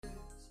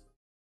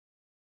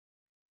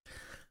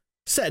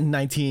Set in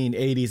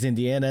 1980s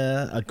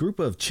Indiana, a group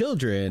of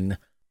children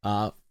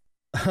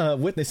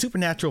witness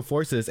supernatural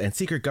forces and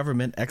secret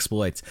government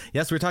exploits.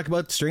 Yes, we're talking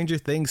about Stranger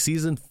Things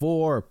Season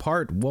 4,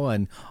 Part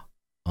 1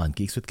 on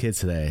Geeks with Kids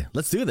today.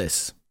 Let's do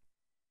this.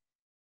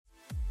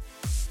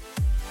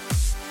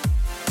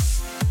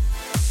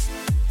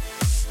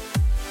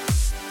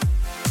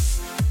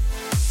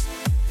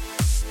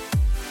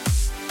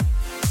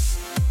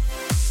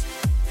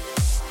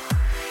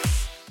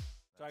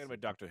 Talking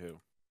about Doctor Who.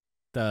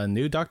 The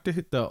new Doctor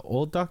Who, the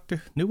old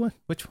Doctor, new one?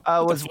 Which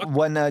one? Was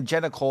when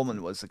Jenna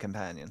Coleman was the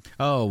companion.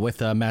 Oh,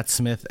 with Matt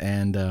Smith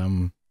and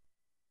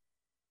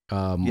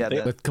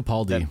with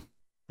Capaldi.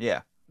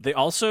 Yeah. They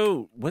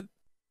also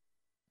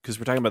because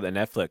we're talking about the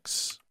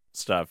Netflix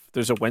stuff.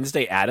 There's a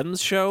Wednesday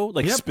Addams show,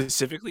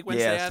 specifically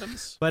Wednesday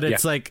Addams. But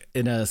it's like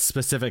in a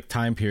specific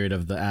time period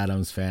of the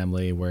Addams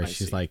family where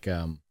she's like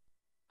turn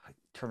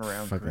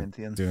around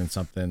Corinthian doing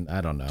something.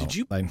 I don't know. Did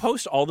you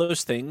post all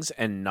those things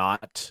and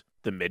not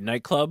the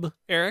Midnight Club,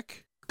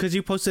 Eric? Because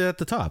you posted it at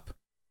the top,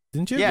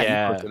 didn't you?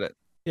 Yeah, you posted it.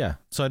 Yeah,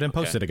 so I didn't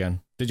post it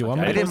again. Did you want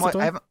me to post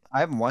it? I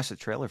haven't watched the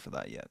trailer for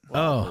that yet.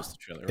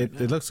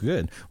 It looks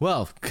good.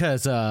 Well,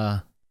 because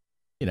we're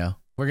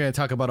gonna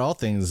talk about all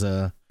things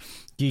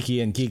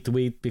geeky and geeked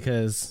week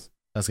because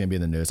that's gonna be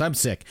in the news. I'm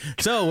sick,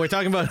 so we're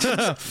talking about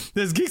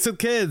this Geeks with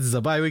Kids,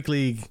 a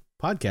bi-weekly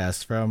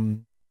podcast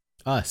from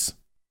us,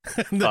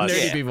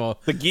 nerdy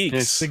people, the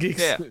geeks, the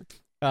geeks. Yeah.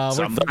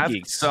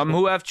 Some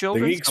who have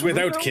children. The geeks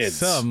without kids.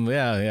 Some,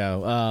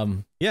 yeah.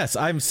 Yes,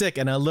 I'm sick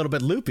and a little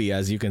bit loopy,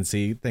 as you can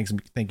see.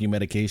 Thank you,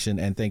 medication,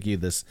 and thank you,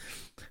 this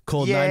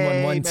cold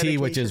 911 tea,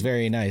 which is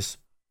very nice.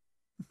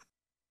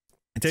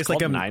 It tastes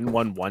like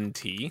 911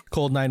 tea.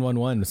 Cold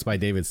 911. It's by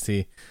David's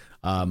Tea.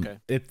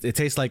 It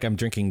tastes like I'm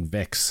drinking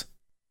Vicks,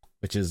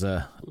 which is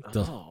that's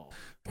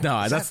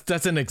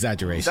an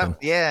exaggeration.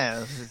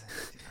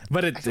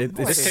 But it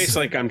tastes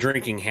like I'm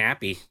drinking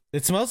Happy.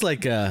 It smells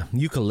like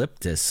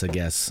eucalyptus, I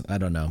guess. I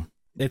don't know.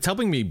 It's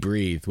helping me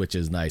breathe, which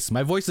is nice.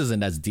 My voice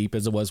isn't as deep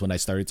as it was when I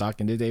started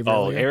talking to Dave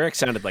earlier. Eric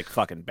sounded like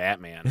fucking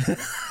Batman.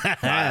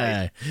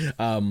 I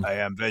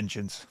am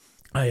vengeance.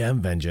 I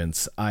am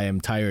vengeance. I am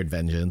tired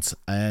vengeance.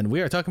 And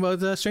we are talking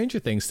about Stranger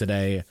Things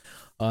today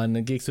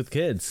on Geeks with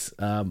Kids.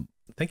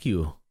 Thank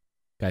you,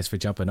 guys, for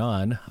jumping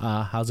on.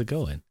 How's it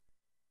going?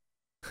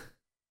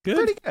 Good?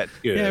 Pretty good.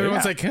 Yeah,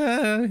 everyone's like,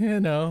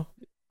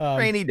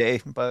 rainy day,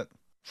 but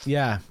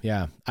yeah.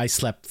 I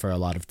slept for a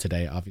lot of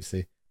today,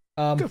 obviously.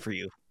 Good for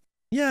you.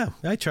 Yeah,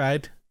 I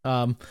tried.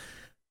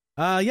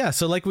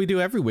 So like we do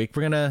every week,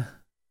 we're gonna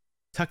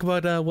talk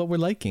about what we're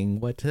liking,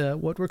 what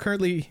we're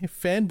currently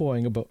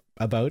fanboying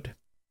about.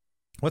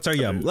 What's our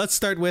yum? Let's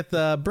start with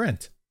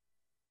Brent.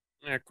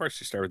 Yeah, of course,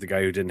 you start with the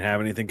guy who didn't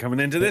have anything coming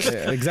into this.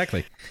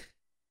 Exactly.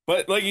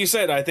 But like you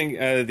said, I think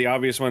the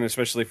obvious one,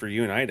 especially for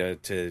you and I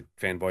to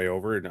fanboy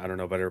over, and I don't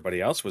know about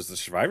everybody else, was the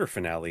Survivor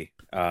finale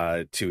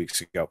 2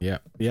 weeks ago. Yeah,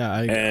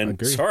 I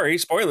agree. Sorry,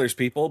 spoilers,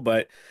 people,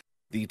 but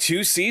the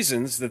 2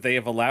 seasons that they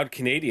have allowed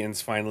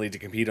Canadians finally to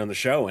compete on the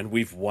show, and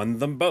we've won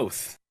them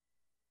both.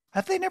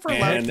 Have they never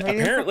allowed And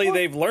Canadians apparently before?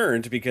 they've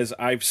learned, because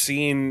I've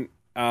seen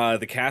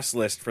the cast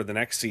list for the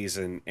next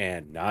season,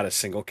 and not a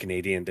single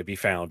Canadian to be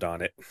found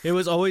on it. It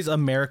was always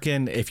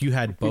American. If you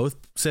had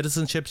both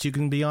citizenships, you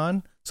can be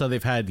on. So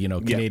they've had,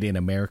 Canadian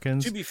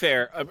Americans. To be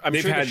fair, I'm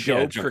sure the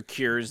show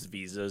procures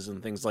visas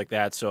and things like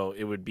that, so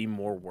it would be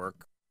more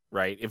work,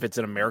 right? If it's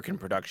an American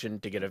production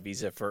to get a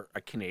visa for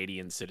a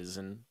Canadian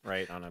citizen,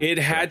 right? It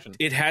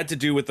had to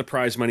do with the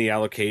prize money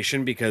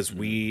allocation, because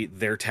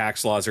their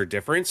tax laws are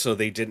different, so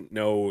they didn't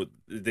know.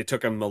 They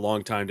took them a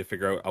long time to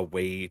figure out a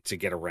way to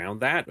get around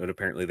that, but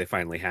apparently they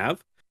finally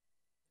have.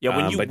 Yeah,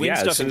 when you win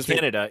stuff in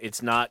Canada,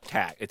 it's not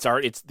tax.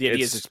 The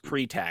idea is it's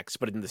pre-tax,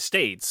 but in the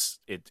States,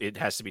 it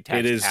has to be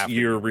taxed. It is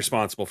you're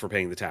responsible for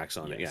paying the tax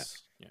on it. Yeah.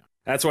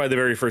 That's why the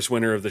very first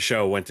winner of the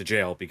show went to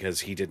jail, because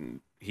he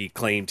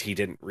claimed he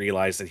didn't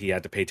realize that he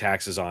had to pay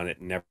taxes on it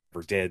and never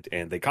did,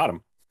 and they caught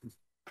him.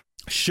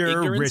 Sure,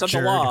 Ignorance Richard.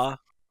 of the law.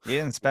 You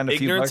didn't spend a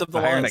few bucks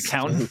to hire an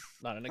accountant.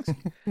 Not an excuse.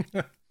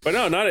 But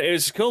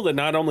it's cool that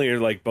not only are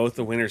like both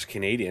the winners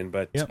Canadian,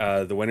 but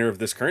the winner of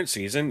this current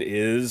season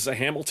is a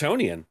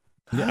Hamiltonian.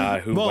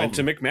 Who went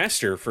to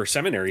McMaster for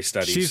seminary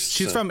studies.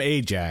 She's from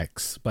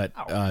Ajax, but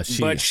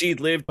she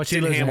lived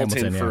in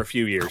Hamilton for a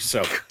few years,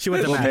 so she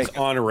went to Max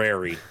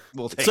honorary.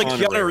 It's like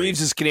Keanu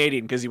Reeves is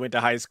Canadian because he went to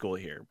high school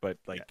here, but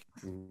like,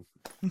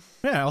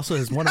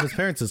 also one of his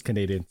parents is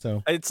Canadian,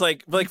 so it's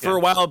like for a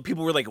while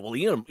people were like, well,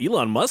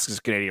 Elon Musk is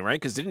Canadian, right?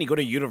 Because didn't he go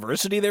to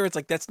university there? It's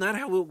like that's not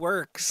how it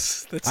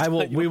works.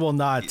 We will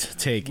not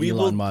take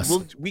Elon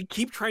Musk. We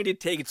keep trying to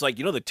take. It's like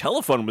the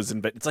telephone was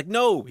invented. It's like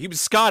no, he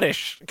was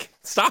Scottish.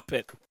 Stop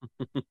it.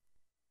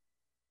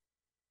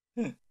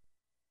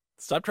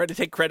 Stop trying to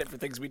take credit for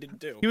things we didn't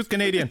do. He was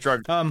Canadian.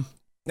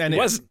 And it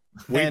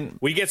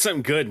wasn't. We get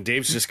something good, and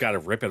Dave's just got to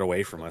rip it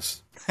away from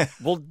us.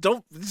 Well,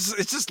 don't.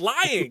 It's just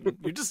lying.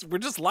 We're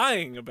just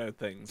lying about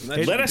things.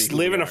 Let us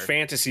live in a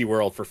fantasy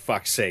world, for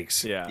fuck's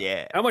sakes.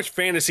 Yeah. How much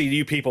fantasy do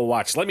you people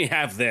watch? Let me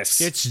have this.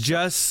 It's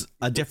just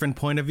a different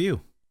point of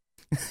view.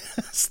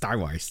 Star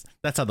Wars.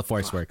 That's how the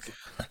Force works.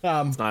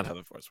 It's not how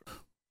the Force works.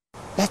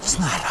 That's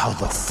not how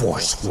the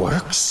Force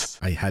works.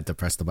 I had to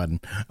press the button.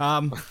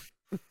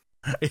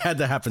 It had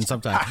to happen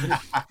sometime.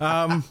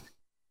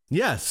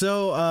 Yeah.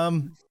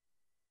 So,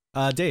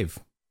 Dave,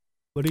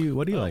 what do you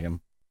like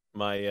him?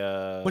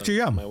 What's your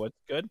yum? My what's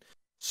good?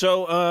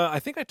 So I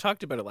think I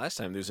talked about it last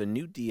time. There's a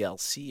new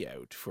DLC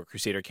out for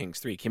Crusader Kings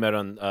 3. It came out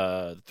on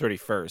the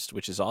 31st,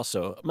 which is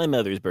also my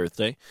mother's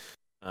birthday.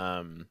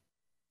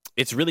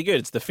 It's really good.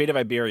 It's the Fate of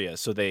Iberia.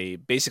 So they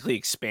basically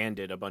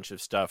expanded a bunch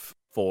of stuff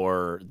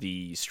for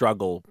the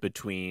struggle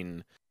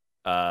between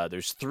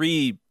there's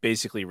 3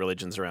 basically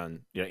religions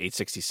around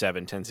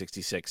 867,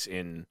 1066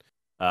 in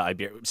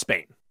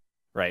Spain,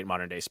 right?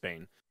 Modern day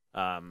Spain.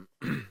 And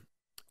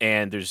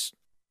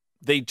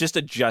they just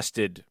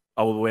adjusted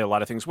the way a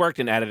lot of things worked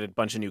and added a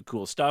bunch of new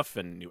cool stuff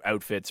and new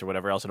outfits or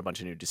whatever else, and a bunch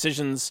of new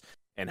decisions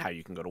and how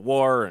you can go to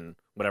war and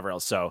whatever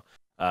else. So,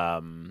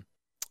 and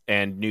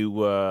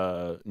new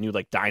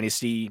like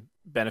dynasty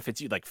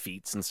benefits, you like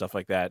feats and stuff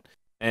like that.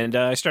 And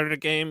I started a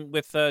game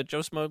with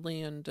Joe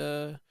Smodley and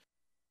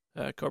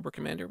Cobra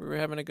Commander. We were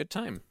having a good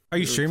time. Are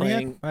you streaming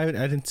it? I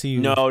didn't see you.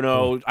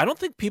 No. I don't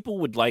think people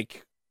would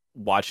like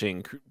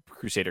watching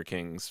Crusader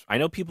Kings. I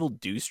know people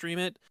do stream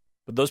it,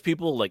 but those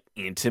people like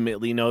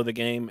intimately know the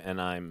game, and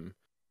I'm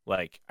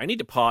like, I need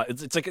to pause.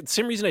 It's like the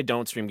same reason I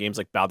don't stream games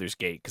like Baldur's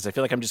Gate, because I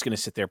feel like I'm just gonna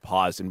sit there,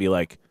 pause, and be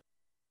like,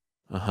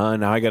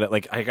 now I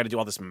gotta do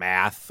all this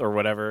math or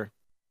whatever.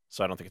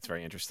 So I don't think it's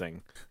very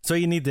interesting. So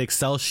you need the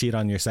Excel sheet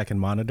on your second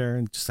monitor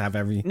and just have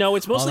every... No,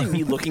 it's mostly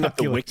me looking up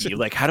the wiki.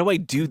 Like, how do I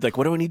do, like,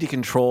 what do I need to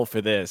control for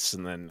this?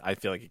 And then I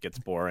feel like it gets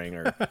boring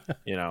or,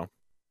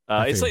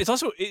 it's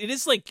also, it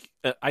is like,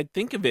 I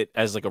think of it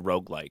as like a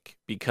roguelike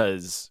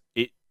because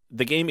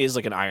the game is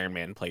like an Iron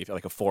Man playthrough,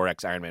 like a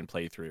 4X Iron Man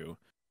playthrough.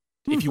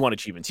 If you want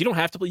achievements, you don't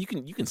have to play. You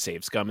can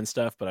save scum and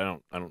stuff,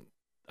 but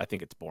I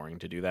think it's boring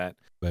to do that.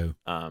 Wow.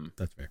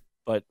 That's fair.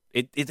 But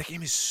the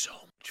game is so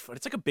much fun.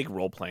 It's like a big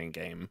role-playing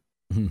game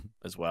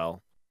as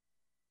well.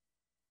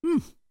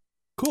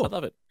 Cool. I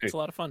love it. It's a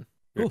lot of fun.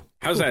 Cool.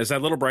 How's that? Is that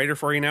a little brighter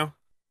for you now?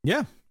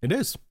 Yeah, it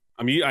is.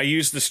 I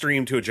used the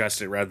stream to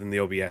adjust it rather than the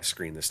OBS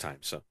screen this time.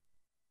 So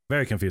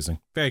very confusing.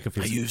 Very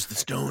confusing. I used the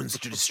stones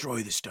to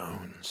destroy the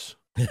stones.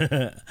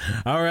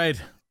 All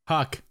right,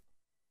 Hawk.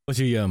 What's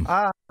your yum?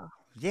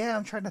 Yeah,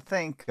 I'm trying to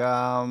think.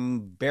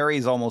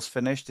 Barry's almost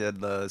finished.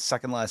 The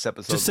second last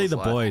episode. Just say the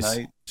boys.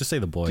 Night. Just say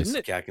the boys.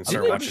 Didn't I can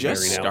start watching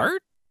just Barry now.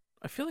 Start?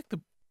 I feel like the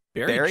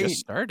Barry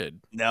just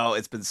started. No,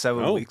 it's been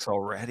 7 weeks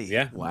already.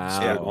 Yeah.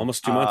 Wow. Yeah,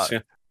 almost 2 months. Yeah.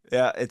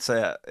 Yeah, it's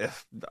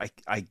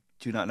I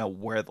do not know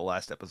where the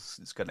last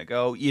episode is going to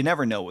go. You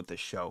never know with this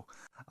show.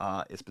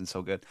 It's been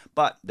so good.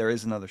 But there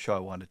is another show I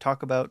wanted to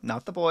talk about.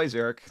 Not the boys,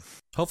 Eric.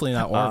 Hopefully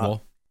not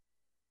Orville.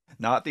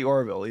 Not the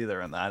Orville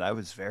either in that. I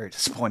was very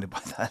disappointed by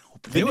that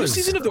opening. The new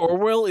season of the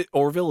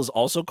Orville is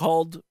also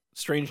called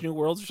Strange New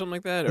Worlds or something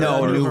like that?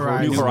 No, New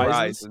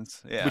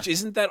Horizons. Yeah. Which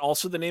isn't that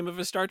also the name of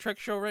a Star Trek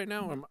show right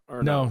now?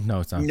 Or no,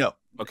 it's not. No.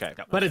 Okay.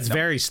 But it's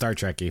very Star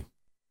Trek-y.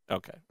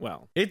 Okay,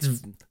 well.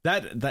 It's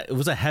that it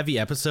was a heavy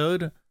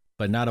episode,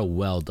 but not a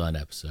well done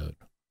episode.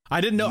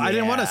 I didn't know. Yeah. I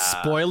didn't want to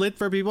spoil it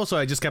for people, so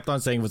I just kept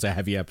on saying it was a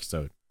heavy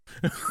episode.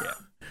 Yeah.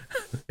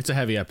 It's a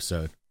heavy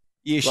episode.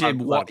 You should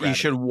watch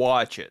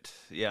it,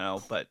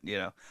 but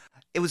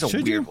it was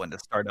a weird one to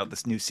start out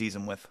this new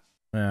season with.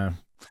 Yeah.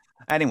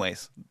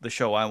 Anyways, the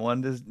show I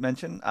wanted to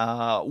mention,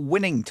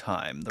 Winning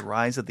Time: The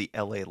Rise of the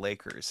LA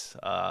Lakers.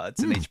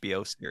 It's an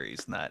HBO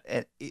series, and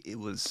that it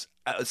was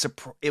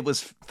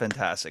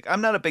fantastic.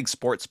 I'm not a big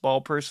sports ball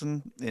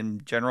person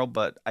in general,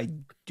 but I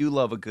do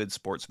love a good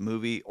sports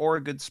movie or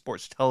a good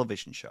sports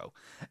television show,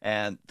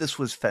 and this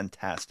was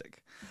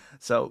fantastic.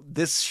 So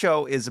this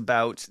show is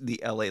about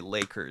the LA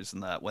Lakers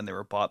and that when they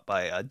were bought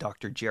by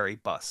Dr. Jerry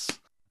Buss,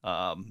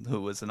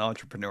 who was an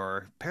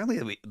entrepreneur.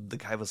 Apparently the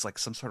guy was like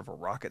some sort of a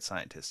rocket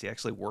scientist. He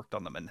actually worked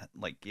on them and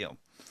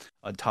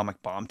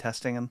atomic bomb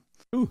testing. And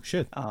ooh,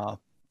 shit.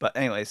 But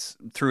anyways,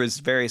 through his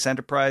various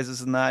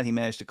enterprises and that, he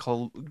managed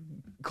to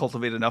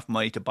cultivate enough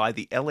money to buy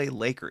the LA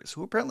Lakers,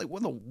 who were apparently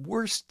one of the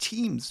worst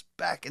teams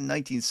back in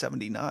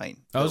 1979.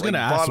 I was going to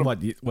ask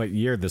what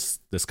year this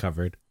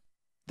covered.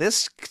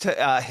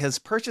 His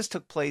purchase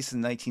took place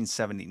in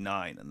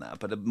 1979 and that,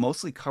 but it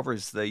mostly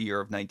covers the year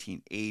of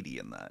 1980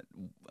 and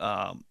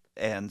that,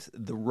 and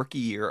the rookie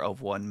year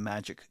of one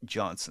Magic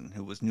Johnson,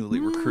 who was newly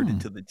recruited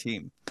to the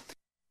team.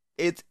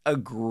 It's a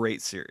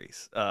great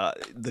series.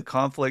 The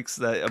conflicts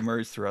that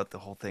emerge throughout the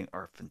whole thing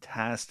are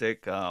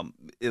fantastic.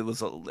 It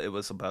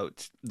was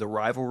about the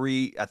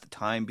rivalry at the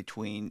time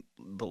between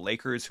the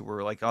Lakers, who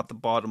were like at the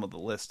bottom of the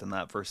list, and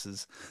that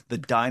versus the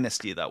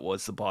dynasty that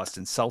was the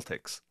Boston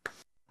Celtics.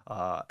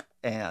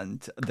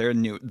 And their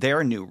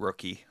new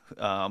rookie,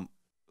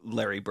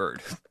 Larry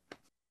Bird.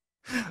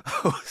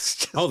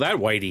 That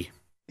whitey.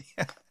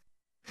 Yeah.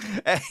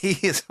 And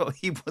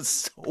he was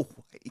so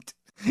white.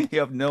 You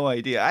have no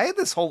idea. I had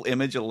this whole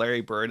image of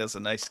Larry Bird as a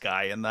nice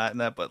guy and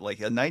that, but like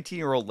a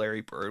 19-year-old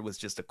Larry Bird was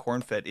just a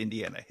corn-fed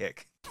Indiana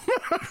hick.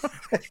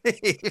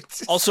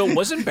 Also,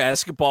 wasn't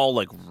basketball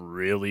like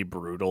really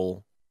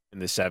brutal in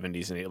the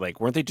 70s, and like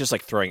weren't they just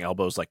like throwing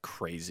elbows like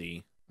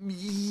crazy?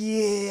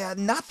 Yeah,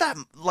 not that,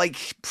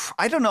 like,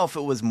 I don't know if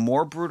it was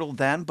more brutal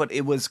then, but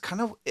it was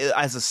kind of,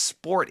 as a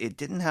sport, it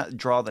didn't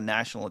draw the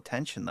national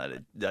attention that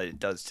it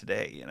does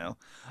today, you know?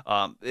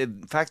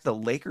 In fact, the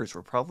Lakers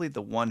were probably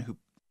the one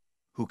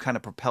who kind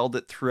of propelled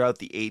it throughout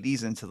the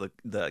 80s into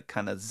the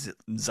kind of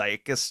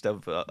zeitgeist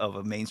of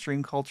a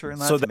mainstream culture, and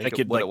that, so to that make it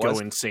could what like it go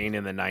was. insane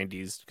in the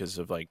 90s because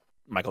of like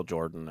Michael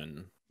Jordan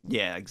and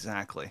Yeah,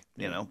 exactly.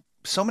 You know,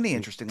 so many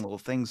interesting little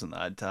things in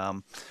that.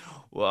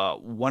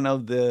 One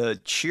of the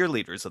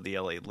cheerleaders of the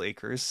LA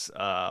Lakers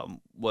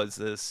was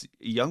this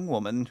young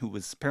woman who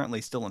was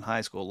apparently still in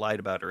high school, lied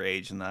about her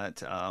age and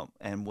that,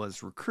 and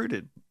was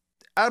recruited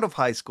out of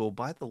high school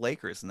by the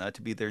Lakers and that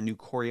to be their new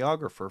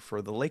choreographer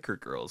for the Laker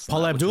girls.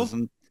 Paula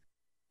Abdul?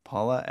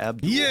 Paula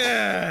Abdul.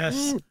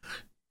 Yes!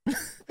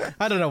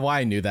 I don't know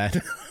why I knew that.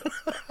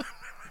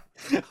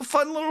 A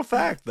fun little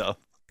fact, though.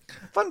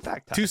 Fun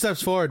fact time. 2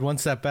 steps forward, 1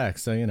 step back.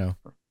 So, you know.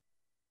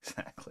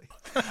 Exactly.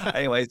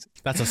 Anyways,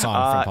 that's a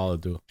song from Paula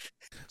Abdul.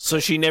 So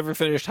she never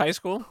finished high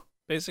school,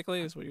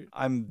 basically, is what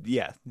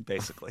yeah,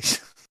 basically.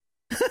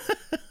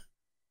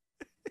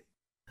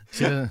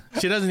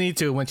 She doesn't need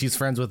to when she's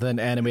friends with an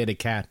animated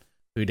cat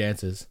who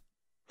dances.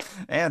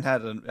 And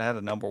had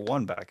a number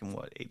 1 back in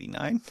what,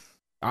 89?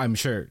 I'm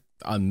sure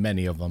on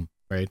many of them,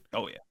 right?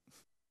 Oh yeah.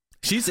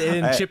 She's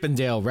in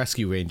Chippendale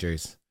Rescue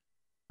Rangers.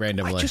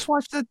 Randomly. I just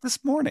watched it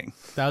this morning.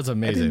 That was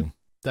amazing.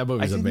 That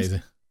movie's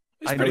amazing.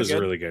 I It was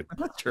really good. I'm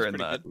not sure in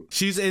that.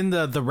 She's in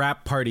the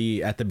rap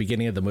party at the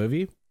beginning of the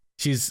movie.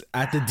 She's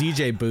at the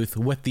DJ booth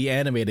with the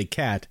animated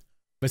cat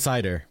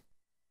beside her.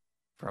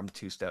 From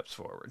 2 steps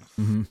forward.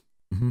 Mm-hmm.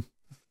 Mm-hmm.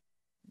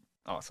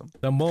 Awesome.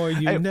 The more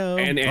you know.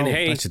 And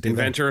hey, I should do that.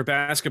 inventor of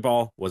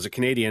basketball was a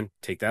Canadian.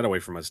 Take that away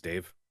from us,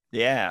 Dave.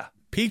 Yeah.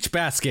 Peach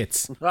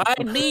baskets.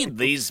 I need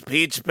these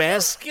peach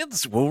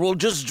baskets. We'll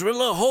just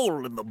drill a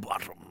hole in the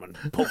bottom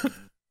and poke it.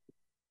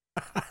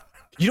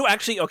 You know,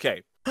 actually,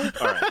 okay. All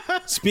right.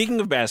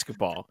 Speaking of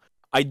basketball,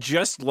 I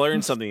just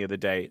learned something the other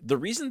day. The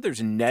reason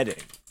there's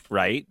netting,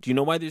 right? Do you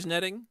know why there's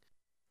netting?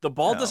 The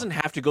ball doesn't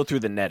have to go through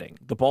the netting.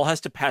 The ball has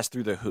to pass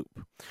through the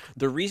hoop.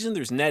 The reason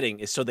there's netting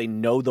is so they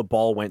know the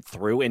ball went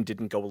through and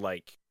didn't go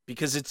like,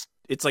 because it's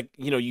like,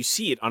 you know, you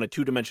see it on a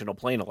 2-dimensional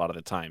plane a lot of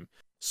the time.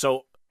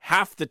 So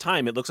half the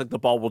time it looks like the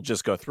ball will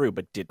just go through,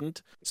 but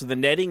didn't. So the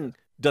netting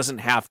doesn't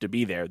have to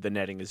be there. The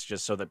netting is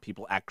just so that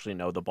people actually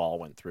know the ball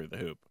went through the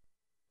hoop.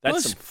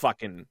 That's some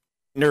fucking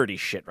nerdy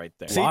shit right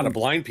there. A lot of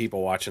blind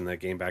people watching that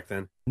game back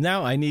then.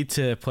 Now I need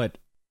to put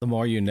The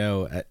More You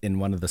Know in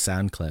one of the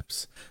sound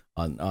clips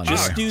on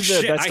just there. do the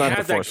Shit, that's I not had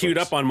the that Force queued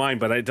Works. up on mine,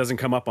 but it doesn't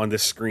come up on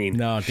this screen.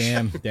 No,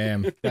 damn.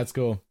 That's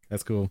cool.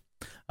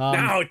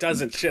 No, it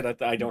doesn't. Shit,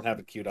 I don't have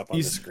it queued up on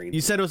the screen.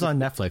 You said it was on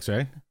Netflix,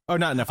 right? Oh,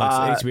 not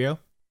Netflix, HBO?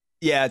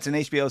 Yeah, it's an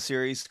HBO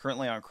series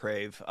currently on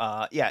Crave.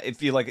 Yeah,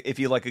 if you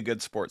like a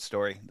good sports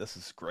story, this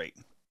is great.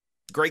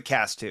 Great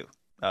cast too.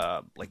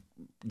 Like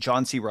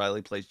John C.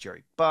 Reilly plays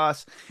Jerry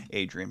Buss,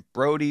 Adrian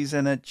Brody's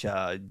in it,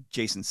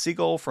 Jason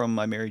Segel from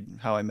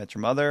How I Met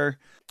Your Mother.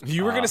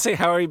 You were gonna say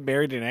How I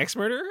Married an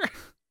Ex-Murderer?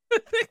 I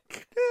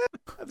think.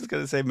 I was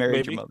gonna say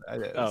Married Maybe. Your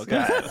Mother. Oh, okay.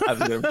 Yeah, I was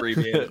gonna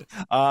abbreviate it.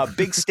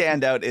 Big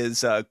standout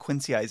is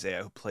Quincy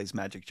Isaiah, who plays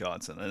Magic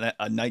Johnson,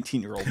 a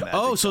 19-year-old Magic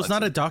Oh, so it's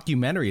not a Johnson.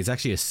 documentary. It's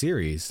actually a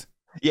series.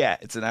 Yeah,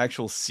 it's an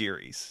actual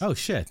series. Oh,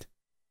 shit.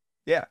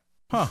 Yeah.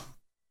 Huh.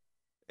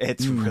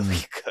 It's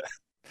really good.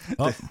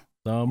 Oh,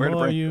 the Where to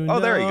more bring- you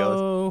Oh, there he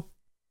know.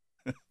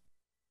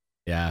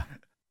 Yeah.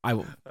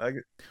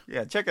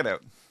 Yeah, check it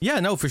out. Yeah,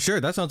 no, for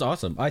sure. That sounds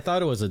awesome. I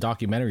thought it was a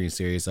documentary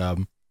series.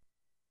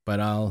 But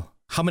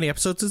how many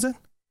episodes is it?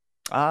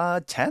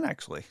 10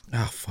 actually.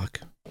 Oh,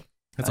 fuck.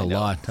 That's I a know.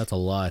 lot. That's a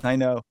lot. I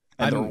know.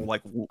 And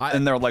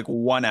I'm- they're like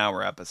 1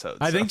 hour episodes.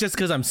 I so. think just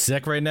because I'm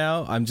sick right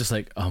now, I'm just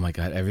like, oh my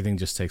god, everything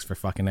just takes for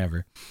fucking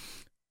ever.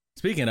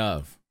 Speaking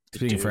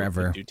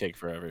forever, It do take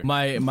forever.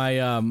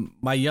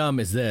 my yum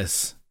is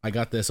this. I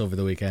got this over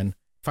the weekend.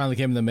 Finally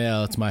came in the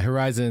mail. It's my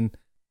Horizon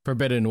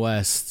Forbidden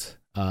West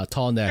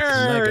tall neck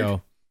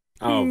Lego.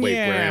 Oh, wait,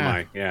 where am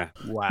I? Yeah.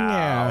 Wow.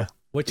 Yeah,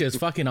 which is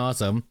fucking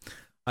awesome.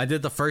 I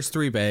did the first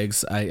 3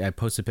 bags. I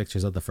posted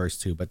pictures of the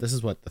first 2, but this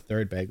is what the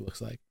 3rd bag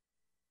looks like.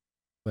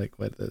 Like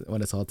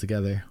when it's all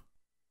together.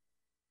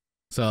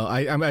 So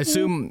I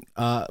assume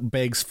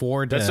bags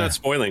 4 to... That's not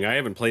spoiling. I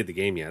haven't played the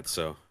game yet,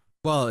 so.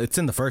 Well, it's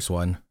in the first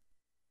one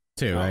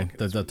too, Oh, right?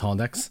 okay, The tall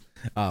necks.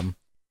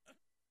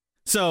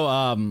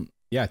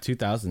 Yeah,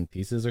 2,000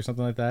 pieces or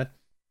something like that.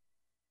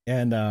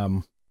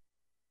 And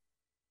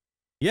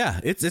yeah,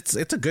 it's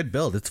a good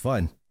build. It's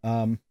fun.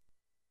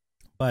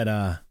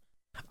 But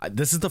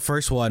this is the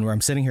first one where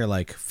I'm sitting here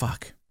like,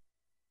 fuck.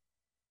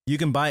 You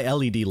can buy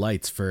LED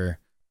lights for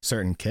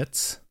certain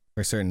kits,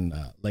 for certain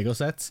Lego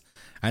sets,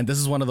 and this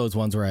is one of those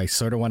ones where I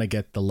sort of want to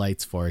get the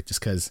lights for it, just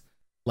because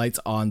lights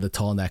on the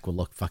tall neck will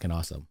look fucking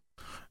awesome.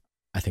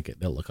 I think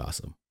it'll look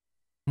awesome.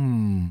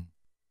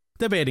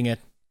 Debating it.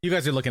 You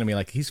guys are looking at me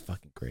like he's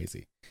fucking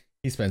crazy.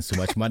 He spends too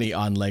much money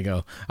on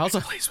Lego. I also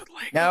Plays with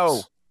Legos.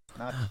 No.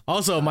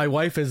 Also, my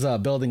wife is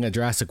building a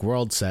Jurassic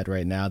World set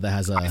right now that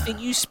has a. I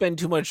think you spend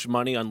too much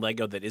money on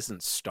Lego that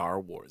isn't Star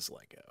Wars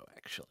Lego.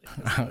 Actually,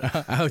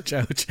 ouch,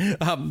 ouch.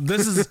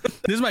 This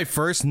is my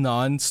first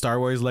non-Star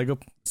Wars Lego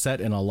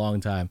set in a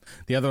long time.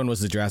 The other one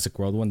was the Jurassic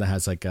World one that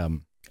has like a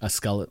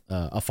skeleton,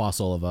 a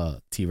fossil of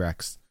a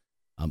T-Rex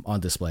on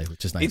display,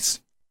 which is nice.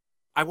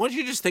 I want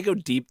you to just think how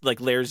deep, like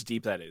layers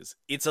deep that is.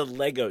 It's a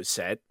Lego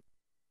set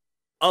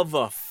of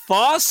a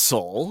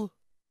fossil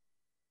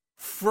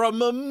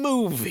from a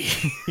movie.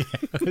 Yeah,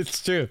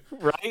 it's true.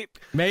 Right?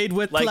 Made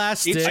with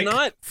plastic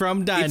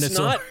from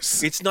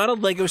dinosaurs. It's not a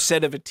Lego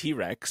set of a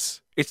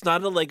T-Rex. It's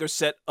not a Lego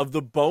set of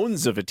the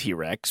bones of a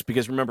T-Rex,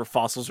 because remember,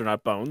 fossils are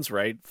not bones,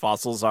 right?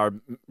 Fossils are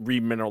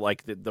remineral,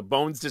 like the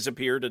bones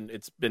disappeared and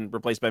it's been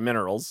replaced by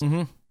minerals.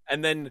 Mm-hmm.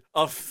 And then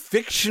a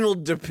fictional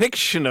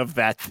depiction of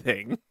that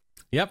thing.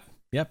 Yep.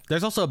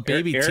 There's also a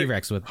baby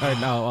T-Rex with.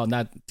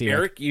 Not T-Rex.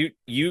 Eric,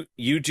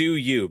 you do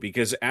you,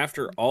 because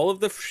after all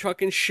of the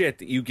fucking shit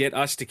that you get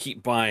us to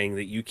keep buying,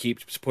 that you keep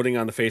putting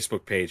on the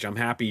Facebook page, I'm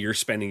happy you're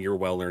spending your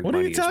well-earned money.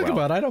 What are you talking as well.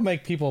 about? I don't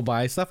make people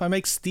buy stuff. I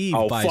make Steve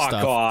buy fuck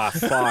stuff.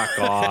 Fuck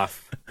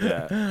off.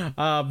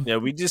 Yeah.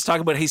 We just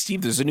talk about, hey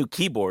Steve, there's a new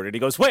keyboard, and he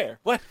goes, where?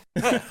 What?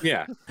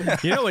 Yeah.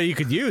 You know what you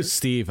could use,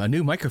 Steve? A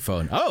new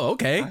microphone. Oh,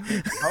 okay.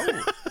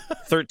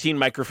 13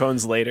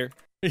 microphones later.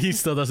 He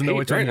still doesn't know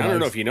which one. I don't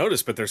know if you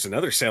noticed, but there's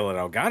another sale at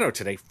Elgato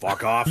today.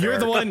 Fuck off. You're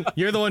the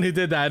one who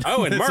did that.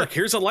 Oh, and Mark,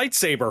 here's a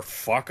lightsaber.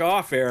 Fuck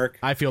off, Eric.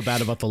 I feel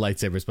bad about the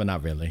lightsabers, but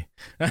not really.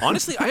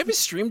 Honestly, I have a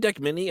Stream Deck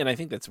Mini, and I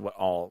think that's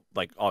all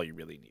you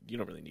really need. You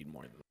don't really need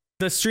more than that.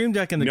 The Stream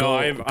Deck and the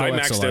I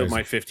maxed out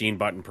my 15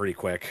 button pretty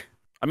quick.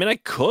 I mean, I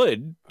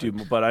could do,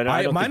 but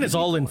I don't. Mine is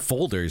all in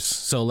folders,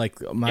 so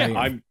like my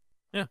I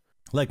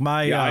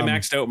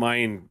maxed out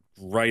mine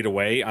right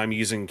away. I'm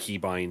using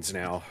keybinds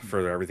now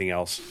for everything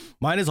else.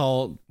 Mine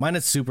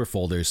is super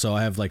folders, so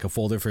I have like a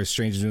folder for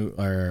Strange New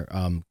or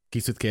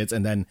Geeks with Kids,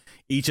 and then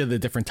each of the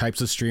different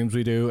types of streams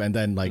we do, and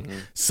then like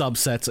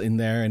subsets in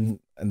there, and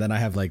then I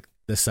have like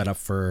this set up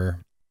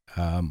for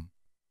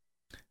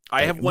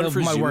I have one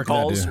for Zoom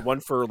calls, one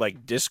for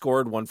like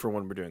Discord, one for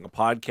when we're doing a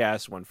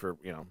podcast, one for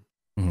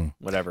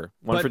whatever,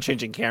 one for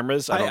changing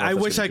cameras. I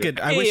wish I could.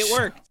 I wish it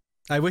worked.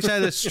 I wish I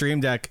had a Stream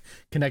Deck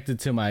connected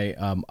to my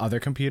other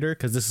computer,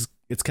 because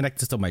it's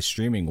connected to my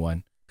streaming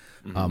one.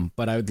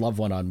 But I would love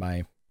one on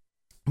my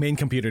main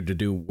computer to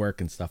do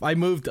work and stuff. I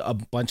moved a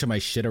bunch of my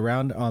shit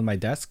around on my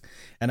desk,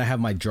 and I have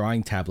my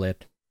drawing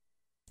tablet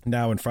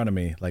now in front of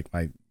me, like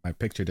my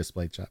picture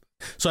display tab.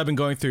 So I've been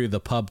going through the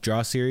Pub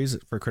Draw series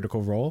for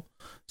Critical Role.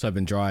 So I've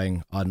been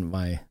drawing on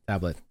my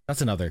tablet.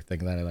 That's another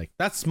thing that I like.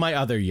 That's my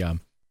other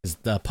yum, is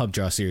the Pub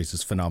Draw series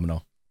is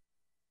phenomenal.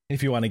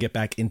 If you want to get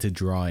back into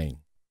drawing,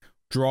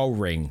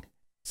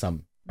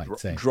 some might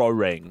say.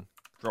 Drawing.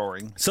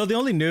 So the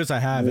only news I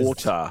have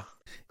is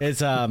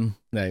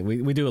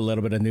we do a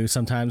little bit of news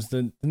sometimes.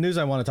 The news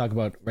I want to talk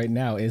about right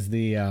now is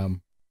the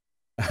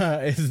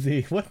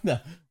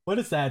what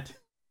is that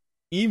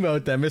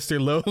emote that Mr.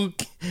 Lowe?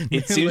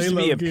 It seems to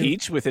be a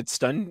peach with its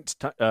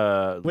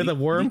with a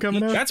worm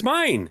coming out. That's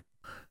mine.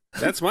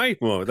 That's my.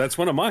 Well, that's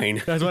one of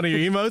mine. That's one of your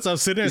emotes. I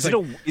was sitting there.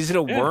 Is it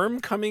a worm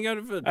coming out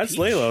of a? That's peach?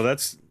 Lalo.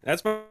 That's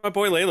my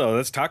boy Lalo.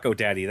 That's Taco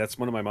Daddy. That's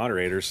one of my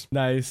moderators.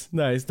 Nice.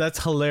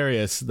 That's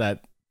hilarious.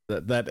 That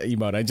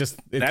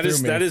emote.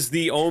 That is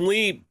the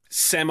only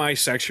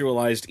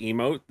semi-sexualized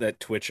emote that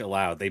Twitch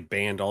allowed. They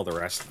banned all the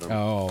rest of them.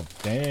 Oh,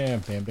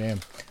 damn.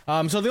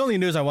 So the only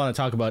news I want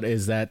to talk about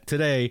is that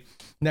today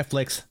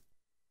Netflix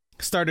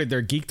started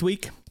their Geeked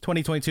Week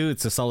 2022.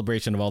 It's a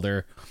celebration of all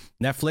their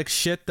Netflix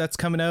shit that's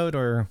coming out,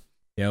 or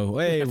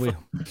Netflix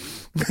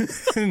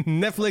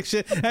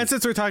shit. And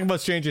since we're talking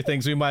about Stranger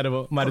Things, we might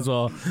as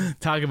well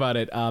talk about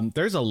it.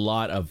 There's a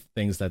lot of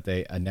things that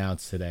they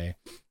announced today.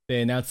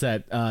 They announced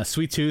that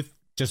Sweet Tooth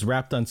just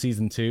wrapped on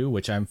season 2,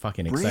 which I'm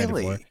fucking excited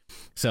for.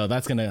 So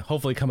that's gonna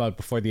hopefully come out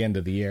before the end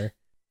of the year.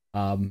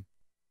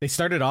 They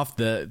started off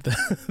the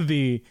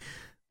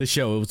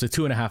show. It was a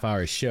 2.5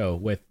 hour show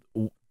with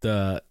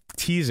the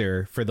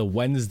teaser for the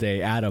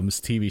Wednesday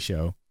Addams TV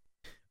show.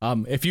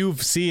 If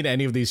you've seen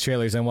any of these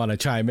trailers and want to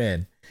chime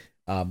in,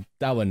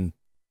 that one,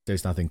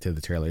 there's nothing to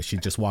the trailer. She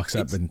just walks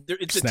up and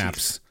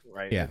snaps.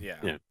 Right? Yeah.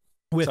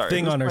 With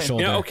thing on her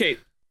shoulder. Yeah, okay.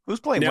 Who's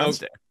playing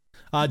Wednesday?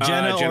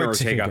 Jenna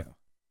Ortega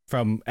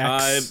from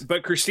X.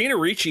 But Christina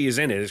Ricci is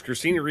in it. Is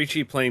Christina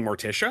Ricci playing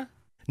Morticia?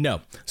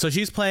 No. So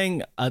she's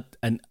playing a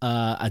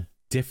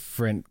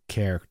different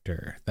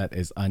character that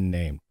is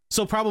unnamed.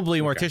 So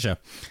probably Morticia.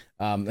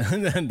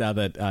 Now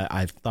that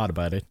I've thought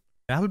about it,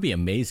 that would be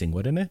amazing,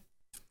 wouldn't it?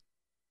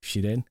 If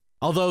she did.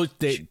 Although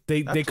they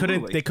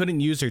couldn't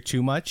use her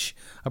too much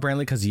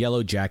apparently, because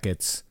Yellow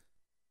Jackets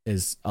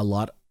is a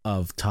lot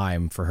of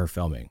time for her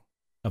filming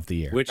of the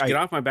year. Which, get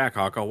off my back,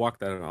 Hawk. I'll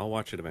watch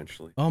it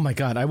eventually. Oh my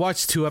god, I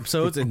watched 2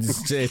 episodes and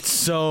it's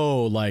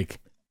so like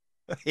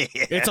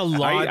it's a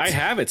lot. I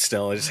have it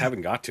still. I just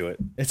haven't got to it.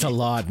 It's a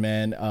lot,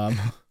 man.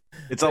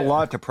 It's a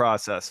lot to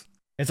process.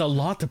 It's a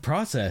lot to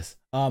process.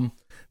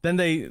 Then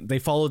they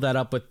followed that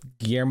up with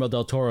Guillermo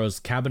del Toro's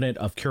Cabinet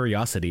of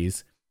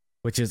Curiosities,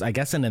 which is, I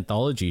guess, an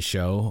anthology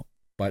show,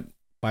 but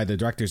by the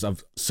directors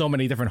of so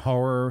many different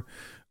horror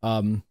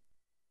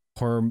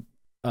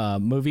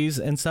movies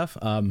and stuff.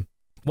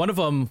 One of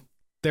them,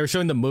 they were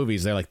showing the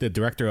movies. They're like the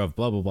director of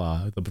blah blah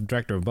blah, the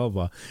director of blah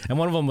blah, and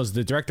one of them was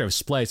the director of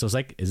Splice. So I was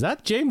like, is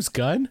that James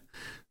Gunn?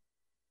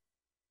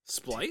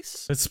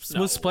 Splice?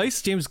 Was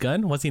Splice James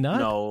Gunn? Was he not?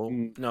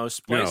 No.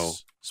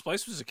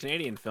 Splice was a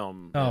Canadian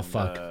film. Oh,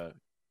 fuck.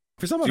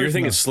 For some So you're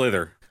thinking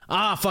Slither.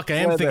 Ah, fuck! I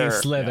am thinking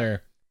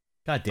Slither.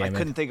 God damn it! I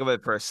couldn't think of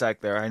it for a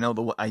sec there.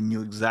 I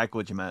knew exactly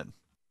what you meant.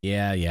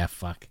 Yeah.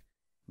 Fuck.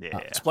 Yeah.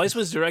 Splice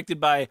was directed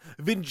by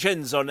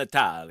Vincenzo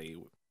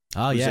Natali.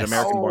 Oh, who's yes. an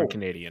American-born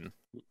Canadian.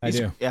 I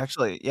do.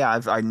 Actually,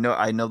 yeah, I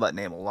know that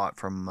name a lot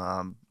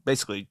from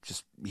basically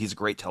just he's a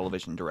great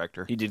television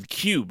director. He did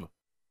Cube.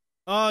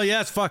 Oh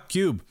yes, fuck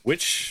Cube.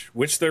 Which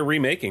they're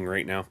remaking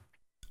right now.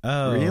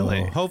 Oh,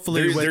 really?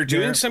 Hopefully, They're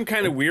doing some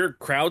kind of weird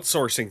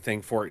crowdsourcing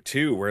thing for it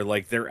too, where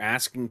like they're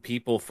asking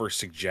people for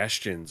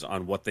suggestions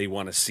on what they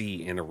want to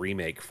see in a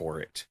remake for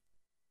it.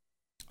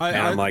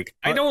 I'm like,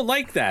 I don't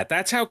like that.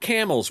 That's how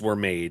camels were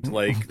made.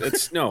 Like,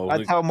 that's no.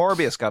 That's how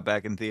Morbius got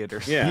back in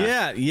theaters.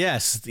 Yeah.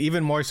 Yes.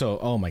 Even more so.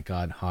 Oh my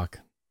God, Hawk.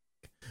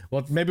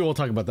 Well, maybe we'll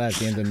talk about that at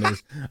the end of the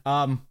news.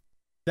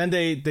 Then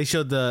they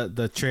showed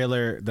the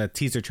trailer, the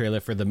teaser trailer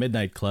for The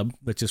Midnight Club,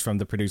 which is from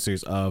the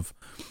producers of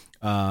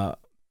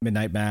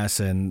Midnight Mass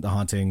and The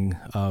Haunting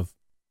of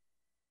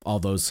all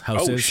those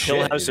houses.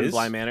 Hill House and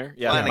Bly Manor.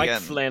 Yeah, Flanagan.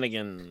 Mike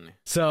Flanagan.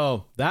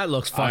 So that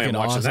looks I am fucking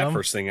watching awesome. that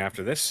first thing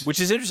after this.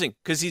 Which is interesting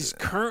because he's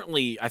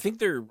currently, I don't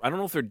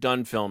know if they're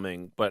done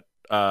filming, but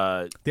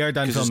They are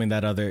done filming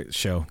that other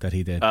show that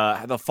he did.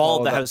 The Fall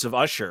of the House of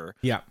Usher.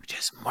 Yeah. Which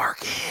is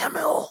Mark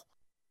Hamill.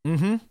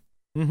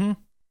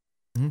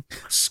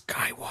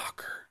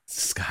 Skywalker.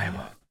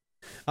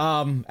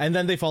 And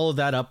then they followed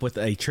that up with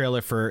a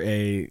trailer for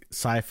a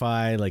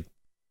sci-fi, like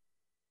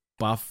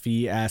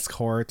Buffy-esque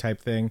horror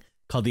type thing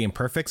called The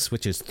Imperfects,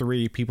 which is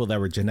 3 people that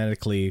were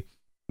genetically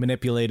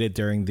manipulated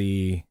during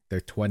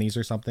their 20s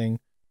or something.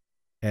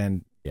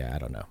 And yeah, I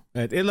don't know.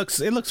 It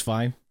looks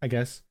fine, I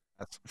guess.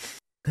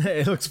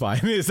 It looks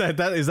fine. Is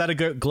that a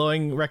good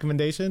glowing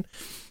recommendation?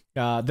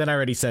 Then I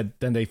already said.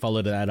 Then they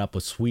followed that up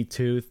with Sweet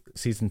Tooth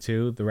season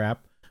 2, the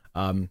wrap,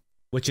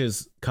 which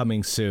is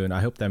coming soon.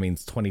 I hope that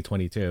means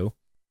 2022.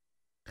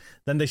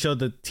 Then they showed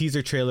the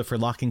teaser trailer for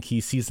Lock and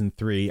Key season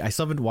 3. I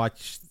still haven't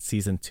watched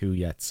season 2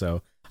 yet,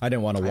 so I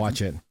didn't want to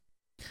watch it.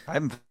 I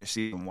haven't finished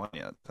season 1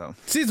 yet, so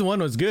Season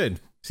 1 was good.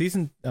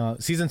 Season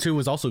 2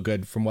 was also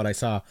good from what I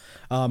saw.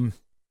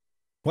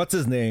 What's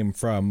his name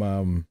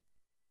from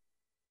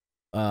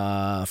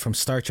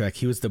Star Trek?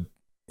 He was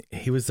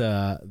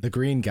the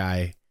green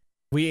guy.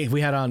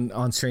 We had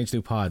on Strange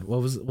New Pod.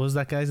 What was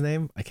that guy's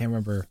name? I can't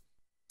remember.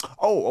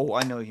 Oh,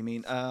 I know what you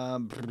mean.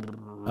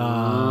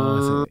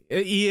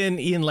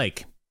 Ian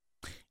Lake.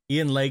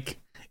 Ian Lake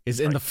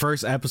is in the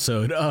first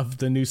episode of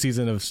the new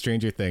season of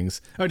Stranger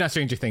Things. Oh, not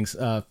Stranger Things.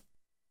 The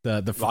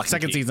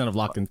second season of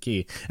Lock and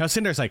Key. And I was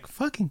sitting there, it's like,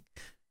 fucking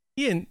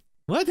Ian,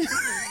 what?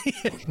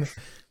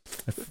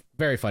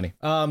 Very funny.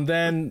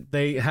 Then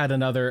they had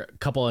another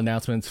couple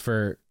announcements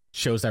for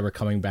shows that were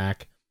coming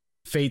back.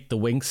 Fate: The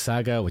Winx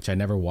Saga, which I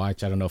never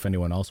watched. I don't know if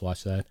anyone else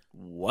watched that.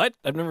 What?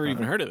 I've never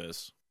even heard of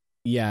this.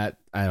 Yeah,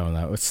 I don't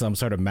know. It's some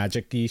sort of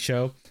magic-y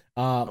show.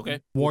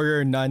 Okay.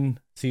 Warrior Nun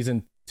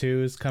season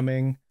 2 is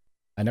coming.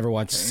 I never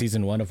watched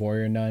season 1 of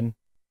Warrior Nun.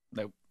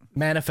 Nope.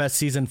 Manifest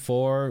season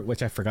 4,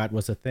 which I forgot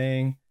was a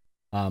thing.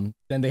 Then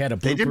they had a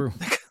blooper.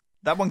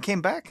 That one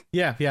came back?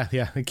 Yeah.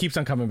 It keeps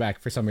on coming back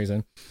for some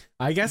reason.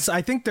 I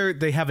think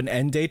they have an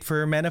end date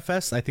for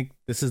Manifest. I think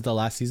this is the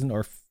last season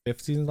or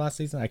 5th season, last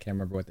season. I can't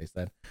remember what they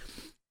said.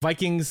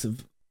 Vikings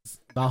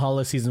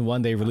Valhalla season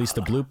 1, they released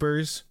the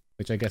bloopers,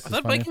 which I guess I is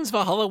thought funny. Vikings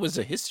Valhalla was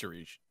a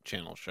History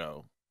Channel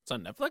show. It's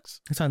on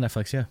Netflix? It's on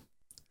Netflix, yeah.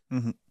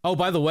 Mm-hmm. Oh,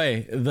 by the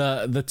way,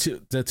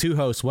 the two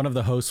hosts, one of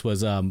the hosts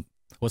was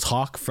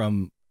Hawk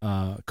from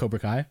Cobra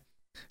Kai.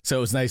 So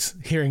it was nice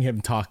hearing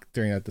him talk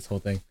during this whole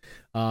thing.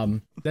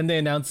 Then they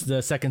announced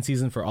the second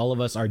season for All of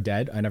Us Are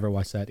Dead. I never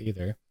watched that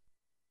either.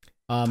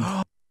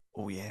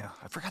 Oh yeah,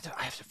 I forgot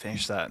I have to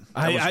finish that.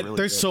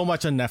 There's so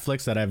much on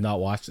Netflix that I have not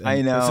watched. And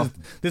I know.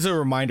 This is a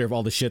reminder of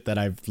all the shit that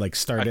I've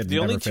started. The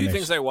and only never 2 finished.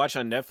 things I watch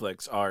on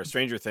Netflix are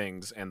Stranger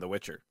Things and The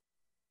Witcher.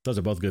 Those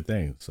are both good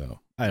things,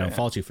 so I don't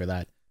fault you for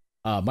that.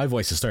 My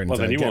voice is starting to Well,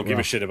 then you get won't give a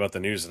rough. shit about the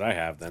news that I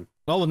have then.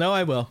 Oh, well, no,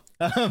 I will.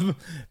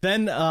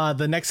 Then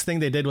the next thing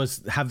they did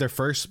was have their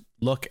first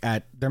look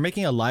at. They're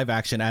making a live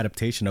action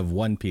adaptation of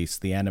One Piece,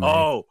 the anime.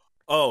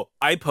 Oh,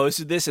 I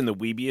posted this in the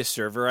Weebius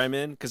server I'm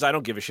in because I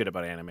don't give a shit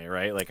about anime,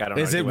 right? Like I don't.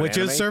 Is it argue about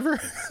Witch's anime. server?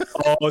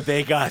 Oh,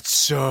 they got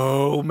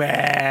so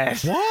mad.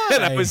 Why?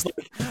 And I was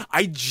like,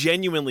 I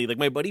genuinely, like,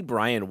 my buddy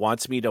Brian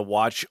wants me to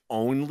watch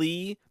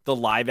only the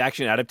live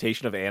action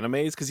adaptation of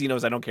animes because he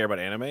knows I don't care about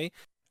anime,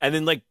 and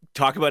then like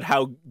talk about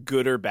how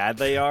good or bad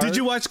they are. Did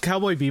you watch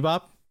Cowboy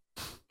Bebop?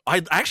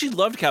 I actually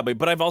loved Cowboy,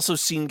 but I've also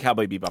seen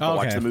Cowboy Bebop. I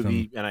watched Okay. the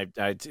movie, and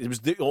it was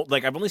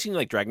like I've only seen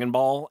like Dragon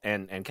Ball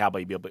and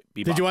Cowboy Bebop.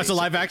 Did you watch the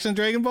live action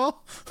Dragon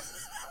Ball?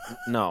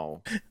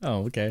 No.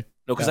 Oh, okay.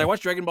 No, because I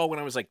watched Dragon Ball when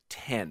I was like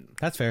 10.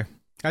 That's fair.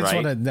 I just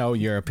Right? want to know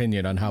your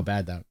opinion on how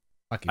bad that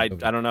fucking I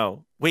movie. don't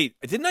know. Wait,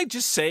 didn't I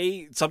just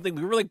say something?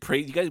 We were like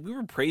you guys. We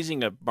were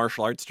praising a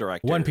martial arts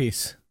director. One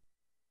Piece.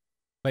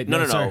 Wait,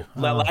 No. sorry.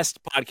 Last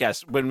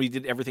podcast when we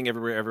did Everything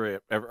Everywhere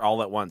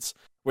all at once,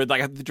 where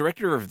like the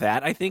director of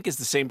that I think is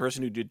the same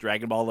person who did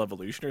Dragon Ball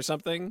Evolution or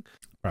something.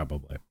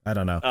 Probably. I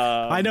don't know.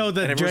 I know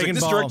that and everyone's Dragon like,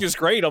 this Ball. director's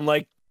great. I'm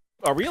like,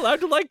 are we allowed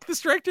to like this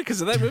director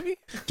because of that movie?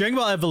 Dragon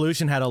Ball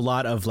Evolution had a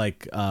lot of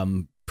like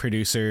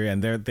producer,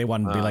 and they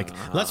wanted to be like,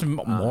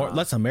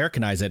 let's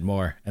Americanize it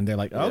more, and they're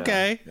like,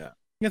 okay, Yeah.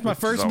 it's my Which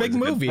is first always big a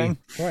good movie. thing.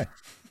 Right.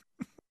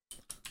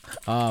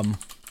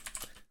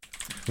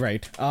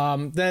 Right.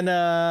 Then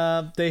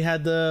they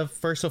had the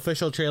first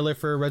official trailer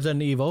for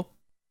Resident Evil,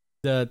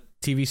 the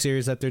TV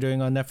series that they're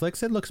doing on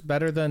Netflix. It looks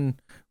better than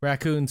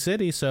Raccoon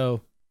City,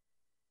 so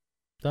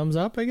thumbs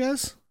up, I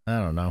guess. I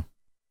don't know.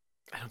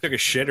 I took a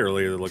shit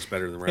earlier that looks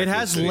better than Raccoon It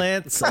has City.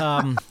 Lance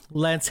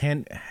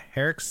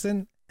Henriksen.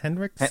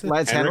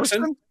 Lance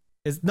Henriksen?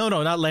 No,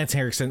 not Lance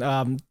Henriksen.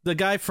 The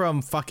guy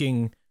from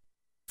fucking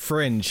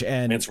Fringe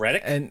and Lance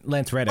Reddick? and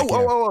Lance Reddick.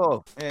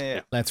 Oh.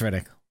 Yeah. Lance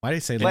Reddick. Why did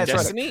you say Lance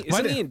Lance? Reddick. Destiny? Why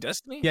Isn't did- he in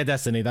Destiny? Yeah,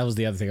 Destiny. That was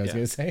the other thing I was Yeah.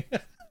 gonna say.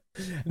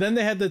 Then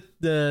they had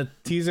the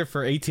teaser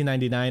for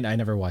 1899. I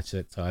never watched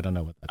it, so I don't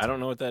know what that's. I don't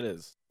know what that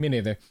is. Me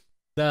neither.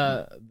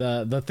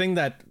 The thing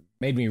that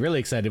made me really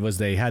excited was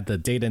they had the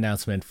date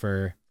announcement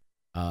for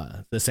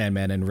the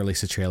Sandman and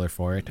released a trailer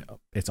for it.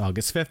 It's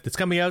August 5th. It's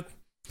coming out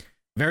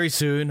very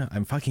soon.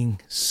 I'm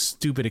fucking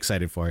stupid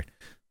excited for it.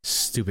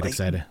 Stupid Like,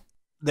 excited.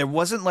 There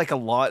wasn't like a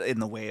lot in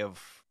the way of.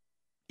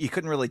 You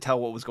couldn't really tell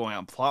what was going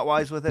on plot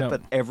wise with it, No.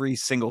 but every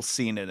single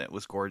scene in it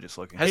was gorgeous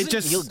looking. Hasn't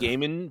just- Neil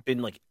Gaiman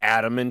been like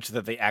adamant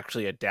that they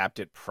actually adapt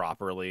it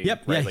properly?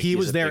 Yep. right? Yeah, Like, he he's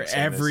was a there big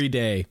fan of this. every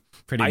day,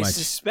 pretty I much.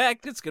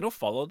 suspect it's going to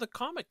follow the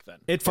comic then.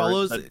 It Or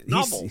follows. the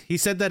novel. He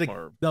said that.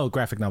 Or- No,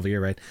 graphic novel. You're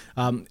right.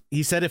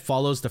 He said it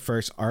follows the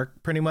first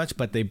arc pretty much,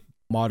 but they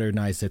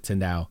modernized it to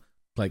now,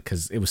 like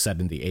because it was set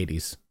in the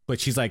 80s. But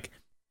she's like,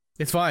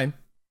 it's fine.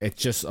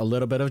 It's just a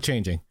little bit of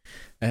changing,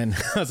 and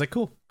I was like,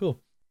 cool.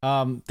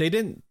 They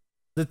didn't.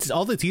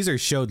 All the teasers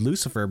showed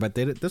Lucifer, but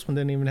this one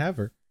didn't even have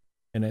her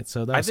in it.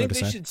 So that I was think sort of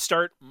they sad. should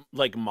start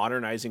like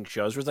modernizing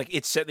shows where it's like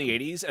it's set in the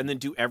 80s and then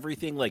do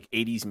everything like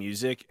 80s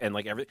music and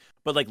like everything,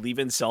 but like leave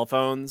in cell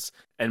phones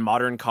and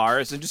modern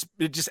cars and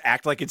just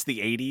act like it's the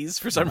 80s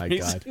for some my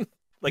reason. God.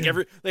 Like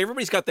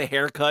everybody's got the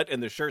haircut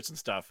and the shirts and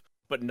stuff,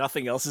 but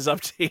nothing else is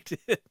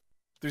updated.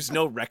 There's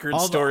no record All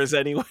the- stores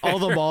anywhere. All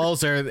the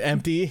malls are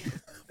empty.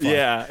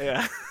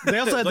 yeah. They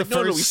also had Like, the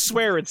no, we first.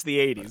 swear it's the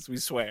 80s. We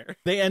swear.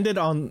 They ended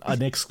on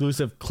an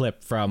exclusive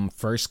clip from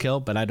First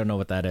Kill, but I don't know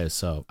what that is,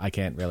 so I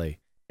can't really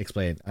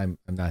explain. I'm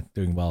not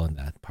doing well in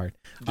that part.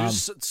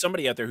 There's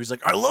somebody out there who's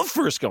like, I love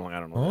First Going. I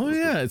don't know. Oh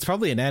yeah, it's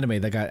probably an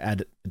anime that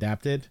got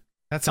adapted.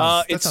 That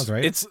sounds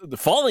right. It's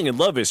falling in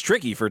love is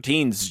tricky for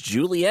teens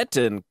Juliet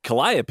and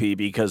Calliope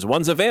because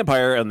one's a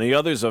vampire and the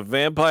other's a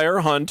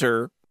vampire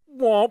hunter.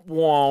 Womp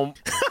womp.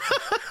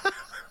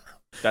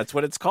 That's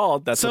what it's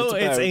called. That's So what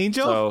it's it's about.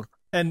 Angel?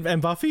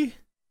 and Buffy.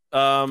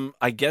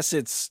 I guess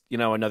it's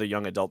another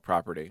young adult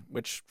property,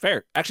 which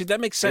fair. Actually, that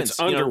makes sense. It's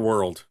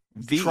Underworld.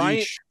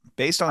 V.E.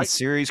 Based on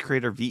series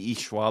creator V.E.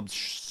 Schwab's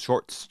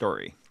short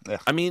story. Ugh.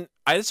 I mean,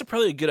 it's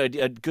probably a good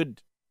idea, a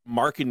good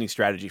marketing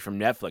strategy from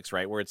Netflix,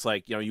 right? Where it's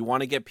like, you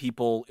want to get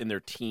people in their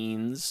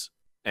teens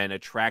and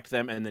attract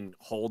them and then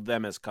hold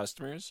them as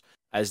customers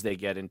as they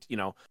get into,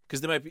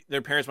 because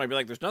their parents might be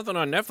like, there's nothing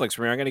on Netflix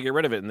for me, I'm going to get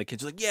rid of it. And the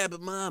kids are like, yeah, but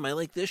mom, I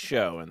like this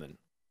show. And then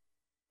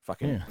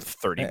fucking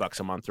 $30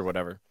 a month or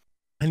whatever.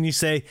 And you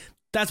say,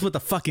 that's what the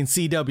fucking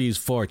CW's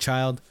for,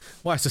 child.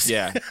 Watch this.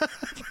 Yeah.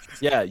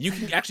 Yeah, you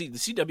can actually, the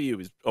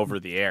CW is over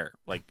the air.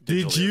 Like,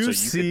 Did digitally, you so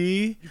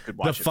see could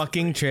the watch it for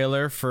fucking free.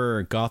 trailer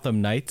for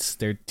Gotham Knights,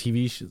 their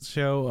TV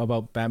show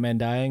about Batman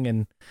dying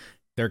and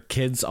their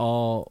kids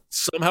all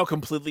Somehow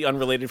completely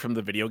unrelated from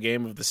the video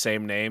game of the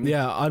same name.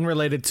 Yeah,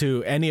 unrelated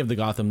to any of the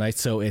Gotham Knights.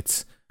 So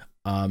it's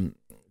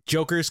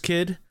Joker's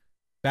kid,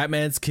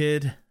 Batman's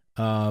kid,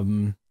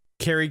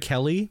 Carrie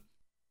Kelly,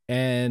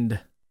 and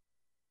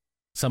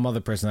some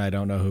other person I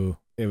don't know who.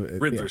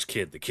 Riddler's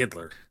kid, the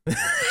Kiddler.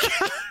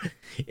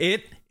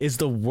 It is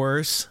the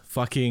worst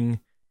fucking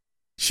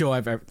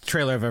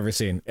trailer I've ever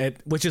seen.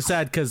 Which is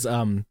sad because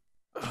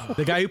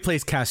the guy who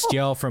plays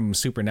Castiel from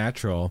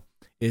Supernatural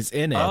is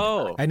in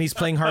it, and he's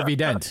playing Harvey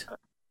Dent.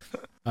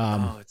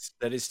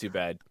 That is too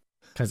bad.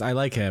 Because I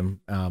like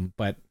him,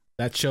 but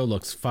that show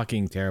looks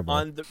fucking terrible.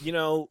 On the,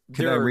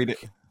 Can I read it?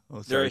 Oh,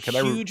 There are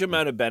sorry. a huge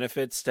amount of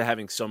benefits to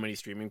having so many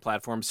streaming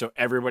platforms, so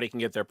everybody can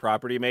get their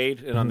property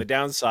made. And on the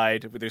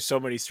downside, there's so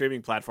many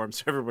streaming platforms,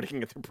 so everybody can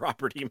get their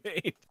property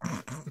made.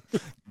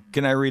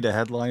 Can I read a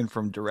headline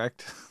from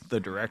Direct? The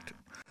Direct.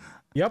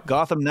 Yep.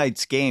 Gotham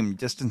Knights game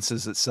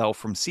distances itself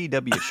from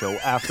CW show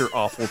after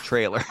awful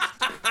trailer.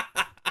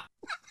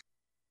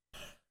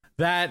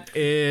 That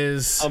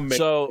is Amazing.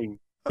 So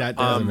that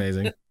is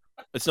amazing.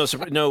 it's no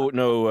surprise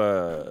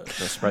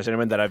to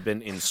anyone that I've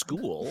been in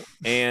school,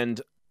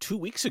 and 2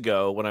 weeks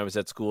ago when I was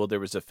at school, there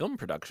was a film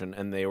production,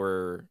 and they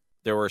were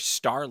there were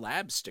Star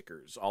Lab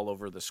stickers all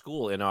over the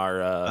school in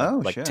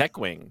our tech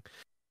wing.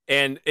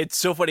 And it's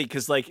so funny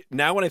because like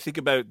now when I think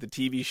about the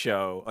TV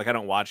show, like I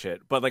don't watch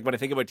it, but like when I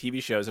think about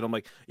TV shows and I'm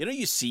like,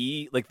 you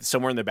see like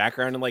somewhere in the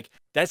background and like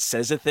that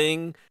says a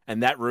thing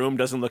and that room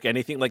doesn't look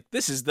anything like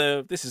this is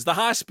the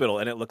hospital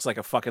and it looks like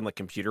a fucking like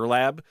computer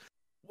lab.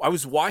 I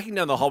was walking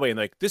down the hallway and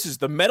like this is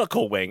the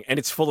medical wing and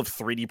it's full of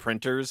 3D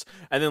printers,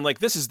 and then like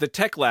this is the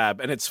tech lab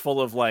and it's full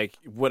of like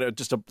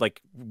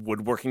like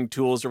woodworking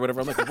tools or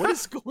whatever. I'm like, what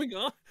is going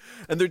on?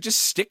 And they're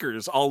just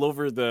stickers all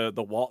over the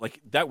wall. Like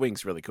that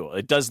wing's really cool.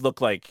 It does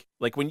look like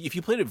if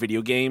you played a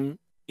video game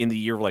in the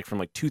year like from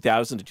like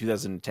 2000 to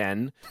 2010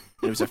 and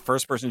it was a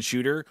first person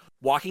shooter,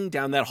 walking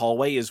down that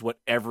hallway is what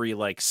every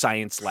like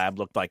science lab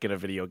looked like in a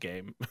video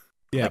game.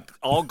 Yeah. Like,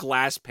 all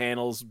glass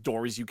panels,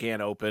 doors you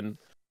can't open.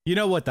 You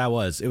know what that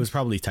was? It was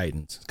probably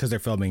Titans because they're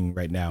filming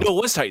right now. No,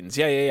 it was Titans.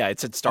 Yeah. It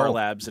said Star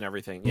Labs and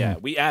everything. Yeah,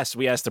 we asked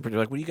the producer,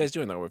 like, what are you guys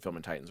doing? We're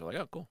filming Titans. We're like,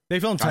 oh, cool.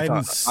 They film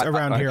Titans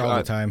around here all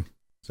the time.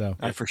 So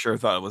I for sure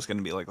thought it was going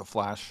to be like the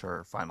Flash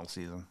or final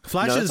season.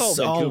 Flash is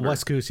all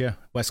West Coast, yeah.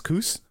 West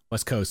Coast. Oh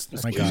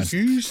my God.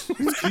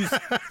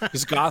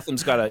 Because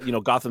Gotham's got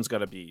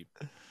to be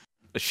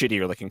a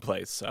shittier looking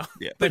place. So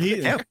yeah, but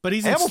he's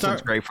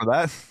Hamilton's great for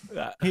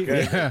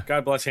that.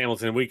 God bless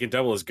Hamilton. We can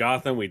double as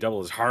Gotham. We double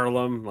as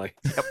Harlem. Like,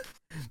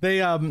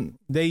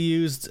 they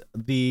used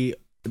the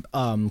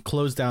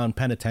closed down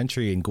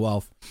penitentiary in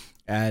Guelph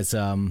as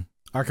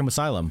Arkham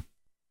Asylum.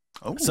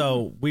 Oh.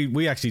 So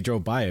we actually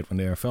drove by it when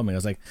they were filming. I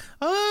was like,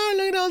 oh,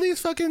 look at all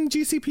these fucking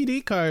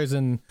GCPD cars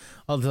and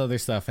all this other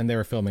stuff, and they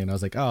were filming. And I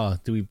was like, oh,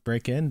 do we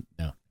break in?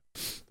 No.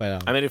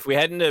 But I mean, if we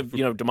hadn't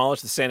have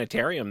demolished the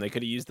sanitarium, they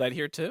could have used that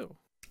here too.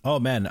 Oh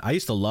man, I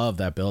used to love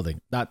that building.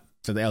 Not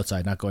to the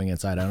outside, not going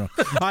inside. I don't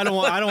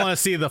know. I don't want to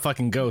see the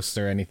fucking ghosts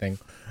or anything.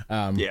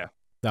 Yeah,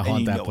 that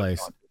haunt that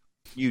place.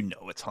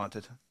 It's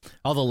haunted.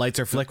 All the lights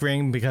are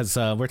flickering because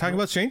we're talking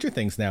about Stranger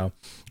Things now.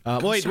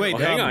 Wait,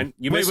 hang on.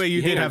 You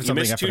did have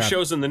something. You missed two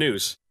shows in the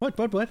news. What?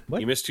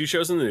 You missed two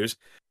shows in the news.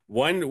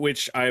 One,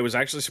 which I was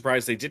actually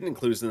surprised they didn't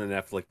include in the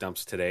Netflix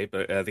dumps today,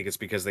 but I think it's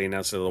because they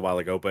announced it a little while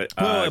ago. But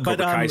Cobra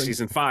Kai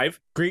season 5,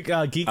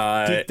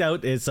 Geeked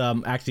Out is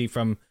actually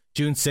from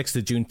June 6th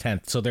to June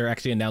 10th, so they're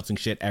actually announcing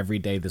shit every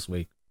day this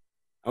week.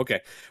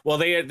 Okay, well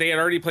they had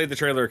already played the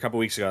trailer a couple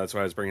weeks ago. That's why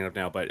I was bringing it up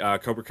now. But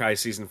Cobra Kai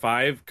season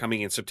 5 coming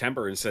in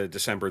September instead of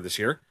December this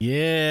year.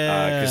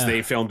 Yeah, because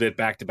they filmed it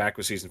back to back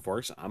with season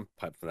 4, so I'm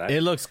pumped for that.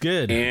 It looks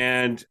good.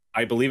 And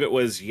I believe it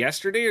was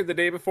yesterday or the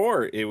day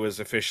before it was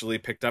officially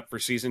picked up for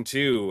season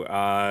 2.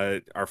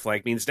 Our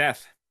flag means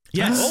death.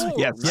 Yes,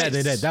 yes, yeah,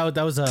 they did.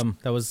 That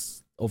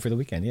was over the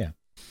weekend. Yeah.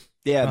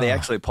 Yeah, they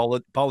actually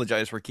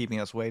apologize for keeping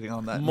us waiting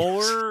on that.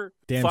 More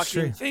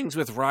fucking things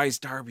with Rise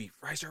Darby.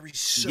 Rise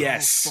Darby's so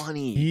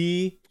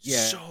funny.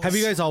 Have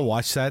you guys all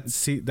watched that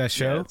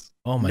show? Yes.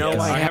 Oh my God.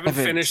 I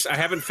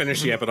haven't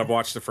finished yet, but I've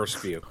watched the first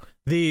few.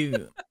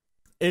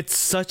 It's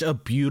such a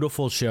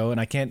beautiful show, and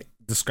I can't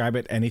describe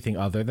it anything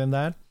other than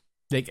that.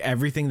 Like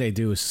everything they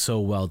do is so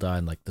well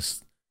done. Like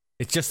this,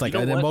 it's just like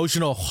an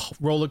emotional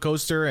roller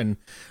coaster, and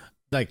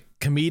like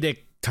comedic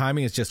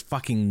timing is just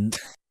fucking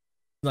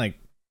like.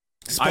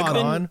 Spot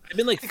on. I've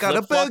been like got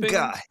a bad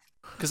guy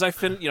because I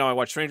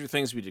watched Stranger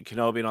Things, we did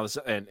Kenobi and all this,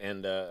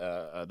 and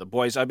the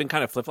boys. I've been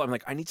kind of flip flop. I'm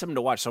like, I need something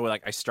to watch. So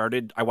like,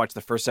 I watched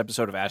the first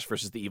episode of Ash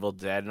versus the Evil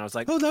Dead, and I was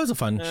like, oh, that was a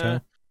fun show.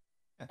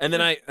 And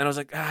then I was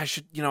like, I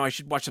should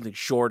watch something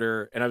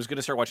shorter. And I was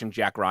gonna start watching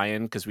Jack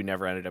Ryan because we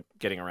never ended up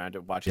getting around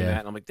to watching that.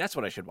 And I'm like, that's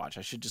what I should watch.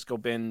 I should just go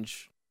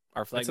binge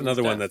Our Flag. That's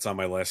another one that's on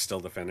my list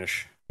still to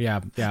finish. Yeah.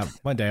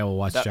 One day I will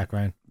watch Jack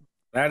Ryan.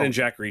 That and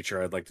Jack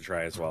Reacher, I'd like to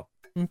try as well.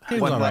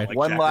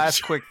 One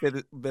last quick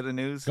bit of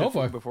news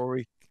before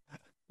we.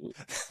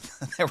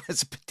 There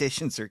was a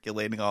petition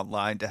circulating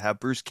online to have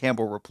Bruce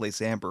Campbell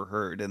replace Amber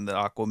Heard in the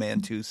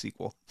Aquaman 2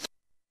 sequel.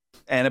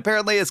 And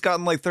apparently it's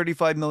gotten like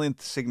 35 million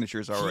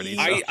signatures already.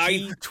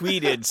 I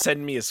tweeted,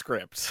 send me a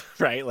script,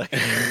 right? Like,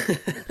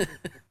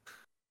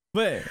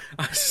 but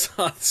I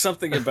saw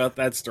something about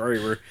that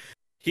story where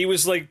he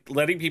was like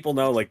letting people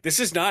know, like, this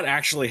is not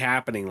actually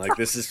happening. Like,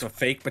 this is a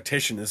fake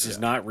petition. This is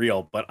not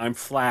real, but I'm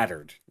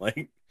flattered.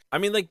 Like, I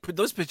mean, like,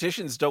 those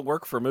petitions don't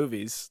work for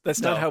movies. That's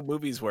not how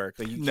movies work.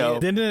 Like,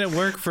 didn't it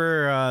work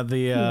for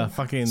the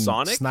fucking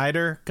Sonic?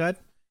 Snyder cut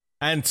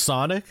and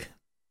Sonic?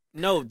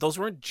 No, those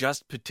weren't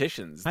just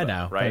petitions. Though, I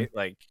know, right?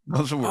 Like,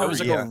 those were, it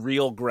was like a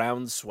real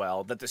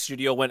groundswell that the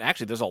studio went.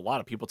 Actually, there's a lot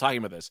of people talking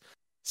about this.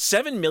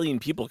 7 million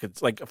people could,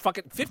 like,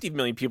 fucking 50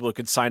 million people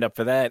could sign up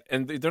for that,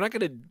 and they're not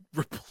going to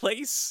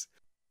replace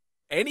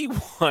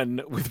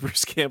anyone with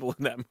Bruce Campbell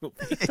in that movie.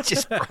 It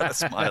just brought a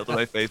smile to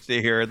my face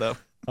to hear it, though.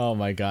 Oh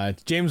my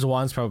God, James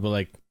Wan's probably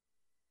like,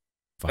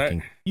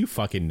 you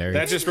fucking nerd.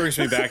 That just brings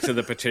me back to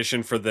the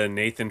petition for the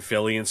Nathan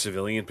Fillion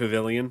Civilian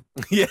Pavilion.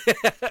 Yeah,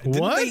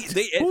 what?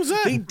 Who's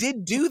that? They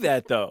did do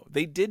that though.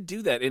 They did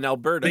do that in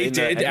Alberta. They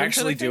did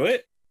actually do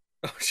it.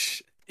 Oh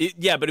shit.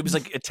 Yeah, but it was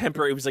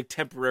like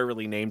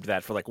temporarily named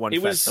that for like one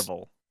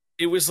festival.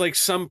 It was like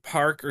some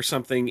park or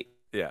something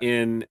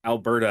in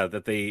Alberta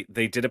that they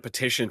did a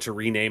petition to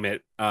rename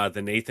it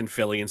the Nathan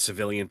Fillion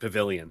Civilian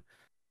Pavilion.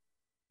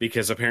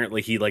 Because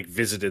apparently he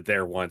visited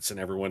there once and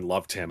everyone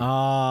loved him.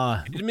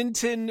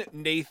 Edmonton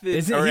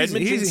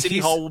Edmonton City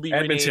Hall will be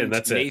renamed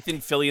Nathan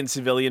Fillion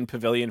Civilian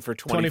Pavilion for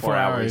 24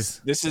 hours.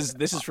 This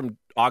is from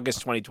August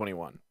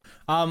 2021.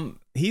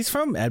 He's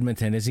from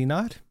Edmonton, is he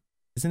not?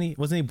 Isn't he?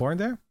 Wasn't he born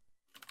there?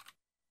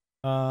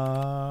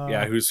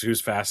 Yeah,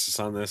 who's fastest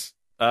on this?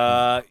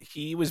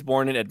 He was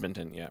born in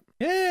Edmonton. Yeah.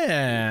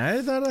 Yeah,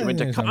 I thought he went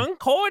to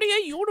Concordia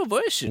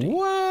University.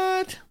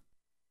 What?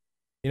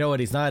 You know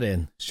what he's not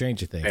in?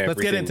 Stranger Things. Let's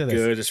get into this.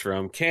 Good is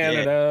from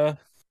Canada.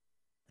 Yeah.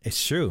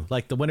 It's true.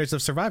 Like the winners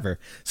of Survivor.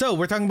 So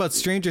we're talking about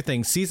Stranger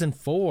Things season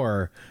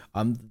 4.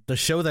 The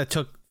show that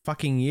took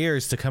fucking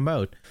years to come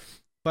out,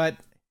 but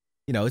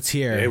it's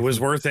here. It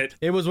was worth it.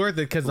 It was worth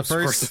it because the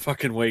first worth the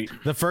fucking wait.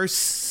 The first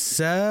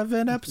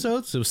 7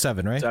 episodes. It was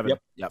 7, right? 7.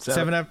 Yep.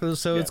 7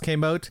 episodes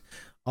came out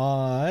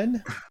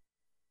on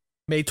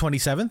May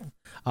 27th.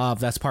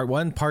 That's part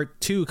 1. Part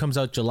 2 comes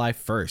out July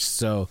 1st.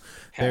 So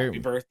happy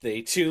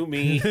birthday to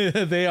me.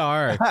 They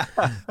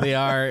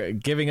are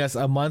giving us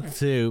a month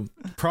to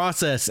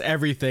process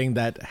everything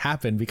that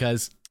happened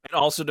and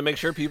also to make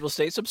sure people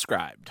stay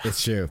subscribed.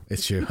 It's true.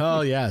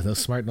 Oh yeah, those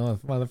smart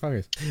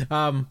motherfuckers.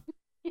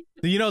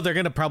 They're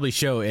gonna probably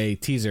show a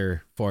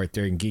teaser for it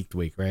during Geek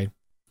Week, right?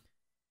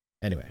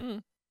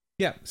 Anyway.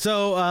 Yeah,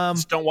 so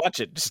just don't watch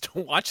it. Just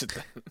don't watch it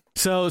then.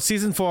 So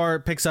season 4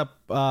 picks up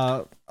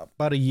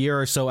about a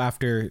year or so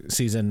after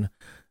season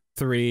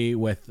 3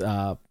 with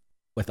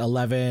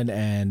 11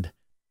 and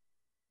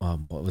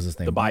what was his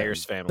name? The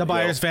Byers family. The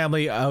Byers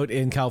family out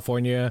in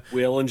California.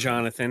 Will and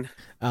Jonathan.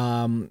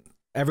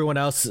 Everyone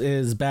else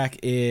is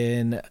back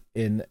in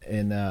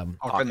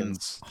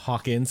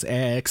Hawkins,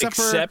 except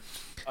for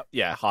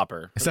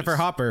Hopper. Except for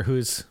Hopper,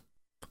 who's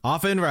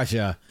off in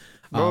Russia.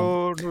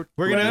 We're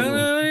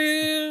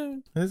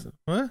gonna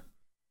what?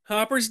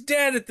 Hopper's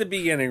dead at the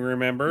beginning.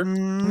 Remember?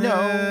 No.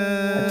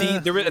 At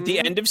the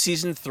end of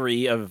season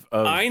 3 of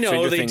I know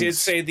Stranger they Things. did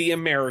say the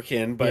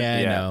American, but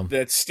I know.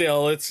 That's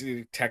still it's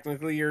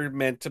technically you're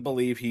meant to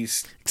believe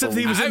he's. Except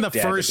he was in the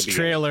first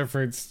trailer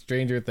for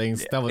Stranger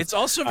Things. Yeah. It's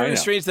also very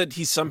strange that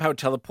he somehow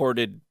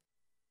teleported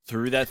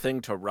through that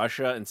thing to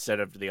Russia instead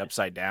of the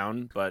upside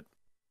down. But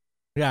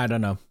yeah, I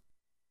don't know.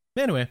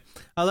 Anyway,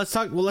 let's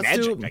talk. Well, let's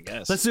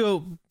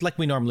do like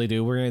we normally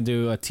do. We're gonna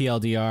do a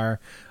TLDR,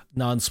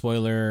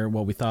 non-spoiler,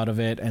 what we thought of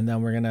it, and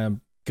then we're gonna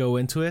go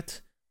into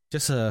it.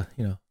 Just a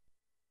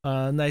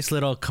nice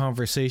little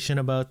conversation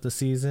about the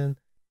season.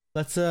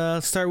 Let's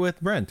start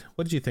with Brent.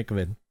 What did you think of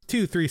it?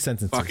 2-3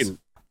 sentences. Fucking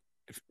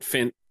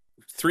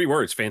 3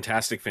 words.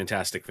 Fantastic,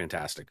 fantastic,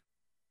 fantastic.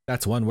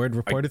 That's one word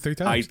reported 3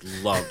 times.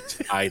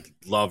 I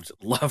loved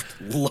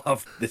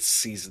this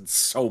season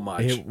so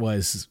much. It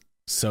was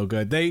so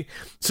good.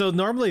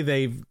 Normally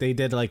they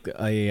did like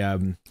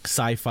a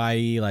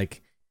sci-fi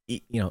like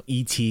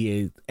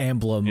E.T.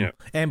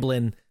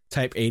 Amblin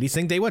type 80s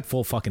thing. They went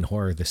full fucking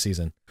horror this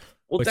season.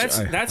 Well,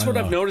 that's what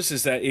I've noticed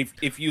is that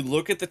if you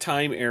look at the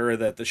time era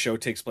that the show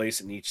takes place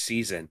in each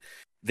season,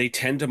 they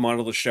tend to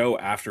model the show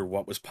after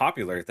what was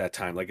popular at that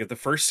time. Like at the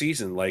first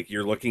season, like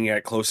you're looking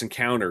at Close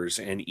Encounters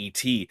and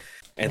E.T.,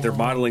 and they're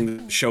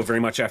modeling the show very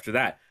much after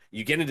that.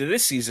 You get into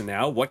this season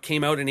now, what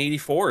came out in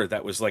 84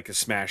 that was like a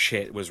smash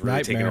hit, was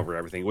really taking over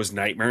everything, was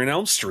Nightmare on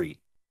Elm Street.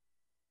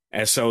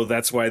 And so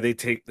that's why they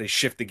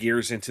shift the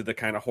gears into the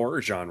kind of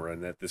horror genre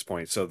at this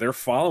point. So they're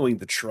following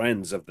the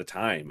trends of the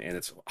time, and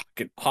it's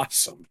fucking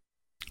awesome.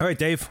 All right,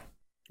 Dave.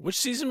 Which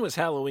season was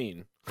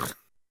Halloween?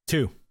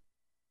 2.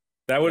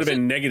 That would have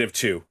been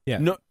 -2. Yeah.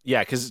 No,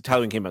 yeah, because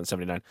Halloween came out in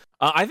 79.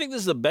 I think this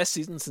is the best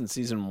season since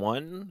season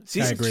 1.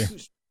 Season I agree.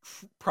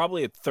 2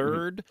 probably a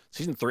third.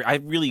 Season 3, I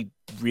really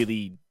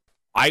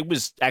I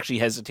was actually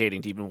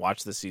hesitating to even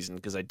watch this season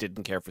because I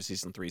didn't care for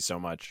season 3 so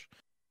much.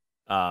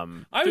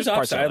 I was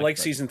opposite. I liked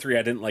season 3.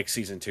 I didn't like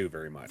season 2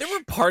 very much. There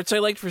were parts I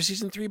liked for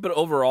season 3, but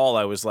overall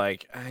I was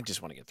like, I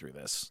just want to get through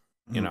this,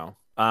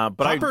 But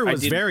Hopper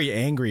was very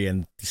angry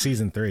in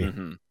season 3.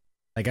 Mm-hmm.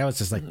 Like I was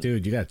just like,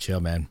 dude, you gotta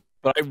chill, man.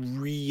 But I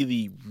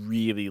really,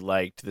 really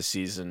liked the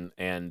season,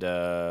 and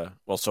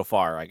so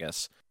far, I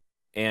guess.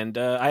 And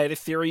I had a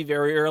theory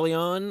very early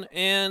on,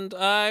 and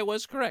I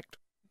was correct.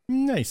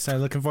 Nice.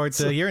 I'm looking forward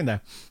to hearing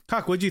that.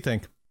 Cock, what'd you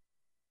think?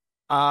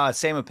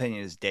 Same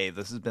opinion as Dave.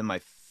 This has been my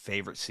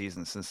favorite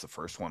season since the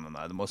first one, and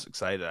I'm the most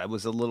excited. I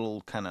was a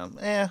little kind of,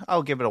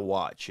 I'll give it a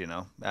watch,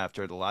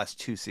 after the last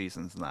 2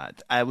 seasons and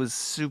that. I was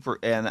super,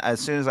 and as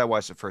soon as I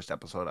watched the first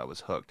episode, I was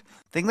hooked.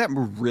 The thing that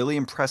really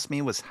impressed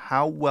me was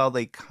how well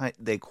they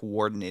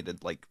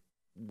coordinated, like,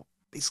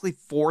 basically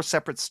 4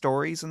 separate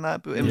stories in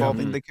that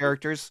involving the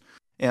characters.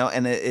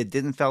 And it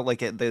didn't feel like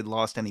they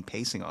lost any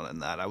pacing on it in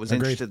that. I was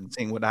interested in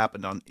seeing what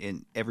happened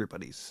in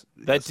everybody's.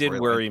 That did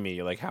worry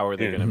me. Like, how are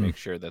they going to make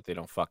sure that they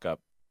don't fuck up?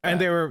 And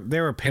they were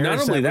parents. And not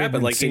only that,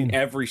 but like in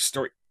every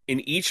story, in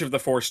each of the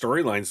 4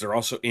 storylines, they're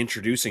also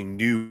introducing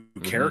new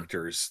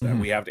characters that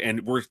we have,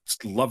 and we're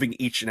loving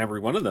each and every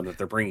one of them that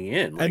they're bringing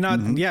in. Like,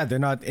 And they're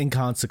not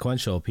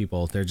inconsequential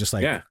people. They're just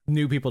like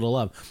new people to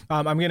love.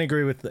 I'm gonna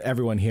agree with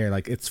everyone here.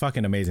 Like, it's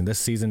fucking amazing. This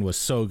season was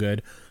so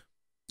good.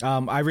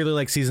 I really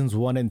like seasons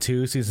 1 and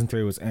 2. Season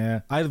 3 was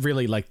I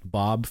really liked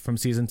Bob from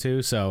season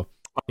 2. So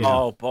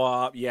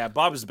Bob. Yeah,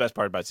 Bob is the best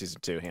part about season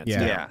 2, hands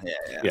down.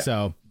 Yeah.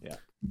 So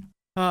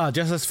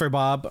justice for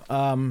Bob.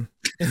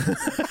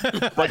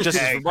 But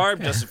justice for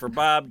Barb, justice for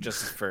Bob,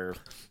 justice for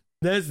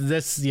But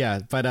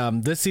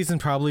this season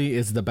probably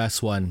is the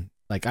best one.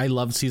 Like, I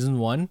love season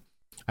 1.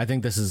 I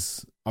think this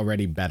is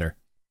already better.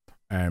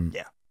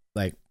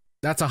 Like,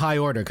 that's a high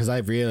order because I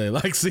really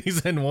like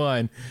season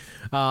 1.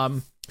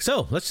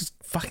 So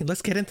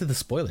let's get into the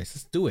spoilers.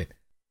 Let's do it.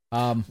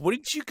 What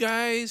did you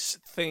guys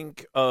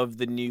think of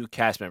the new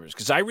cast members?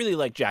 Because I really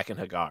like Jack and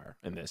Hagar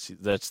in this.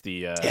 That's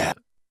the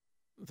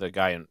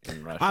guy in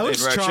Russia. I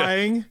was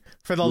trying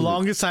for the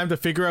longest time to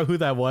figure out who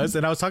that was,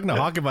 and I was talking to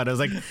Hawk about it. I was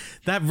like,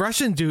 that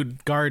Russian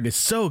dude guard is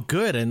so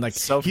good, and like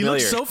he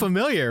looks so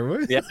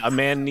familiar. Yeah, a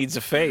man needs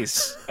a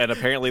face, and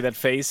apparently that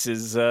face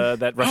is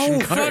that Russian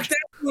guard. Fuck,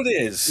 that's what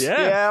it is.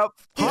 Yeah.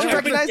 Hawk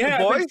recognized the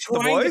voice.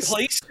 Trying to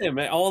place him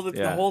the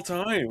whole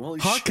time.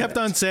 Holy Hawk shit. kept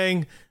on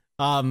saying,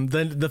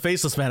 the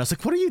faceless man. I was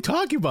like, what are you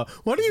talking about?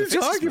 What are you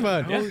talking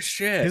about? Oh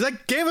shit. He's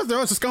like, Game of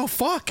Thrones. Let's go.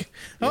 Fuck.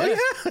 Oh yeah.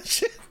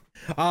 Shit.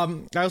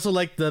 I also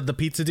like the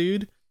pizza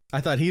dude. I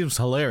thought he was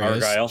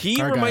hilarious. Argyle.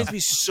 He reminds me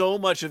so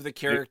much of the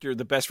character,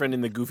 the best friend in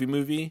the Goofy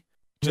movie.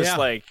 Just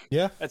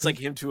that's like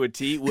him to a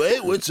T.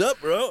 Wait, what's up,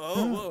 bro?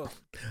 Oh.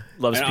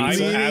 Loves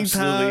pizza.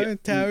 Absolutely.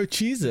 Tower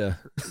cheese.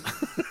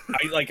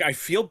 I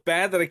feel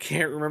bad that I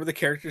can't remember the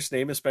character's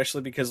name,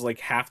 especially because like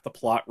half the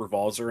plot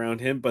revolves around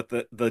him. But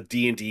the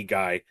D&D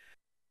guy.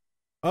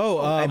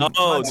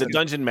 The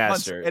Dungeon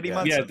Master. Eddie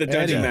Munson. Yeah, the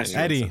Dungeon Master.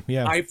 Eddie.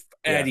 Yeah.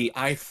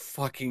 I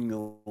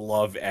fucking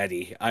love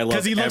Eddie. I love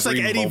because he looks like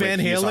Eddie Van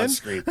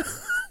Halen.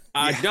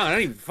 No, not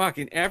even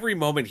fucking. Every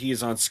moment he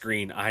is on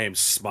screen, I am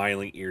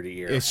smiling ear to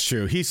ear. It's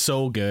true. He's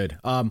so good.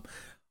 I'm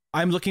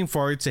looking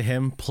forward to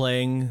him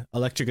playing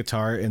electric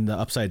guitar in the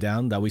Upside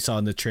Down that we saw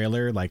in the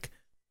trailer, like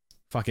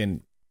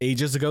fucking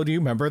ages ago. Do you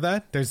remember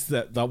that? There's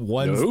that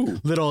one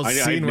little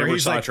scene where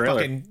he's like,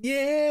 fucking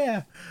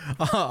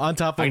on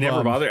top of. I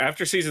never bothered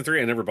after season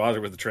 3. I never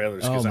bothered with the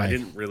trailers because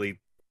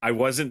I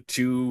wasn't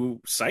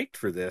too psyched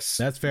for this.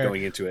 That's fair.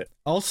 Going into it.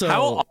 Also,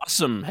 how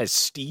awesome has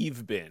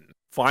Steve been?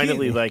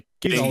 Finally,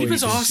 he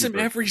was awesome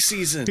every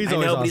season. He's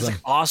always awesome. But he's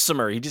like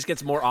awesomer. He just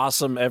gets more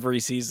awesome every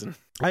season.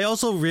 I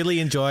also really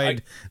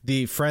enjoyed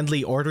the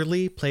friendly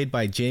orderly played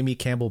by Jamie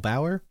Campbell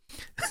Bower,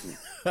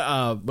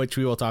 which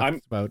we will talk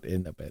about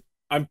in a bit.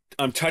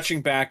 I'm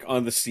touching back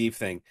on the Steve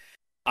thing.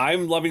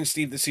 I'm loving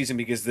Steve this season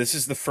because this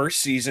is the first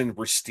season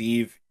where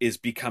Steve is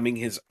becoming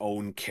his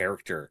own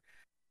character.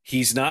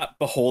 He's not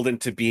beholden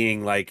to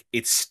being like,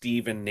 it's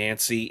Steve and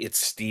Nancy, it's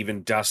Steve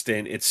and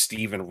Dustin, it's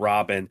Steve and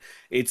Robin.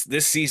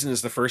 This season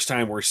is the first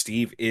time where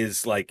Steve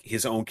is like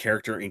his own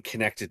character and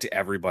connected to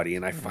everybody,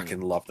 and I fucking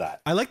love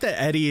that. I like that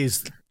Eddie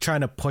is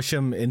trying to push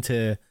him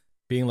into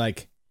being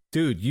like,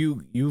 dude,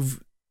 you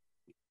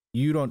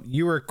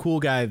were a cool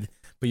guy,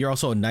 but you're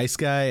also a nice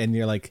guy, and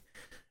you're like,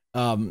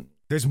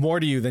 there's more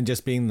to you than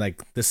just being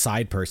like the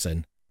side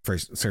person for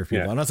certain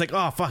people. And I was like,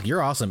 oh fuck,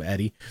 you're awesome,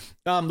 Eddie.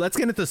 Let's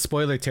get into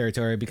spoiler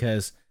territory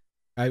because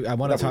I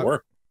want to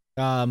talk.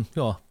 I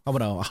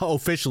want to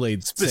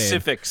officially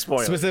specific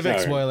spoilers.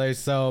 Spoilers.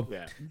 So,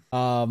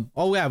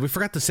 we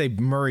forgot to say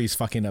Murray's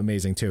fucking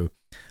amazing too.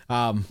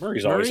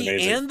 Murray's always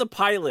amazing, and the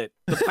pilot.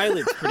 The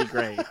pilot's pretty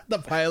great. The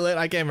pilot,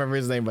 I can't remember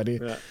his name, buddy.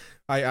 Yeah.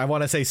 I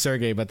want to say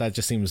Sergey, but that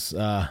just seems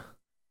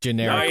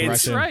generic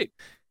Russian. Right?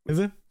 Is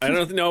it? I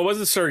don't know. It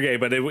wasn't Sergey,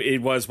 but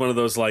it was one of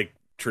those like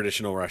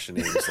traditional Russian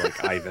names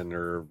like Ivan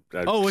or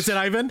was it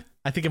Ivan?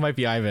 I think it might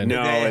be Ivan.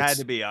 No, it had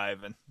to be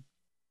Ivan.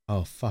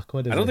 Oh fuck,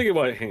 what is it? I don't think it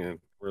was. Hang on,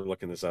 we're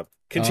looking this up.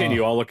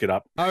 Continue, I'll look it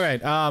up. All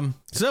right,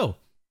 so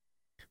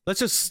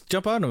let's just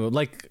jump on.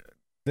 Like,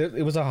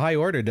 it was a high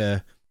order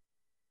to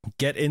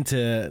get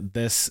into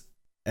this,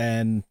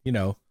 and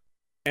Enzo.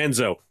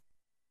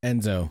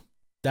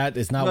 That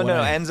is not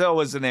Enzo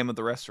was the name of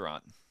the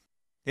restaurant.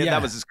 Yeah,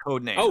 that was his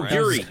code name. Oh,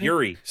 right?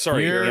 Yuri.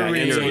 Sorry,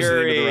 Enzo was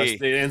the name of the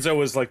rest. Enzo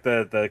was like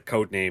the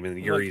code name, and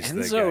Yuri's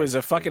the guy. Enzo is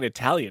a fucking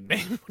Italian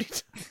name.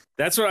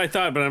 That's what I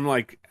thought, but I'm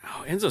like,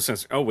 Enzo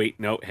sounds. Oh wait,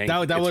 no,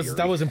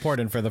 that was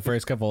important for the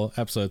first couple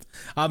episodes.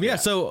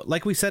 So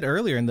like we said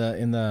earlier in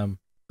the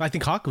I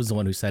think Hawk was the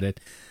one who said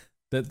it,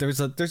 that there's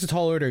a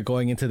tall order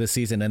going into the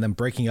season and then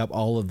breaking up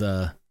all of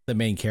the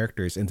main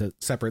characters into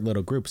separate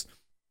little groups.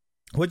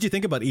 What do you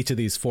think about each of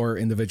these 4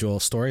 individual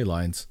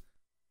storylines?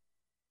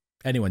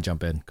 Anyone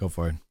jump in, go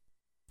for it.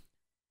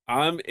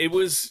 It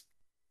was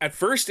at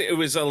first it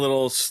was a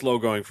little slow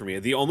going for me.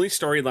 The only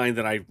storyline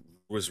that I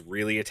was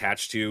really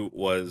attached to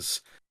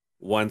was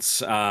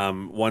once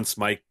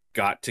Mike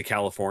got to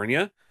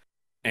California,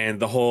 and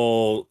the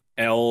whole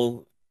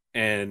Elle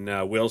and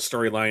Will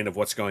storyline of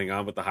what's going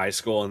on with the high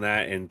school and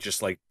that, and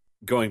just like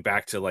going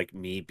back to like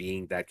me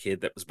being that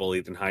kid that was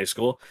bullied in high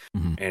school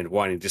and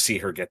wanting to see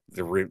her get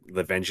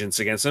the vengeance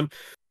against him.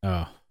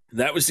 Oh,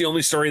 that was the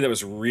only story that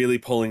was really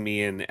pulling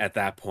me in at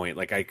that point.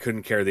 Like I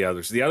couldn't care the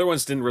others. The other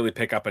ones didn't really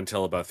pick up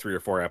until about 3 or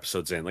 4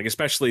 episodes in. Like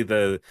especially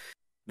the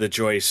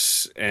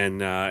Joyce and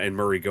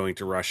Murray going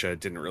to Russia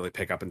didn't really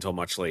pick up until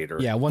much later.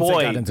 Yeah, once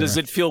they got into does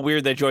it feel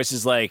weird that Joyce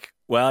is like,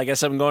 well, I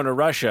guess I'm going to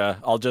Russia.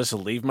 I'll just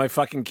leave my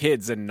fucking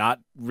kids and not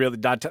really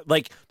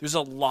like. There's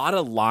a lot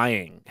of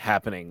lying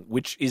happening,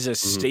 which is a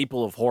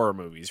staple of horror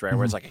movies, right?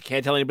 Where it's like I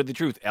can't tell anybody the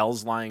truth.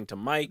 Elle's lying to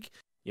Mike.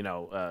 You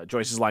know,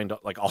 Joyce is lying to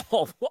like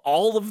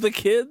all of the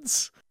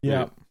kids.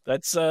 Yeah.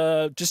 That's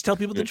just tell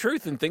people the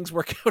truth and things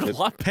work out a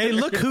lot better. Hey,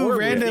 look who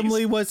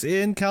randomly was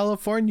in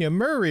California.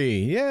 Murray.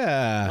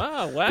 Yeah.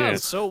 Oh, wow. Yeah.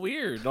 It's so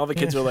weird. And all the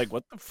kids are like,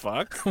 what the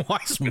fuck? Why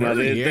is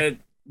Murray here?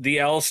 The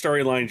Elle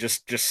storyline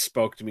just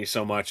spoke to me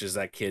so much as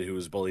that kid who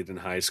was bullied in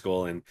high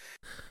school and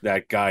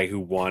that guy who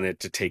wanted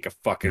to take a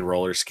fucking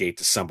roller skate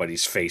to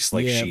somebody's face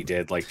like she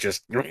did. Like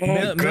just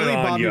Millie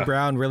Bobby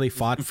Brown really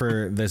fought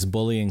for this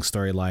bullying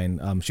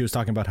storyline. She was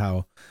talking about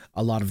how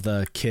a lot of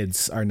the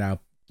kids are now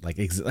like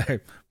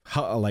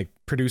like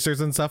producers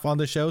and stuff on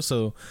the show,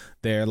 so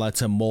they're allowed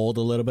to mold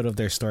a little bit of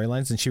their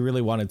storylines, and she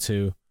really wanted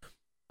to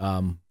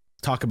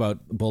talk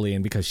about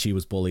bullying because she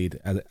was bullied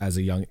at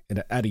a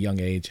young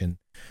age, and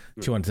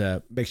she wanted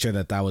to make sure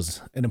that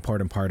was an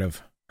important part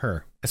of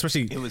her,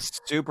 especially. It was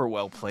super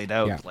well played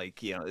out. Yeah.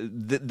 Like, you know,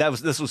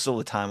 this was still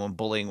the time when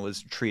bullying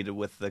was treated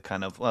with the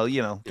kind of, well,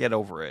 you know, get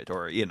over it,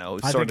 or, you know,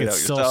 I sort think it out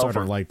it's still yourself. sort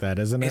of like that,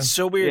 isn't it? It's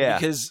so weird Yeah.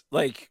 because,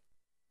 like,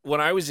 when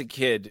I was a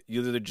kid,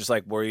 you either just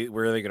like, we're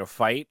either going to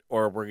fight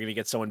or we're going to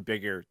get someone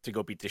bigger to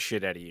go beat the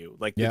shit out of you.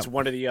 Like, it's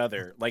one or the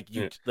other. Like,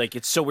 like,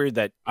 it's so weird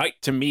that,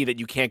 to me, that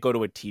you can't go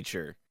to a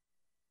teacher.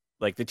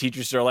 Like, the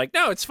teachers are like,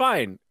 no, it's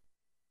fine.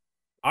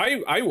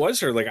 I was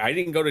her. Like I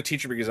didn't go to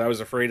teacher because I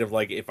was afraid of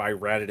like if I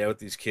ratted out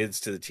these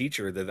kids to the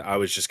teacher that I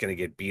was just going to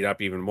get beat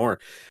up even more.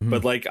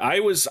 But like I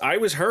was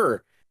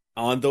her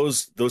on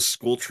those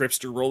school trips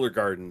to roller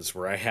gardens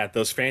where I had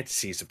those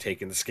fantasies of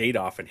taking the skate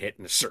off and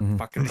hitting a certain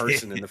fucking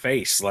person in the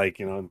face. Like,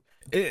 you know,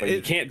 but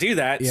you can't do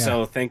that. Yeah.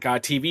 So thank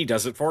God TV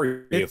does it for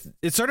you.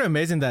 It's sort of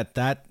amazing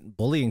that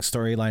bullying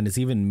storyline is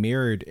even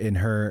mirrored in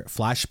her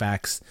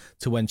flashbacks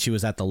to when she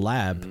was at the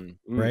lab,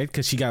 right?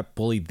 Because she got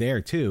bullied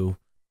there too.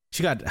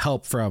 She got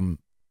help from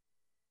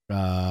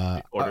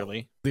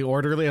Orderly. the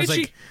orderly. I was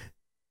like,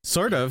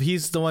 sort of.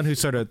 He's the one who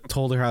sort of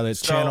told her how to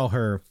channel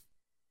her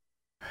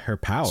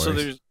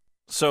powers.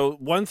 So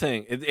one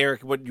thing,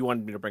 Eric, what you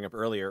wanted me to bring up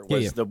earlier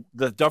was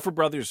the Duffer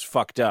Brothers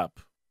fucked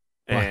up,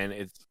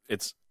 and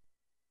it's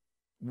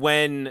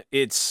when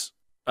it's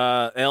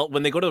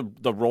when they go to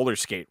the roller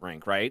skate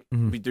rink, right?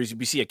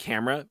 We see a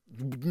camera.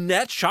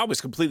 That shot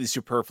was completely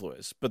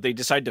superfluous, but they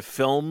decide to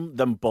film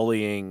them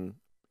bullying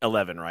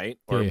 11, right?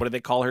 Or what do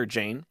they call her?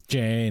 Jane.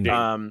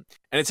 And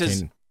it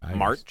says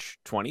March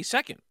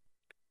 22nd.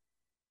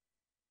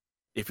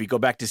 If we go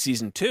back to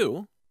season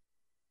 2,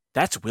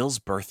 that's Will's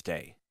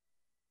birthday.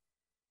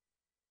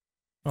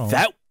 Oh.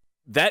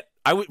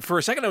 For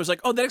a second I was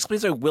like, oh, that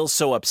explains why Will's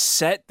so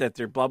upset that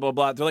they're blah blah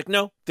blah. They're like,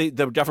 no, the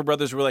Duffer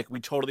Brothers were like, we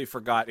totally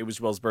forgot it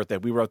was Will's birthday.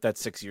 We wrote that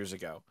 6 years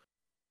ago.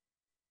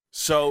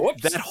 So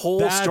that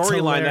whole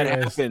storyline that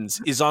happens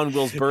is on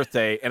Will's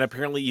birthday, and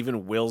apparently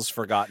even Will's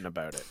forgotten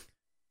about it.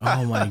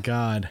 Oh my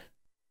God.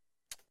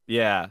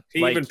 Yeah.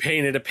 He even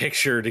painted a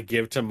picture to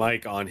give to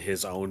Mike on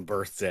his own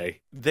birthday.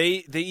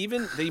 They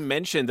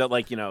mentioned that,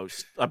 like, you know,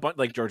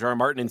 like George R.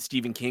 Martin and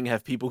Stephen King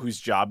have people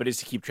whose job it is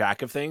to keep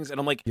track of things. And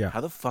I'm like,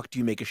 how the fuck do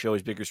you make a show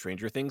as big as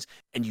Stranger Things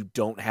and you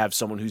don't have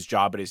someone whose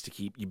job it is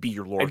to be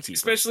your lore keeper?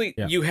 Especially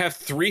you have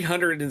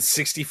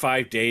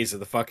 365 days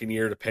of the fucking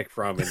year to pick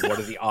from, and what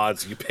are the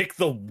odds you pick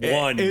the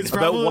one? It's about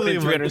probably 1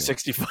 in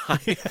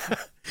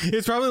 365.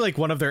 It's probably like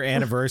one of their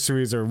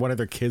anniversaries or one of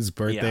their kids'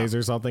 birthdays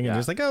or something, and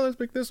just like, oh, let's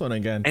pick this one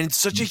again. And it's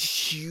such a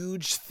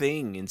huge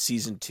thing in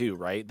season 2,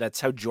 right? That's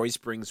how Joyce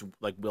brings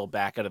like Will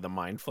back out of the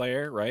mind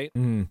flayer, right?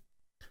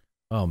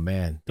 Oh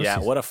man.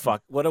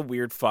 What a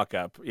weird fuck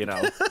up, you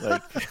know?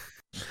 Like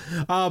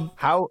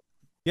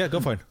go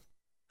for it.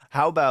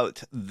 How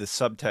about the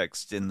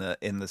subtext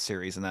in the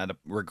series and that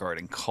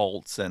regarding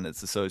cults and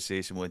its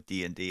association with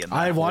D&D? And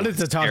I wanted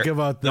to talk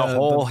about the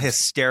whole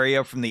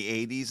hysteria from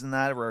the 80s and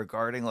that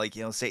regarding, like,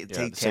 you know,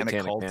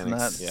 satanic cults and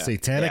that.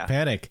 Satanic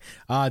Panic.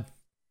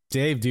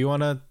 Dave, do you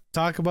want to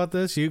talk about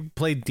this? You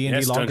played D&D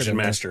longer Dungeon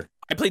than Master.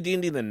 I played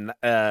D&D in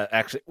the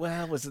actually.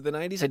 Well, was it the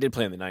 90s? I did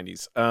play in the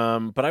 90s.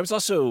 But I was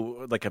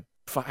also like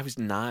I was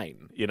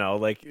 9. You know,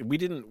 like we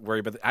didn't worry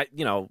about.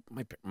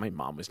 My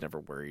mom was never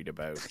worried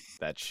about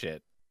that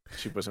shit.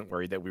 She wasn't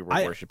worried that we were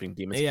worshiping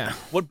demons. Yeah.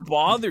 What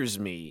bothers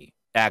me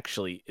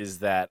actually is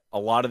that a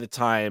lot of the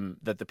time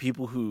that the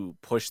people who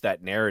push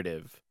that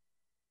narrative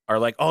are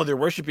like, oh, they're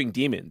worshiping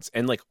demons,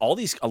 and like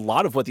a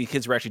lot of what these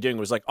kids were actually doing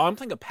was like, oh, I'm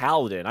playing a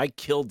paladin. I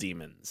kill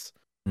demons.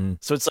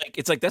 So it's like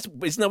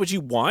isn't that what you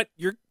want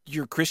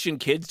your Christian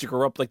kids to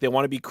grow up like they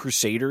want to be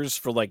crusaders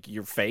for like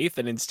your faith,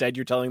 and instead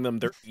you're telling them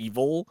they're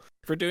evil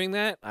for doing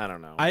that? I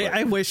don't know.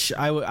 I wish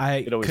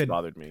it always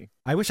bothered me.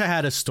 I wish I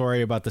had a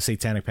story about the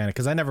Satanic Panic,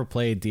 because I never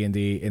played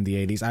D&D in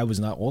the 80s. I was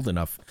not old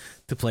enough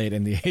to play it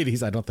in the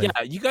 80s. I don't think.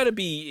 Yeah, you got to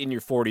be in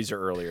your 40s or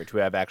earlier to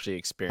have actually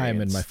experienced. I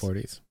am in my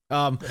 40s.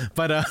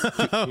 But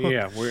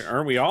yeah,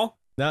 aren't we all?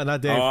 No,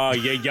 not Dave. Oh,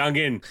 you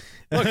youngin!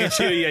 Look at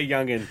you, you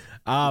youngin.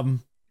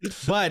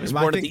 But it was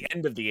born at the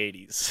end of the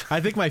 80s.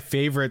 I think my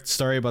favorite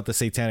story about the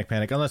Satanic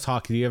Panic, unless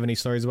Hawk, do you have any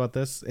stories about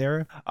this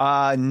era?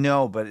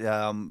 No, but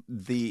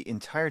the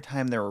entire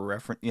time they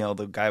were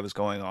the guy was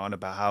going on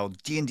about how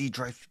D&D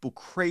drives people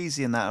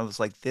crazy, and that I was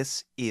like,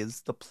 this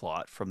is the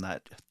plot from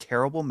that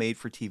terrible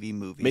made-for-TV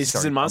movie.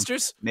 Mazes and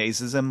Monsters?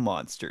 Mazes and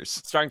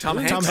Monsters. Starring Tom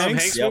Hanks? Tom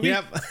Hanks? Yep.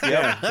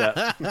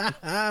 Yeah.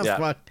 Guys,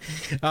 I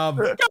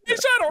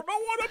don't know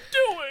what I'm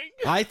doing.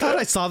 I thought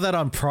I saw that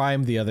on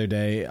Prime the other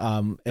day.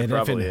 And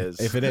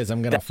if it is,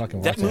 I'm gonna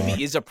fucking watch that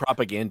movie. Is a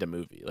propaganda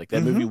movie. Like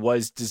that movie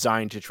was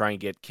designed to try and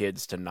get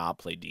kids to not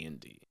play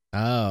D&D.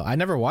 Oh, I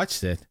never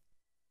watched it.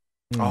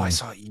 Oh, I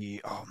saw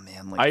it. Oh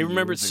man, I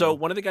remember. So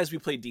one of the guys we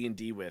played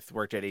D&D with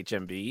worked at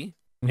HMV,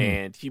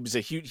 and he was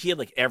he had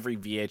like every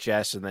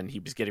VHS, and then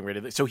he was getting rid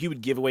of it. So he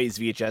would give away his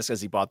VHS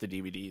as he bought the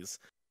DVDs,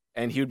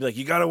 and he would be like,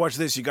 "You got to watch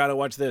this. You got to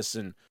watch this."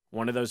 And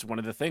one of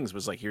the things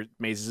was like, "Here,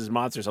 Mazes and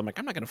Monsters." I'm like,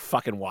 I'm not gonna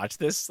fucking watch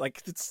this.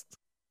 Like it's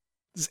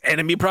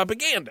enemy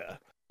propaganda.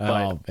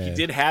 But he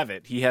did have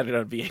it. He had it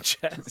on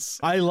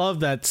VHS. I love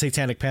that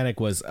Satanic Panic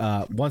was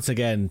once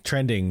again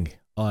trending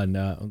on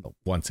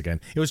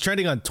it was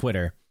trending on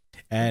Twitter,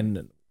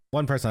 and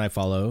one person I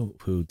follow,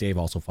 who Dave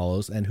also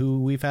follows, and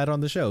who we've had on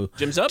the show,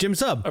 Jim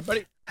Sub, our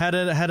buddy, had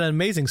an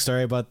amazing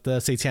story about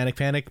the Satanic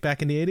Panic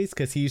back in the 80s,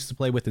 because he used to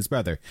play with his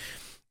brother,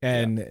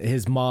 and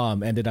his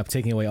mom ended up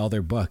taking away all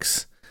their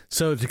books.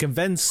 So to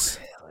convince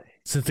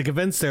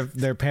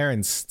their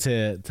parents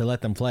to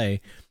let them play,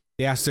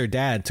 they asked their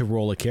dad to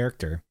roll a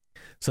character.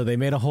 So they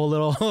made a whole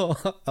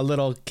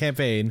little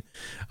campaign.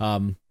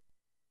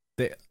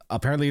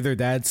 Apparently their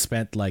dad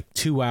spent like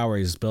 2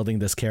 hours building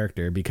this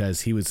character,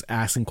 because he was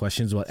asking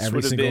questions about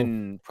every single. Would have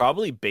been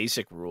probably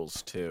basic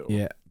rules too.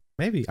 Yeah,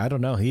 maybe, I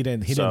don't know. He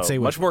didn't say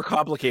much more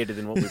complicated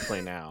than what we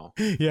play now.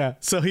 Yeah,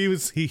 so he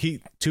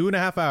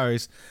 2.5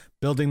 hours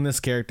building this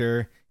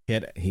character.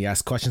 He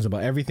asked questions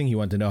about everything. He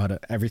wanted to know how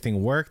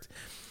everything worked.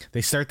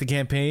 They start the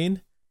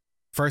campaign.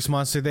 First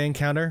monster they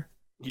encounter,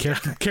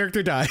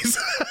 character dies.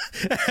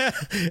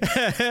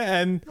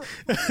 And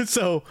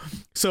so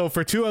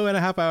for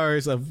 2.5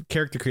 hours of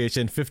character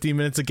creation, 15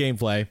 minutes of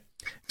gameplay,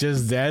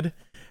 just dead.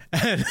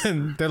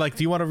 And they're like,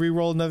 do you want to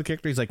re-roll another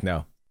character? He's like,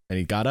 no. And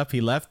he got up,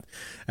 he left,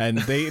 and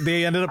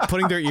they ended up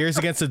putting their ears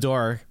against the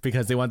door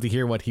because they wanted to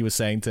hear what he was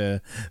saying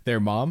to their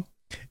mom.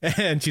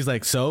 And she's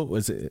like, so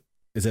is it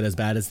as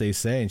bad as they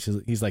say? And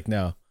he's like,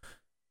 no,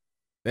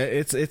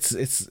 it's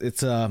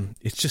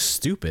just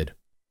stupid.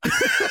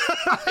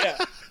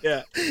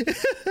 Yeah.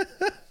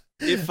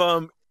 If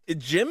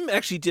Jim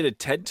actually did a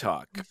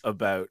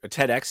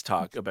TEDx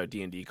talk about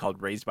D&D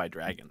called Raised by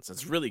Dragons.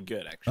 It's really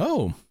good, actually.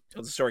 Oh,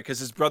 tells the story because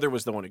his brother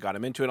was the one who got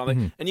him into it. And all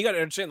that. And you got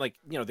to understand, like,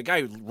 the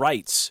guy who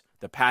writes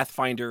the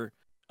Pathfinder,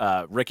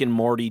 Rick and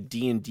Morty,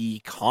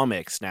 D&D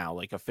comics now,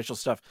 like official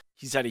stuff.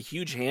 He's had a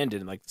huge hand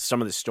in like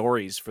some of the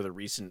stories for the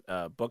recent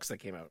books that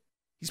came out.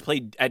 He's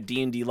played at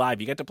D&D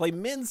Live. You got to play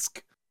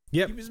Minsk.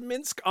 Yep. He was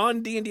Minsk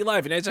on D&D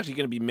Live, and it's actually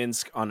going to be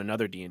Minsk on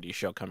another D&D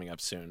show coming up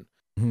soon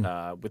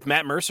with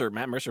Matt Mercer.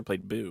 Matt Mercer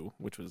played Boo,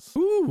 which was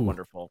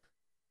wonderful.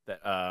 That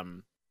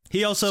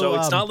he also so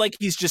it's not like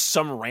he's just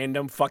some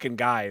random fucking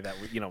guy that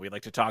we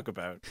like to talk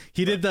about.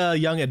 He did the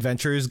Young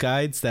Adventurers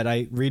guides that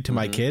I read to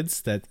my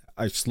kids that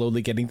are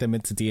slowly getting them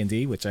into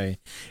D&D, which I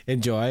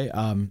enjoy.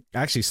 I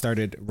actually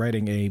started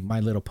writing a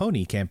My Little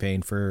Pony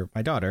campaign for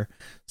my daughter,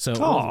 so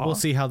we'll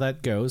see how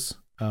that goes.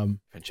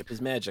 Friendship is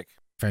magic.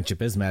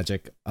 Friendship is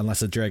magic,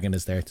 unless a dragon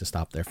is there to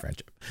stop their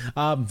friendship,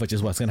 which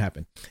is what's going to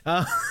happen.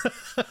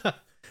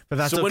 But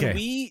that's so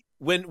okay.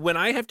 When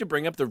I have to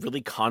bring up the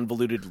really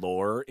convoluted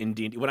lore in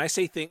D&D, when I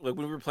say things like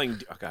when we were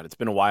playing, oh god, it's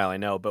been a while, I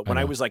know, but when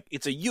I was like,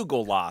 it's a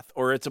Yugoloth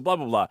or it's a blah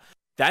blah blah,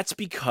 that's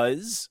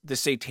because the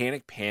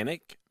Satanic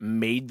Panic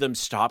made them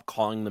stop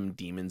calling them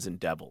demons and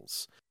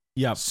devils.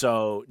 Yeah.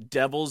 So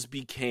devils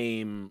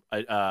became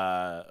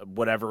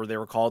whatever they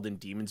were called, and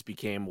demons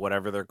became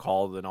whatever they're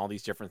called, and all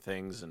these different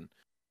things, and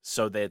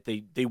so that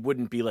they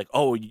wouldn't be like,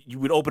 oh, you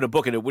would open a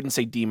book and it wouldn't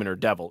say demon or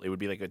devil. It would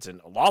be like, it's a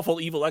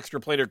lawful evil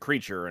extraplanar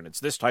creature and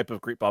it's this type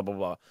of blah blah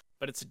blah.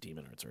 But it's a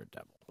demon or it's a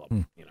devil, blah,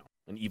 blah,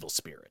 an evil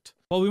spirit.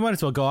 Well, we might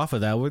as well go off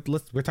of that.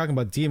 We're talking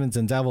about demons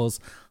and devils.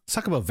 Let's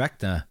talk about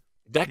Vecna.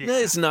 Vecna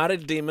is not a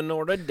demon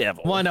or a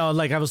devil. Well, no,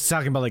 like I was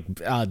talking about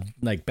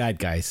like bad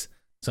guys.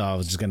 So I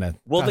was just gonna.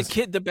 Well,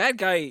 the bad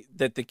guy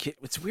that the kid.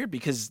 It's weird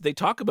because they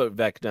talk about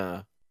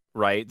Vecna,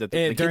 right? That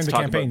the kids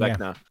talk campaign, about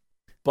Vecna,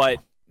 but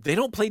They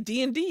don't play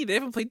D&D. They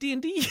haven't played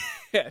D&D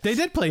yet. They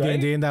did play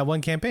D&D in that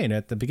one campaign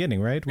at the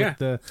beginning, right? Yeah, With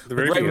the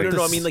very Right, beginning.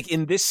 no, I mean, like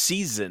in this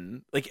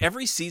season, like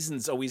every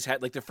season's always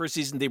had, like the first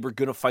season they were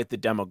gonna fight the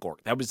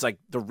Demogorgon. That was like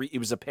it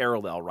was a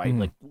parallel, right?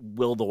 Like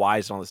Will the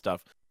Wise and all this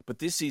stuff. But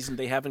this season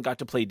they haven't got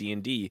to play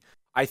D&D.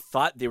 I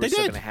thought they were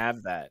still gonna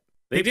have that.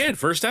 They did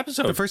first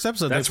episode. The first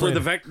episode. That's where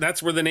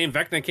that's where the name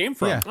Vecna came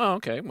from. Yeah. Oh,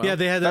 okay. Well, Yeah,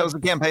 they had That was the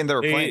campaign they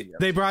were playing.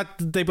 They brought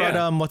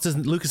Yeah. what's his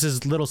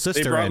Lucas's little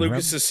sister. They brought in,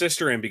 Lucas's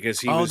sister in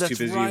because he was too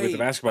busy with the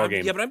basketball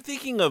game. Yeah, but I'm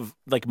thinking of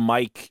like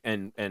Mike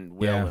and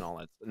Will Yeah. and all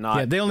that.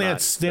 Not, they only not,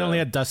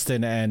 had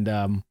Dustin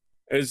and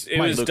It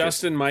was Lucas.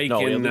 Dustin, Mike,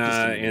 No, yeah, and Lucas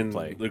didn't even and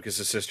play.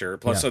 Lucas's sister,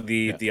 plus Yeah.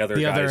 the other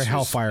The guys other whose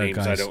Hellfire names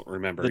I guys. don't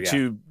remember. the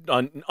two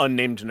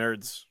unnamed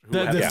nerds. Who the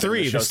haven't been in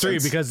three, show the three,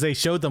 since. because they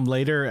showed them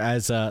later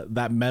as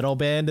that metal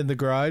band in the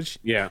garage.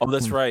 Yeah. Oh,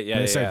 that's right. Yeah, And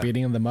they yeah, started yeah.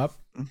 beating them up.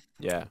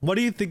 Yeah. What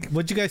do you think?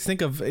 What do you guys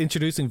think of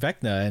introducing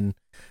Vecna? And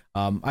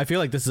I feel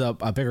like this is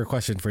a bigger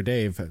question for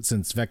Dave,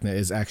 since Vecna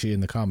is actually in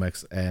the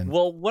comics. And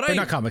Well, what They're I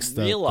not comics,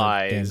 the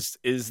realized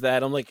is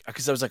that I'm like,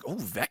 because I was like, oh,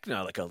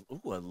 Vecna, like a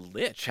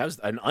lich, how's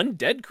an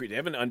undead creature? They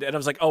have an undead. And I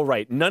was like, oh,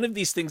 right, none of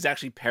these things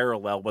actually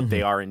parallel what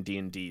they are in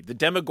D&D. The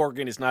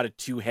Demogorgon is not a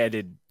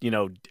two-headed,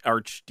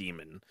 arch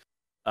demon.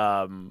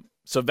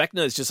 So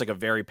Vecna is just like a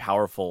very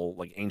powerful,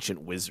 like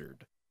ancient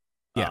wizard.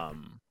 Yeah.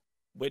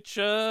 Which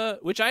I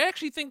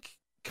actually think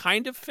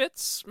kind of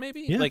fits,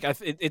 maybe. Yeah. Like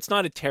it's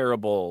not a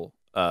terrible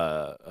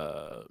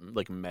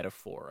like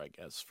metaphor, I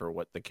guess, for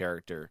what the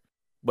character,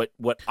 what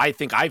I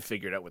think I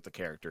figured out what the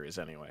character is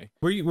anyway.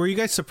 were you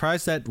guys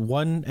surprised that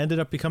one ended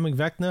up becoming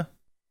Vecna?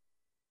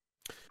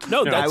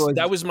 No, No,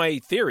 that was my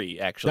theory.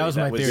 Actually, That was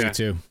my theory yeah.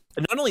 too.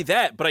 And not only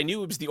that, but I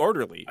knew it was the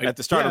orderly at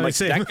the start. yeah, I'm like,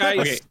 same. that guy.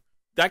 Okay.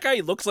 That guy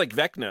looks like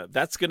Vecna.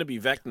 That's going to be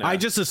Vecna. I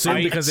just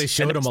assumed because they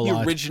showed and him it's a the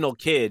lot. original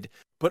kid,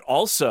 but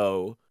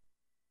also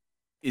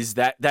is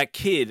that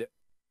kid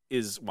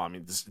is, well, I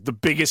mean, the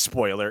biggest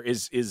spoiler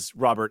is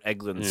Robert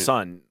Englund's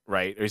son,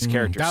 right? Or his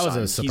character's that was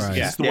son. a surprise.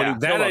 He's the one who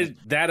killed him.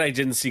 that I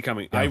didn't see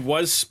coming. Yeah. I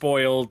was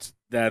spoiled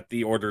that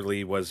the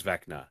orderly was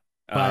Vecna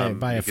By a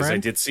because friend? I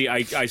did see.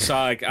 I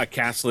saw a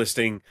cast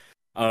listing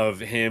of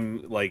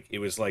him, like it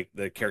was like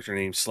the character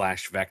name /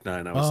 Vecna,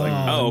 and I was like,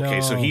 oh,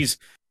 okay, so no. he's.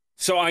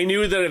 So I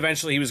knew that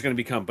eventually he was going to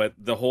become, but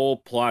the whole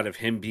plot of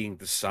him being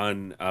the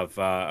son of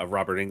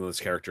Robert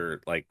Englund's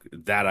character, like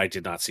that, I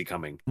did not see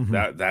coming.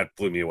 Mhm. That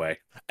blew me away.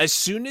 As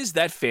soon as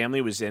that family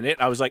was in it,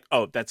 I was like,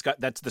 oh, that's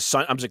the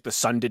son. I was like, the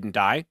son didn't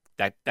die.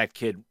 That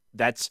kid,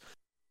 that's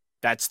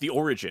the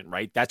origin,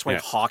 right? That's why Yeah.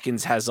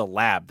 Hawkins has a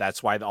lab.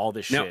 That's why all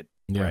this No. shit,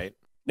 Yeah. right?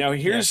 Now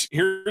here's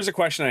a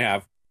question I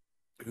have.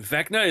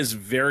 Vecna is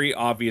very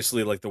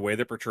obviously, like, the way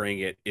they're portraying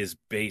it is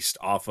based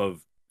off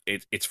of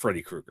it's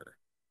Freddy Krueger.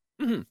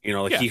 Mhm. You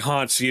know, like Yeah. he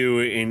haunts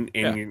you and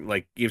Yeah.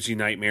 like gives you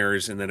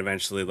nightmares, and then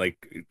eventually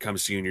like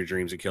comes to you in your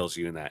dreams and kills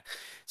you in that.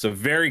 So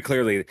very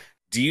clearly,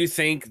 do you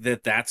think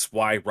that that's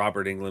why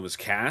Robert Englund was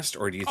cast,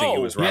 or do you think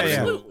it was Oh, Robert yeah.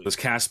 Englund was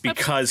cast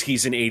because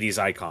he's an '80s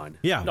icon?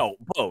 Yeah, No,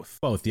 both.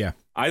 both. Yeah,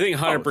 I think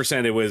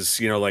 100% it was,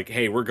 like,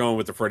 hey, we're going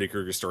with the Freddy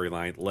Krueger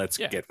storyline. Let's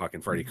Yeah. get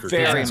fucking Freddy Krueger.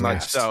 Very Yeah.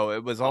 much so.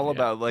 It was all Yeah.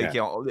 about like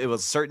Yeah. it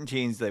was certain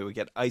teens they would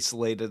get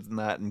isolated in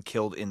that and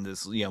killed in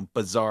this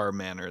bizarre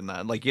manner and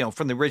that like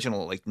from the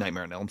original like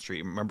Nightmare on Elm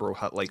Street. Remember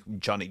how like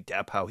Johnny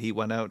Depp how he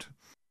went out?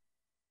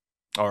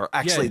 Or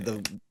actually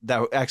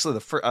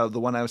the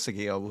one I was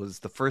thinking of was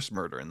the first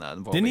murder in that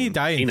involving. didn't he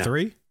die in Tina.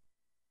 3?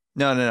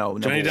 No.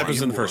 Johnny Number Depp was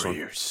one. in the first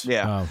one.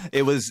 Yeah. Oh.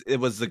 It was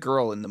the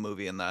girl in the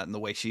movie and that and the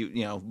way she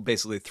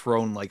basically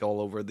thrown like all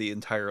over the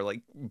entire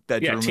like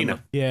bedroom. Yeah, and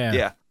Tina.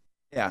 Yeah.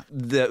 Yeah,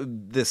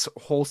 the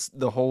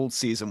whole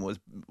season was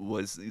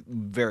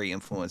very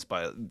influenced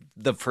by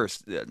the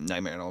first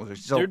Nightmare on Elm Street.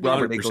 So There'd be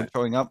Robert 100%. Englund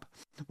showing up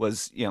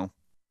was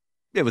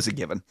it was a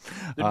given.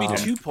 There'd be Um,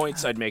 2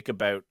 points I'd make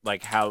about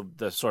like how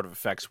the sort of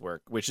effects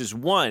work, which is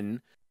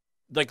one,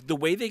 like the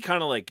way they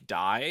kind of like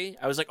die.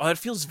 I was like, oh, that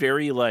feels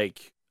very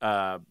like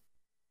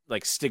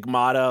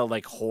stigmata,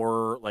 like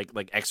horror, like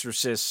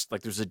Exorcist.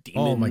 Like there's a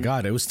demon. Oh my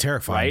god, it was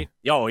terrifying.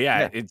 Right? Oh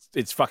yeah, Yeah.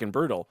 it's fucking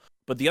brutal.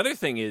 But the other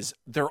thing is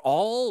they're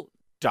all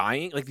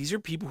dying. Like these are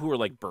people who are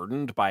like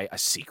burdened by a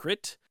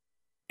secret.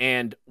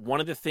 And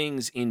one of the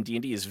things in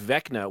D&D is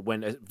Vecna,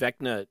 when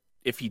Vecna,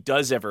 if he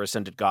does ever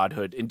ascend to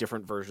godhood in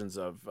different versions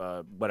of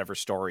whatever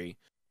story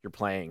you're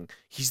playing,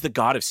 he's the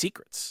god of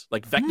secrets.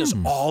 Like Vecna's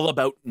all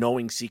about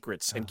knowing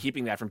secrets and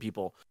keeping that from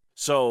people.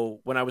 So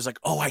when I was like,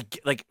 oh, I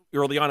get, like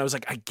early on, I was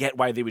like, I get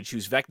why they would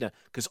choose Vecna,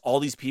 because all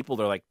these people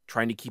are like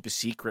trying to keep a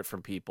secret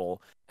from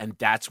people, and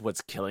that's what's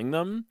killing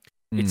them.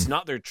 It's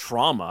not their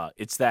trauma.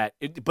 It's that,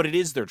 but it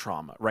is their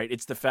trauma, right?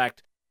 It's the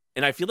fact,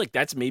 and I feel like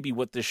that's maybe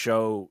what this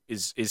show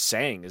is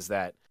saying, is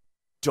that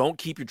don't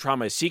keep your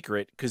trauma a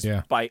secret, because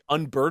Yeah. by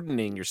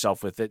unburdening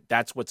yourself with it,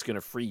 that's what's going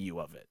to free you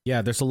of it.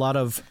 Yeah, there's a lot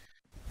of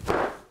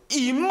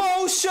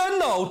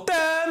Emotional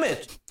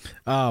damage.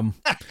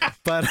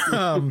 but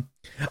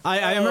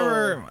I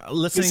remember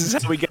listening. This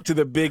is how we get to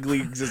the big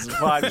leagues as a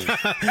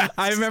podcast.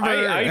 I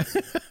remember.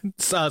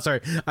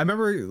 Sorry, I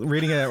remember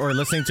reading it or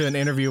listening to an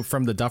interview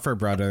from the Duffer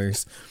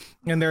Brothers,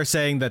 And they're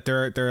saying that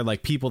they're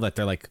like people that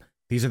they're like,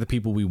 these are the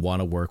people we want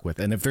to work with.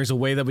 And if there's a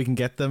way that we can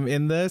get them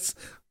in this,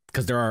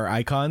 because there are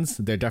icons,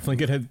 they're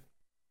definitely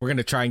we're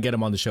gonna try and get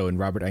them on the show. And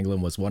Robert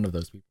Englund was one of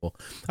those people.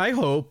 I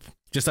hope,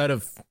 just out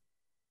of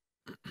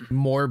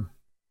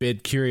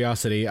morbid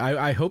curiosity,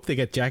 I hope they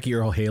get Jackie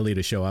Earle Haley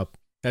to show up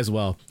as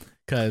well.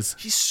 Because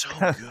he's so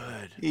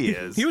good. He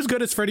is. He was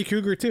good as Freddy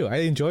Krueger too. I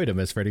enjoyed him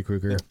as Freddy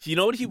Krueger. You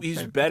know what?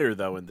 He's better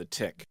though in The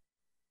Tick.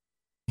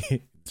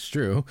 It's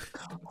true.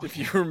 If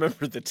you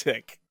remember The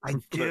Tick, I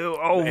do.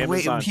 Oh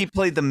wait, he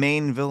played the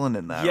main villain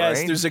in that. Yes,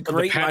 right? there's a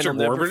great line I'll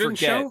never forget.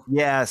 Show?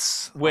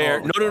 Yes.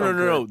 Where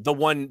no. The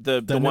one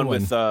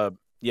with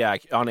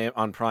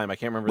on Prime. I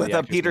can't remember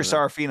with Peter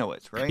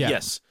Serafinowicz, right? Yeah.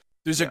 Yes.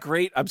 There's a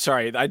great. I'm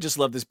sorry. I just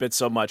love this bit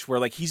so much. Where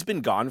like he's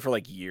been gone for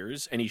like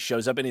years, and he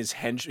shows up, and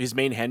his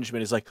main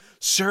henchman is like,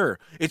 "Sir,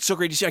 it's so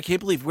great to see. I can't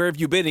believe where have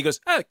you been?" And he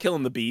goes,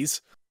 "Killing the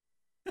bees."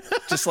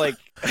 just like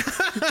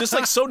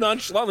so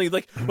nonchalantly,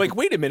 like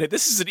wait a minute,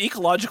 this is an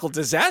ecological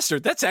disaster.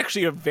 That's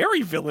actually a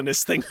very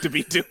villainous thing to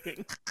be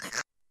doing.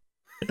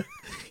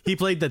 He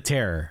played the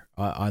Terror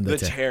on the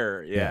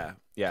Terror.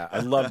 Yeah. I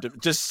loved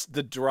it. Just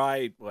the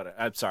dry.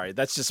 I'm sorry.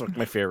 That's just like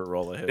my favorite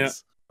role of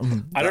his. Yeah.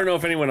 I don't know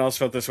if anyone else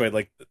felt this way.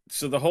 Like,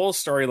 so the whole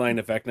storyline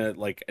of Vecna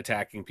like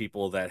attacking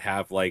people that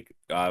have like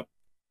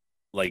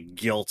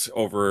guilt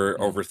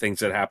over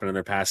things that happened in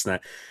their past, and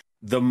that.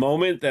 The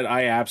moment that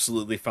I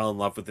absolutely fell in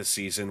love with this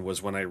season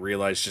was when I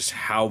realized just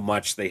how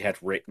much they had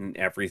written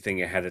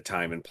everything ahead of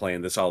time and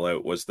planned this all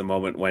out. Was the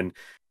moment when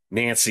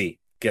Nancy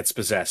gets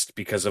possessed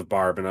because of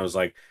Barb, and I was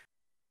like,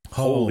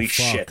 holy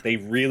shit, they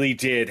really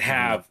did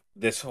have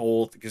this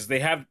whole, because they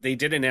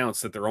did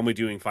announce that they're only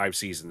doing 5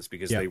 seasons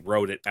because they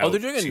wrote it out. Oh,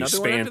 they're doing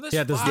another one after this?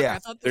 Yeah,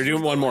 they're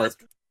doing one more.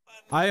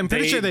 I am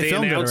pretty sure they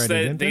filmed it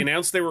already. They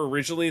announced they were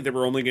only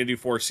going to do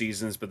 4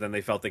 seasons, but then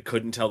they felt they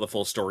couldn't tell the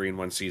full story in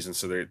 1 season,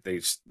 so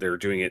they're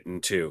doing it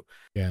in 2.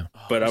 Yeah.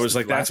 But I was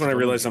like, that's when I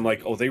realized, I'm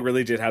like, oh, they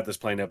really did have this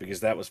planned out,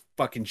 because that was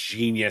fucking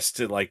genius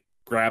to like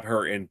grab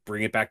her and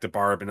bring it back to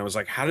Barb. And I was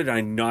like, how did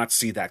I not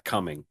see that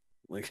coming?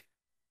 Like,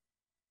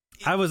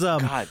 I was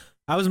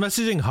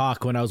messaging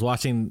Hawk when I was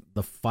watching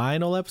the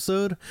final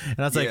episode, and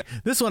I was like,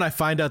 this one I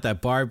find out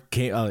that Barb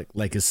came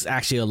is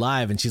actually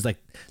alive, and she's like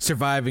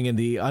surviving in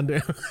the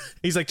under.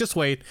 He's like, just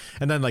wait,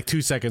 and then like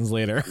 2 seconds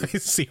later, I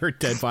see her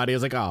dead body. I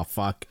was like, oh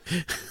fuck.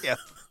 Yeah,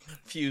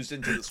 fused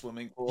into the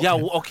swimming pool. Yeah.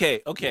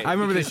 Okay. I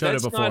remember they showed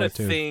it before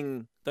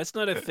too. That's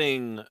not a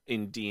thing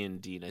in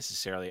D&D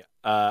necessarily.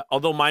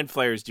 Although mind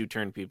flayers do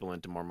turn people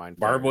into more mind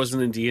flayers. Barb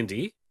wasn't in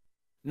D&D.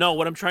 No,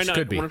 what I'm trying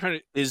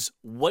to is,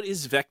 what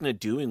is Vecna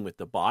doing with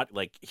the bot?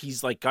 Like,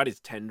 he's like got his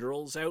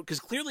tendrils out, because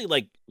clearly,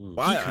 like, he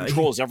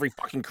controls every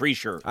fucking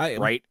creature,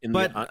 right?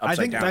 I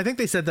think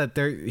they said that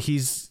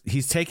he's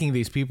taking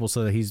these people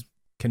so that he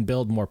can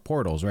build more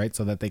portals, right?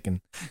 So that they can.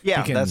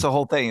 Yeah, that's the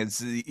whole thing.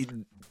 It's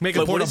make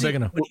a portal big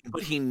enough.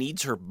 But he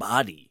needs her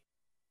body.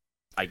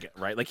 I get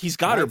right. Like, he's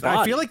got her body.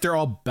 I feel like they're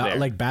all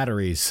like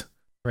batteries,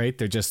 right?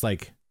 They're just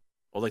like.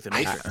 Well, like the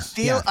Matrix.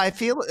 I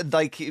feel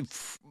like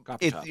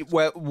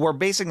we're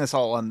basing this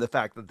all on the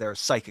fact that there are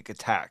psychic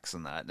attacks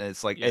and that. And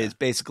it's like it's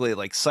basically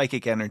like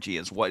psychic energy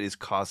is what is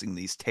causing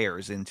these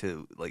tears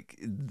into like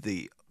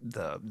the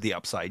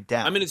upside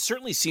down. I mean, it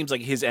certainly seems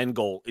like his end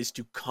goal is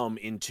to come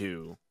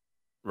into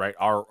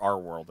our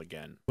world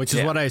again, which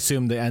is what I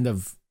assume the end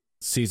of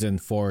season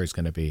 4 is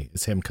going to be.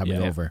 Is him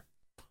coming over,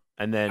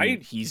 and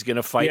then he's going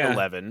to fight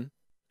 11.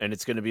 And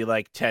it's going to be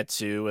like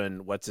Tetsu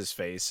and what's his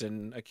face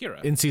and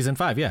Akira in season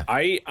 5. Yeah,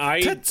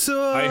 Tetsu.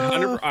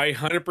 I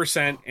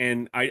 100%.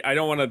 And I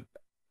don't want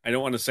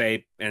to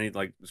say any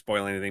like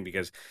spoil anything,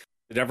 because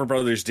the Duffer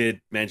Brothers did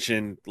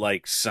mention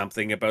like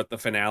something about the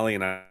finale,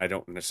 and I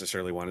don't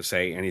necessarily want to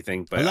say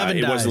anything. But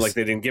it wasn't like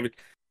they didn't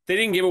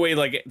give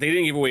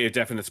away a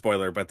definite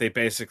spoiler, but they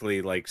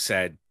basically like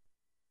said,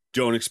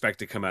 don't expect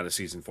to come out of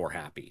season 4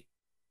 happy.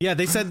 Yeah,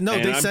 they said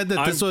They said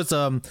that this was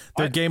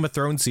their Game of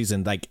Thrones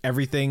season. Like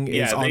everything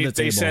is on the table.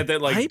 They said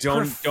that like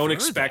don't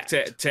expect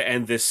to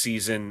end this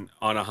season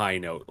on a high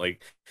note.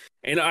 Like,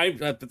 and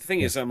the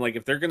thing is, I'm like,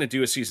 if they're going to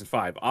do a season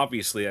 5,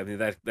 obviously, I mean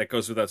that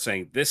goes without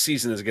saying. This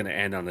season is going to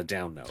end on a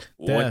down note.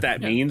 What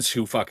that means,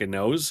 who fucking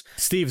knows?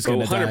 Steve's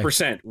going to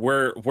 100%.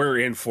 We're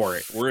in for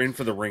it. We're in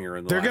for the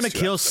ringer. They're going to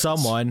kill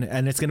someone,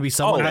 and it's going to be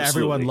someone that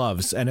everyone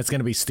loves, and it's going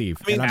to be Steve.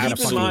 I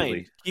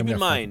mean, keep in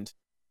mind,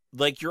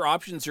 like your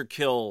options are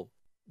kill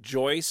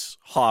Joyce,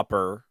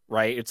 Hopper,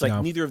 right? It's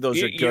like neither of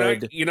those are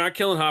good. You're not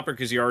killing Hopper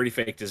because you already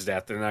faked his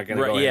death. They're not going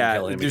to go ahead and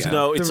kill him. There's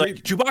no. It's like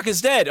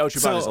Chewbacca's dead. Oh,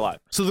 Chewbacca's alive.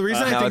 So the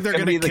reason I think they're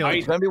going to kill,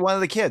 it's going to be one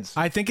of the kids.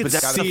 I think it's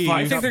Steve.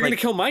 I think they're going to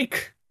kill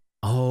Mike.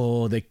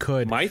 Oh, they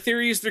could. My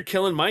theory is they're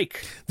killing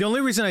Mike. The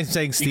only reason I'm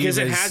saying Steve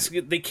is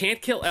they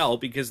can't kill Elle,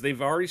 because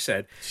they've already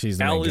said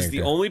Elle is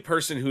the only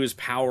person who is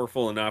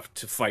powerful enough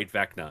to fight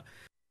Vecna.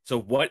 So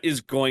what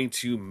is going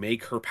to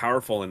make her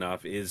powerful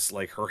enough is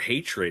like her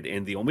hatred,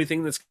 and the only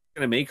thing that's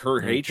going to make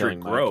her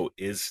hatred grow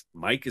is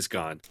Mike is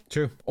gone.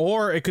 True.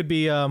 Or it could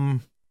be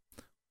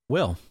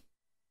Will,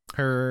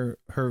 her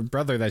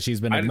brother that she's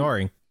been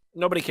ignoring.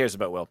 Nobody cares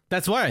about Will.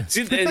 That's why.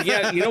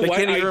 Yeah, you know They what?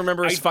 can't even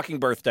remember his fucking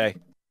birthday.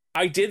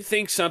 I did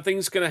think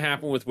something's going to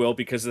happen with Will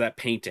because of that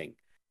painting.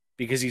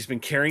 Because he's been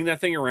carrying that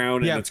thing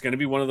around, and it's going to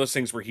be one of those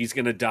things where he's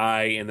going to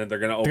die, and then they're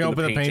going to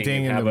open the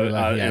painting and have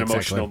an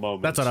emotional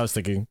moment. That's what I was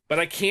thinking. But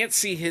I can't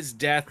see his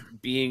death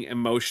being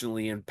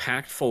emotionally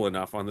impactful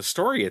enough on the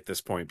story at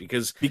this point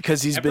because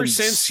he's ever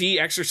since he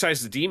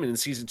exorcised the demon in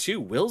season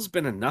 2, Will's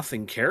been a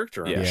nothing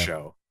character on the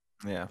show.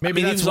 Yeah,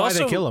 maybe that's why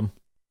they kill him.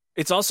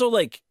 It's also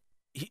like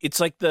it's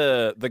like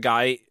the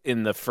guy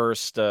in the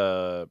first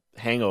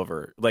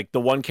Hangover, like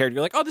the one character.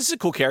 You're like, oh, this is a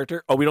cool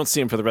character. Oh, we don't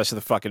see him for the rest of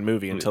the fucking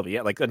movie until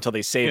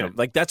they save him.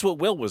 Like that's what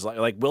Will was like.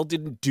 Like Will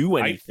didn't do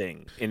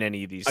anything in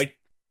any of these.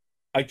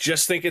 I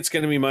just think it's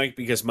going to be Mike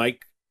because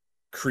Mike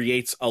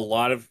creates a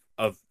lot of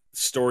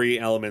story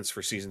elements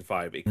for season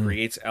 5. It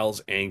creates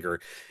Elle's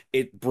anger.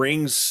 It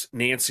brings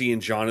Nancy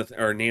and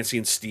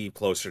Steve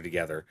closer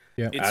together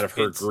out of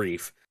her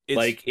grief.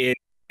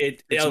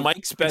 It's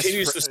Mike's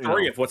continues the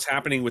story of what's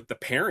happening with the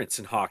parents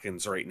in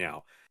Hawkins right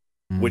now,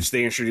 which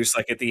they introduced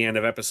like at the end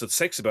of episode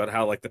 6 about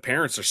how like the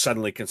parents are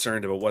suddenly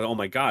concerned about what, oh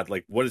my God,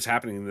 like what is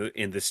happening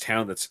in this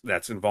town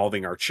that's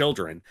involving our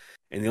children.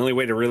 And the only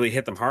way to really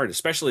hit them hard,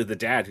 especially the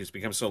dad who's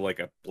become so like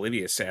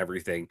oblivious to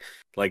everything,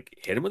 like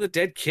hit him with a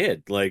dead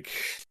kid, like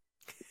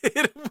hit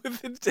him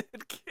with a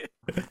dead kid.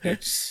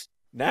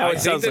 Now I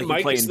think that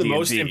Mike is the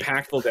most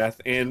impactful death,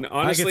 and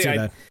honestly,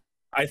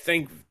 I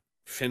think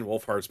Finn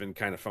Wolfhard's been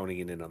kind of phoning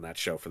it in on that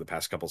show for the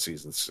past couple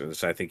seasons.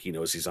 So I think he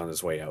knows he's on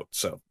his way out.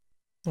 So,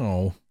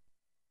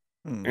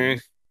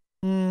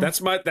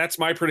 that's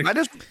my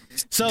prediction.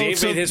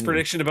 Dave made his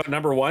prediction about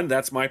number 1.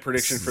 That's my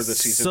prediction for the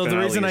season. So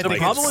finale. The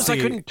problem was I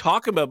couldn't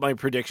talk about my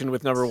prediction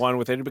with number 1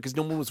 with it because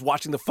no one was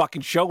watching the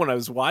fucking show when I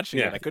was watching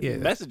it. I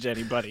couldn't message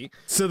anybody.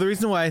 So the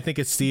reason why I think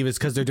it's Steve is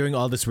because they're doing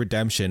all this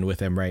redemption with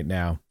him right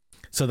now.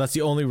 So that's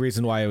the only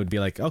reason why I would be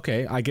like,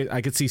 okay, I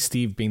could see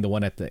Steve being the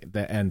one at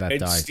the end that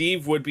died.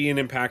 Steve would be an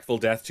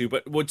impactful death too,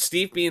 but would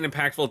Steve be an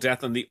impactful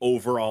death on the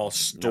overall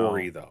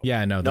story though?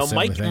 Yeah, no.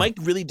 Mike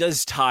really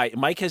does tie.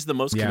 Mike has the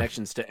most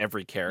connections to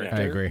every character.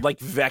 I agree. Like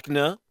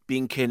Vecna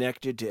being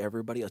connected to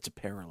everybody. It's a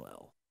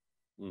parallel.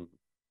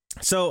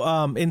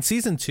 So in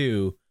season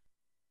 2,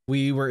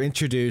 we were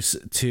introduced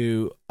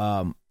to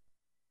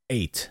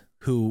 8,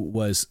 who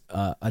was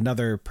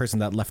another person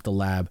that left the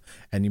lab.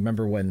 And you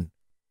remember when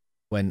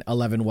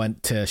 11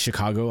 went to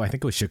Chicago, I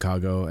think it was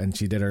Chicago, and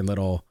she did her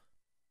little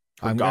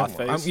goth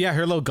face.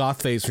 Her little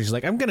goth face where she's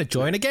like, I'm going to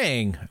join a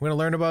gang. I'm going to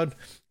learn about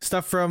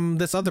stuff from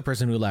this other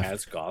person who left.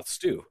 As goths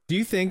do. Do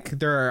you think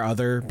there are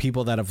other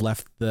people that have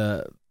left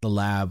the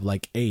lab,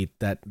 like 8,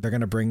 that they're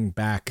going to bring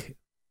back?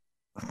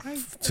 I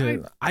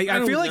feel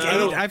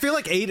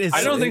like 8 is.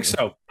 I don't think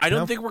so. I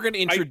don't think we're going to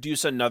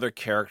introduce another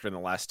character in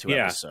the last 2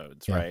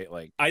 episodes, right?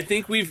 Like, I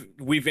think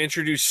we've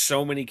introduced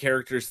so many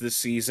characters this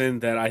season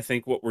that I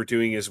think what we're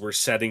doing is we're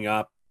setting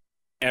up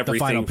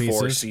everything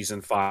for season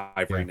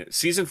 5 right now.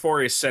 Season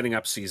 4 is setting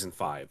up season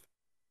 5,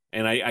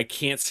 and I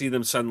can't see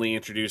them suddenly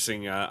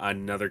introducing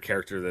another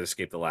character that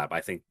escaped the lab.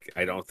 I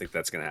don't think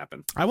that's going to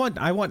happen. I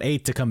want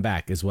 8 to come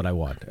back is what I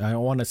want. I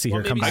want to see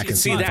her come back in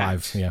season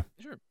 5. Yeah,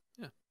 sure.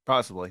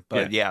 Possibly,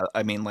 but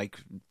I mean, like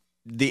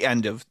the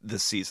end of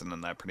this season,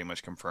 and that pretty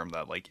much confirmed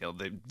that, like, you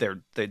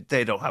know,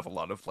 they don't have a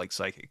lot of like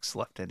psychics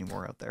left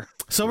anymore out there.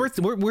 So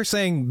we're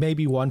saying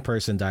maybe one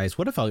person dies.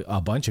 What if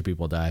a bunch of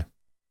people die?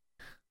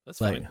 That's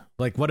fine.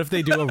 Like what if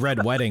they do a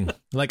red wedding?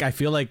 Like I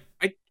feel like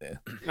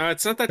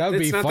it's not that.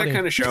 It's not that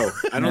kind of show.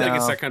 I don't think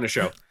it's that kind of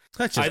show.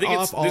 I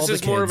think this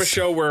is more of a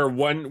show where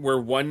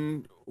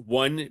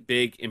one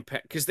big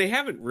impact, because they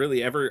haven't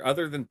really ever,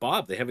 other than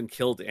Bob, they haven't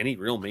killed any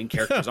real main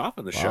characters off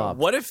on the show.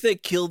 What if they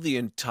killed the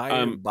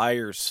entire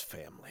Byers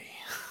family?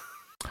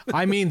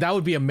 I mean, that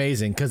would be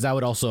amazing, because that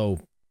would also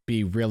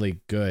be really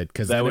good,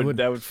 because that would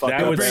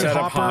set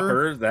up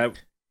Hopper.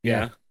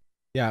 Yeah.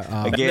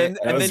 And then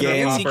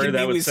Nancy can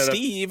be with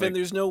Steve, and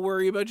there's no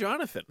worry about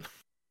Jonathan.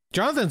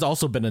 Jonathan's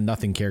also been a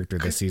nothing character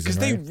this season,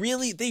 because right?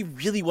 they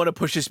really want to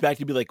push this back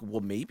to be like, well,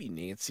 maybe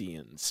Nancy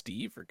and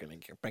Steve are gonna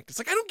get back. It's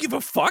like, I don't give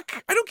a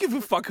fuck. I don't give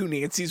a fuck who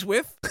Nancy's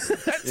with.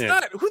 That's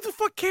not who the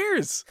fuck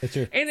cares.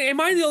 And am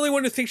I the only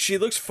one who thinks she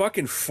looks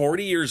fucking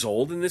 40 years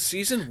old in this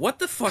season? What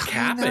the fuck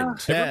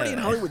happened? Everybody in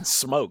Hollywood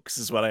smokes,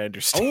 is what I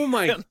understand. Oh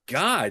my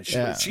god,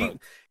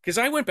 because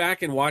I went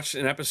back and watched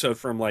an episode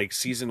from like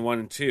season 1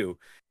 and 2.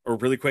 Or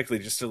really quickly,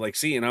 just to like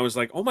see, and I was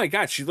like, "Oh my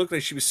god, she looked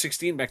like she was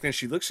 16 back then.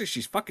 She looks like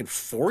she's fucking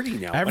 40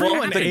 now."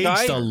 Everyone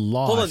aged a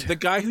lot. Hold on, the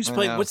guy who's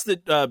playing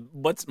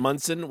what's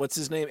Munson? What's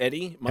his name?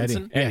 Eddie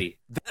Munson. Eddie.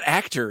 That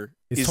actor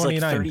is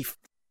 29. like 30,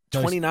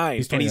 29,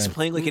 he's 29, and he's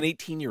playing like an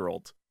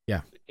 18-year-old.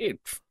 Yeah.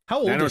 How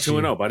old is she?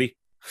 90210, buddy.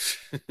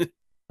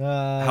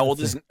 How old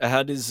is?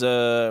 How does?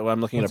 I'm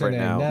looking it up right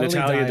now.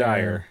 Natalia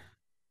Dyer.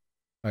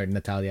 All right,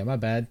 Natalia. My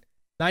bad.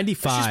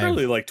 95. She's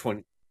probably like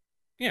 20.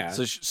 Yeah.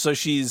 So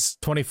she's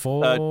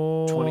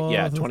 24.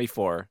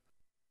 24.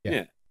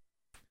 Yeah.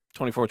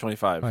 24,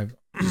 25.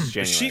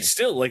 January. She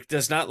still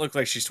does not look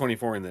like she's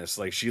 24 in this.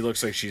 Like she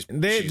looks like she's.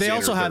 They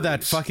also have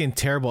that 30s. fucking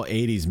terrible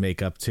 80s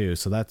makeup too,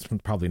 so that's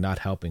probably not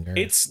helping her.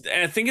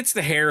 I think it's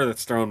the hair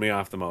that's thrown me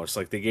off the most.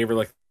 Like they gave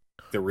her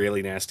the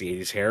really nasty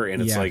 80s hair,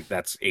 and it's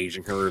that's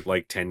aging her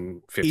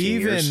 10,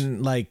 15 years.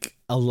 Even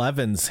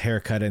Eleven's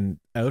haircut and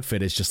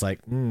outfit is just I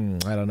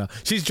don't know.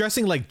 She's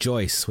dressing like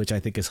Joyce, which I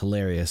think is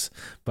hilarious,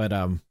 but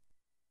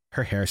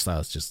her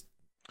hairstyle is just.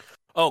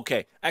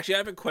 Okay, actually, I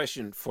have a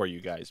question for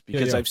you guys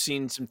because I've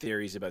seen some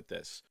theories about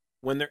this.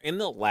 When they're in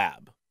the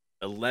lab,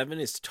 11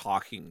 is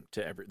talking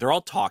to they're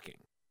all talking.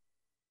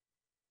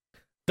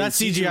 That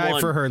CGI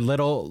for her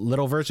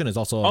little version is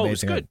also amazing.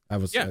 It's good. I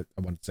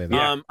wanted to say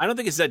that. I don't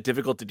think it's that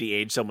difficult to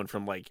de-age someone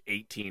from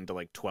 18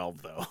 to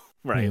 12 though,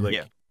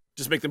 right?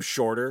 Just make them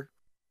shorter,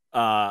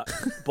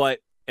 but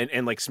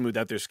and smooth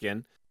out their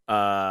skin,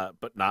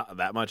 but not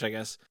that much, I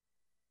guess.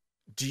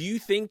 Do you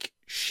think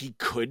she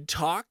could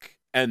talk,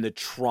 and the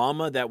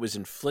trauma that was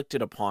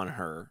inflicted upon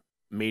her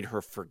made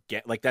her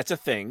forget? That's a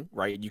thing,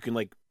 right? You can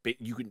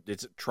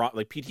it's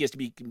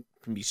PTSD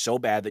can be so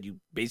bad that you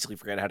basically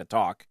forget how to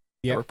talk.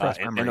 Yeah,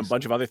 and a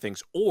bunch of other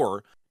things.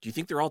 Or do you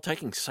think they're all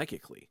talking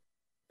psychically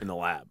in the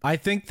lab? I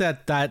think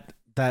that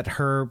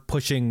her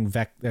pushing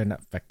Vecna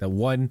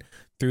 1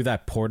 through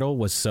that portal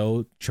was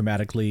so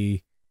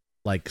traumatically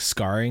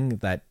scarring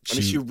that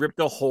she ripped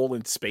a hole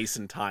in space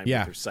and time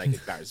with her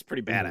psychic powers. It's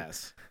pretty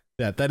badass.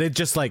 That it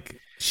just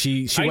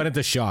she went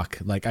into shock.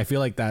 I feel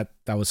like that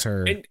was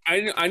her. And I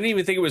didn't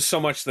even think it was so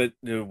much that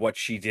what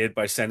she did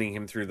by sending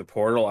him through the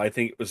portal. I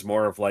think it was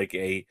more of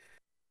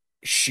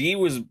she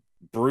was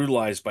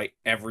brutalized by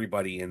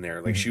everybody in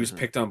there. She was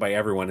picked on by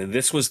everyone, and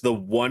this was the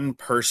one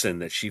person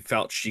that she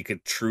felt she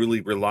could truly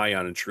rely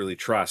on and truly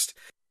trust,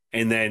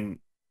 and then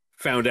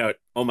found out,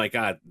 oh my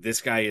god,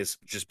 this guy has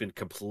just been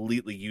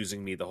completely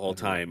using me the whole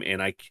time.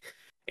 And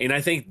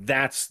I think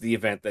that's the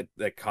event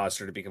that caused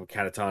her to become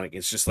catatonic.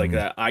 It's just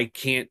that I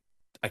can't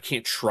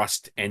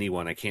trust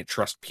anyone. I can't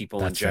trust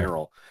people in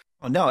general.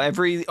 Well, no,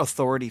 every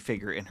authority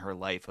figure in her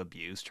life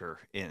abused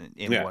her in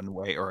one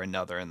way or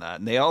another, and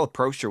they all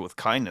approached her with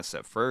kindness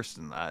at first,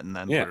 and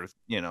then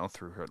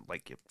through her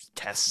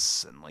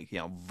tests and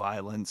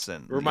violence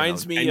and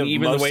reminds me of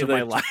even most the way of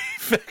my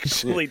life.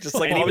 Actually, just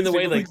even the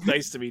way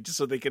nice to me, just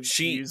so they can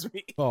use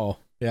me. Oh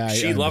yeah,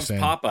 she loved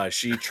Papa.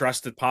 She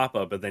trusted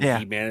Papa, but then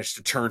he managed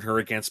to turn her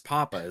against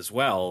Papa as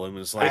well, and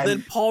was and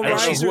then Paul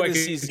Reiser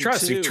this season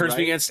trust. Too, he turns right?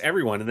 me against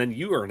everyone, and then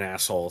you are an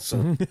asshole.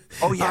 So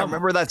oh yeah,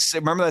 remember that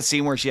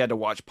scene where she had to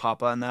watch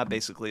Papa and that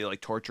basically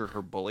torture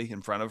her bully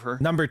in front of her.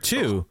 Number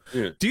 2,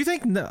 do you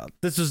think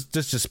this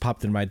just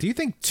popped in mind? Do you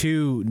think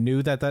 2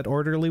 knew that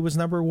orderly was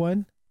number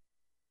 1?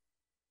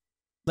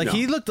 No.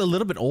 He looked a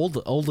little bit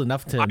old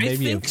enough to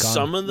maybe have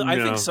gone. I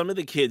think some of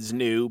the kids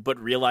knew, but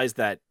realized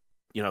that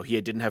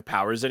he didn't have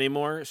powers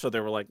anymore, so they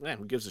were like, "Man,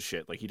 who gives a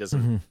shit? He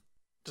doesn't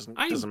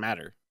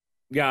matter."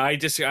 Yeah, I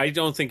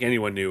don't think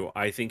anyone knew.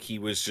 I think he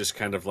was just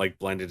kind of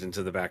blended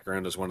into the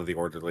background as one of the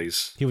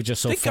orderlies. He was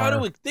just so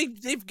far.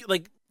 They've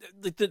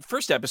the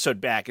first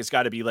episode back has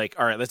got to be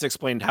all right, let's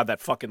explain how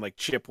that fucking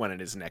chip went in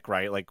his neck,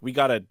 right? We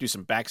got to do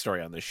some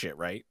backstory on this shit,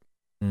 right?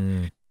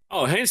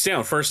 Oh, hands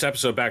down, first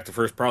episode back to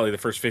probably the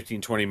first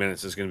 15-20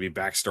 minutes is going to be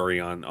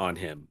backstory on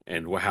him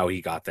and how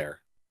he got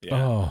there.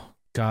 Yeah. Oh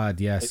God,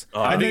 yes.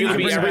 I think it'll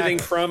be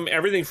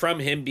everything from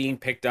him being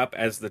picked up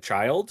as the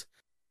child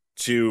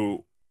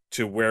to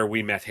where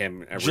we met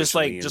him. Just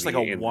like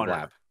a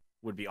one-up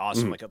would be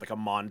awesome. Like a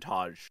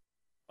montage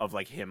of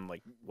him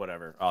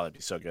whatever. Oh, that'd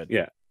be so good.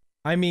 Yeah.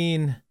 I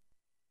mean,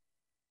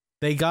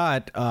 they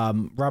got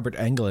Robert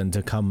Englund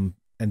to come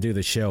and do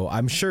the show.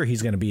 I'm sure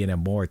he's going to be in it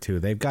more too.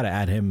 They've got to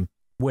add him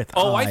with.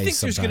 I think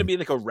there's going to be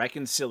a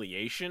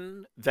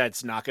reconciliation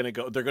that's not going to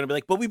go. They're going to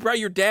be but we brought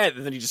your dad,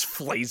 and then he just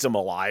flays him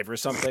alive or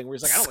something. Where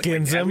he's I don't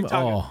skins him.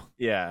 Oh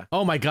yeah.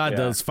 Oh my God,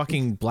 those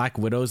fucking Black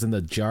Widows in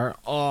the jar.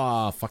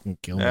 Oh, fucking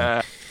kill me.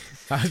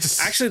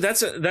 Actually,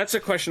 that's a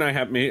question I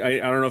have. I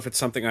don't know if it's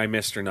something I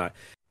missed or not.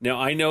 Now,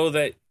 I know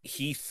that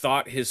he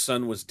thought his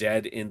son was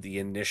dead in the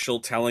initial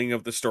telling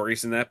of the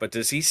stories in that, but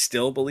does he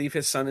still believe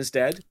his son is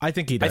dead? I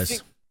think he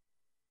does.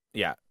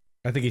 Yeah.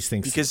 I think he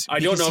thinks. Because I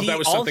don't know if that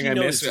was something I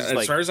missed.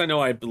 As far as I know,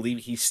 I believe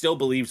he still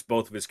believes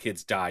both of his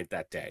kids died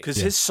that day. Because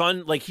his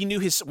son, he knew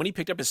when he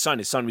picked up his son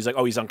was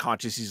oh, he's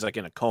unconscious, he's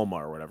in a coma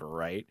or whatever,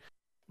 right?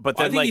 But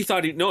then I think he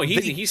thought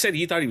he said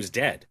he thought he was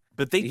dead.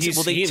 But they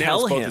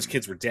tell him both his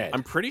kids were dead.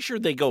 I'm pretty sure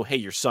they go, hey,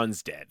 your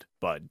son's dead,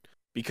 bud.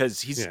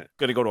 Because he's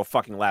going to go to a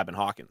fucking lab in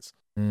Hawkins.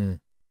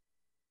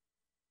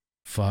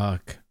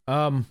 Fuck.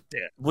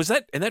 Was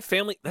that in that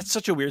family? That's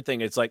such a weird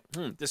thing. It's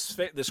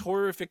this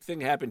horrific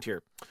thing happened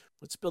here.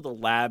 Let's build a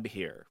lab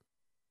here.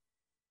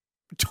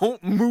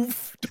 Don't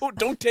move.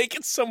 Don't take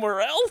it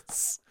somewhere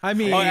else. I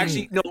mean,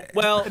 actually, no.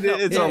 Well,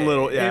 it's a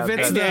little. Yeah, if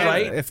it's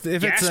right. If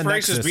gas it's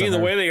prices being the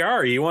way they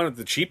are, you want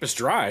the cheapest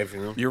drive.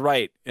 You're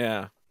right.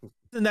 Yeah.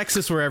 The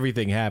nexus where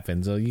everything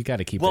happens, so you got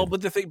to keep. Well,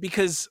 but the thing,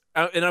 because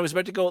and I was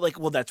about to go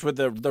well, that's where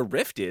the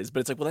rift is,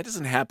 but it's that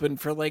doesn't happen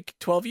for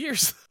 12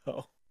 years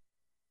though.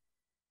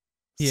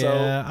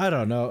 Yeah, I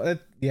don't know.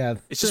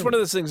 It's just one of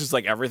those things. It's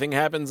like everything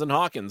happens in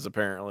Hawkins,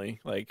 apparently.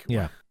 Like,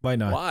 yeah, why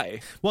not?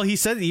 Why? Well, he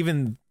said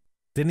didn't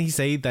he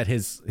say that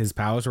his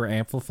powers were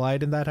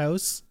amplified in that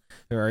house?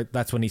 Or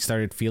that's when he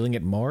started feeling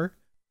it more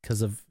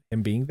because of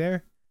him being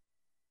there?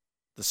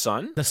 The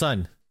sun? The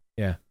sun,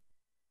 yeah.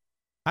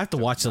 I have to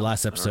watch the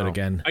last episode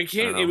again. I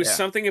can't. It was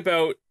something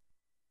about.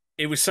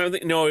 It was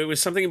something. No, it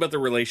was something about the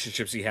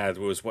relationships he had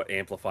was what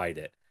amplified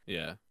it.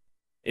 Yeah.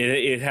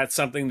 It had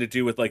something to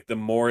do with like the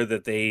more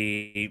that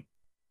they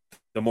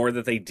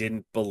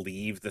didn't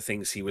believe the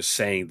things he was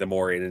saying, the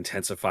more it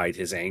intensified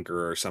his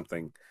anger or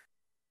something.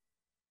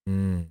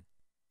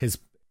 This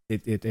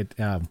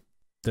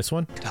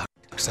one? Dark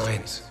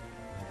science,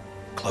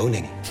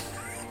 cloning,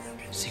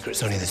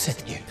 secrets only the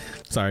Sith knew.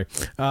 Sorry.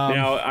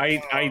 Now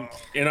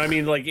I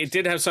mean, like, it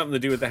did have something to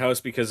do with the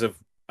house because of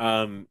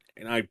and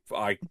I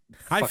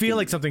feel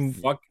like something.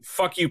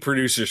 Fuck you,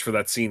 producers, for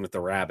that scene with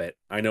the rabbit.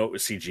 I know it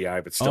was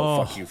CGI, but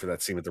still, fuck you for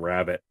that scene with the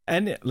rabbit.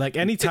 And like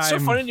anytime, it's so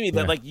funny to me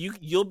that like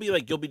you'll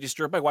be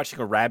disturbed by watching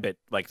a rabbit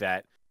like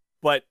that,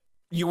 but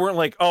you weren't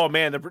like, oh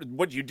man,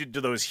 what you did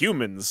to those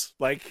humans,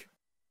 like.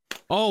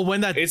 Oh,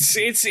 when that it's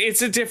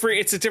a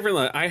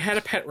different. I had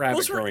a pet rabbit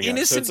those growing were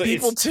innocent up. So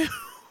people too.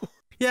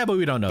 Yeah, but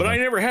we don't know. But them. I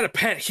never had a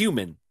pet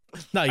human.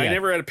 Not yet. I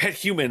never had a pet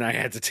human I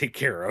had to take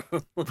care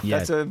of.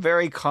 That's a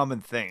very common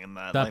thing in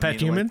that.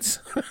 Pet humans?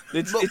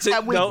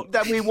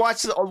 That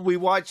we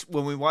watch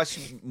when we watch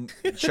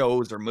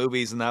shows or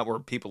movies and that where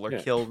people are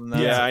killed. And that.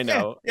 Yeah, I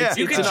know. Yeah.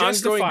 You it's can an ongoing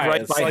justify gripe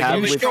it. It's I like, have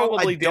you with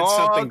probably a did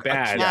dog, something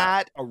bad. a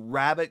cat, a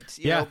rabbit,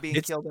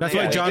 being killed. That's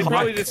why John You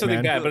probably Huck, did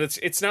something man. bad, but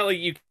it's not like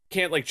you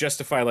can't like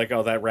justify like,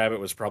 oh, that rabbit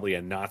was probably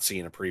a Nazi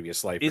in a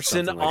previous life. It's or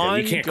an something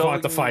like that. You can't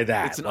quantify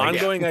that. It's an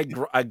Like, ongoing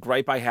a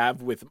gripe I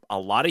have with a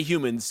lot of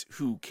humans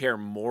who care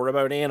more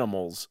about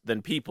animals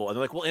than people, and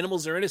they're like, "Well,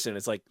 animals are innocent."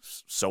 It's like,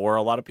 so are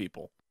a lot of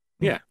people.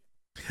 Yeah.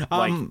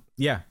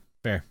 Yeah,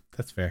 fair.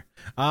 That's fair.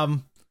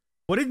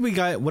 What did you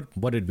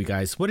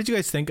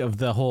guys think of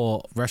the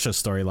whole Russia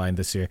storyline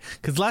this year?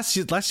 Because last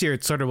year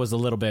it sort of was a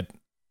little bit,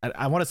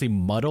 I want to say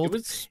muddled.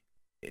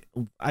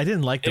 I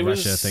didn't like the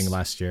Russia thing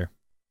last year.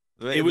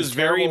 It was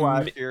very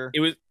last year.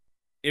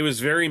 It was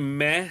very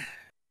meh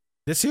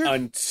This year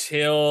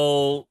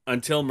until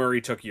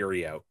Murray took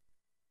Yuri out.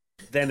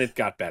 Then it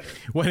got better.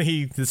 when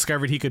he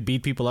discovered he could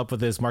beat people up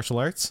with his martial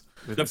arts.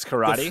 With this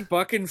karate. The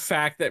fucking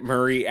fact that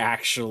Murray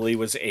actually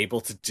was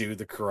able to do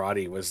the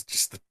karate was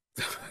just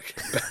the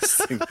fucking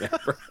best thing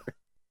ever.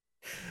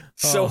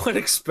 So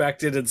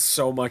unexpected and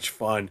so much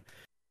fun.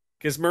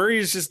 Because Murray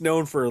is just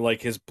known for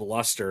like his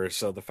bluster,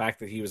 so the fact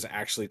that he was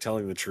actually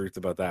telling the truth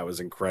about that was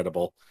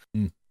incredible.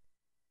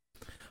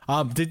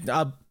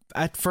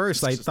 At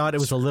first I thought it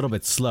was a little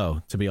bit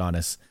slow, to be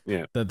honest.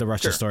 Yeah, the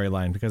Russia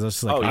storyline, because I was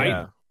just like, I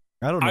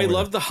don't know. I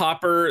love the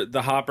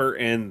Hopper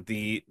and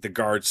the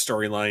guard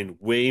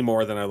storyline way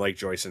more than I like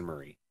Joyce and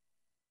Murray.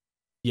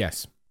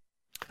 Yes.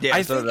 Yeah,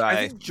 I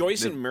think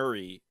Joyce and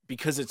Murray,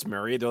 because it's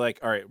Murray, they're like,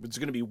 all right, there's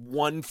going to be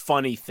one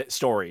funny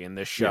story in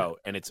this show,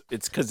 and it's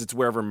because it's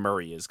wherever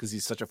Murray is, because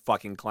he's such a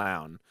fucking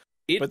clown.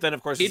 But then,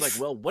 of course, it's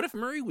like, well, what if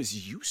Murray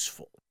was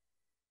useful?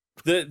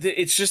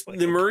 It's just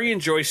the Murray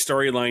and Joyce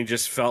storyline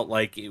just felt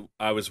like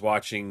I was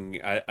watching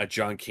a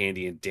John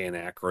Candy and Dan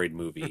Aykroyd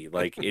movie.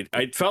 Like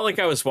I felt like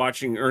I was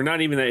watching, or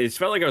not even that. It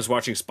felt like I was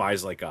watching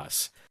Spies Like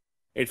Us.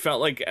 It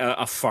felt like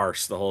a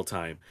farce the whole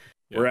time.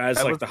 Yeah. Whereas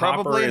that like the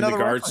Hopper and the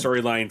guard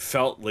storyline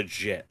felt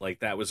legit.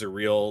 Like that was a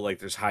real, like,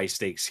 there's high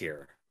stakes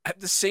here.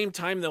 At the same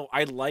time, though,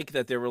 I like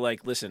that they were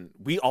like, listen,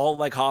 we all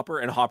like Hopper,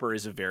 and Hopper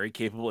is a very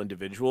capable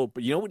individual,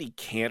 but you know what he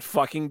can't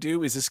fucking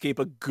do is escape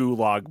a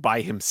gulag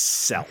by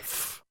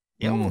himself.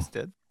 He almost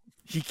did.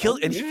 He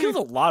killed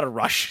a lot of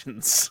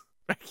Russians.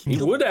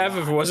 He would have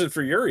if it wasn't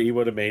for Yuri. He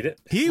would have made it.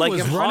 He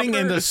was running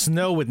in the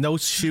snow with no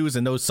shoes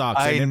and no socks.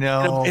 I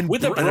know. And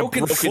with a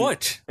broken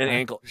foot and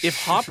ankle.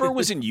 If Hopper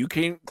was in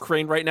Ukraine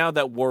right now,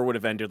 that war would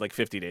have ended like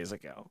 50 days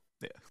ago.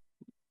 Yeah.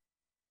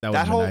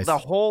 Nice.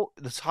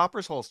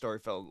 Hopper's whole story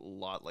felt a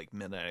lot like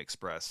Midnight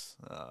Express,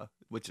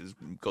 which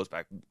goes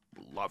back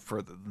a lot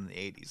further than the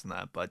 80s and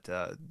that. But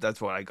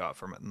that's what I got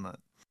from it. And that.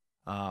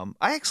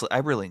 I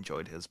really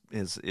enjoyed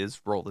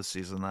his role this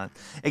season. That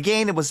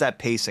again, it was that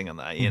pacing on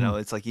that. You know,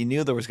 it's like you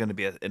knew there was going to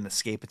be an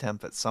escape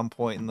attempt at some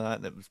point in that,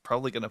 and it was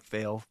probably going to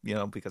fail. You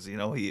know, because he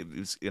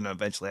was going to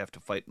eventually have to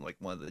fight like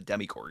one of the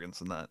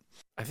Demogorgons and that.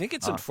 I think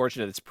it's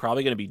unfortunate. It's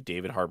probably going to be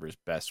David Harbour's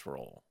best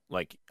role.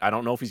 Like, I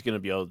don't know if he's going to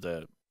be able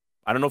to.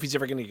 I don't know if he's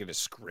ever going to get a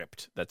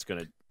script that's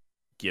going to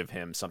give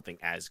him something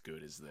as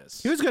good as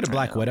this. He was good at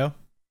Black Widow.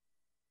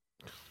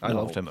 I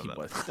loved him.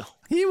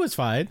 He was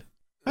fine.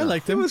 I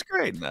liked him. He was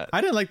great in that. I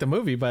didn't like the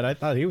movie, but I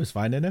thought he was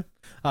fine in it.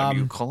 Are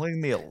you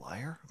calling me a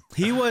liar?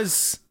 He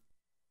was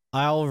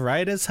all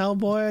right as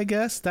Hellboy, I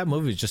guess. That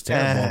movie was just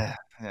terrible.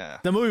 Yeah.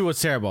 The movie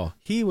was terrible.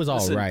 He was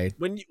all right.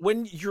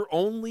 When your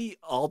only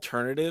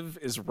alternative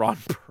is Ron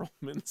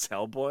Perlman's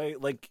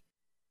Hellboy, like,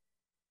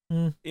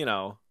 you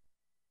know,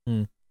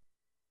 you're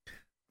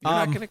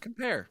not going to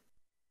compare.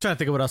 Trying to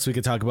think of what else we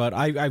could talk about.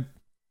 There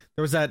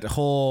was that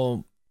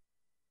whole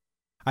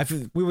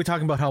we were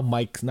talking about how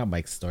Mike's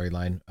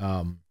storyline.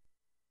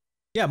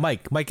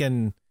 Mike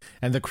and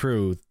the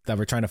crew that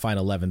were trying to find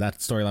 11. That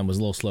storyline was a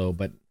little slow,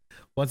 but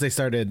once they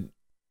started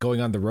going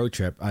on the road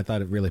trip, I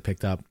thought it really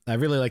picked up. I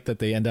really like that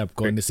they end up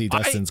going to see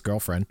Dustin's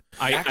girlfriend.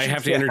 I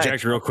have to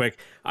interject real quick.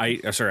 I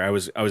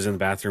was in the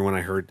bathroom when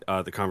I heard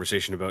the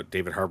conversation about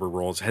David Harbour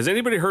roles. Has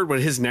anybody heard what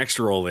his next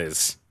role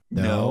is?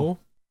 No.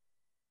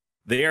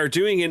 They are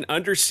doing an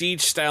Under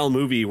Siege style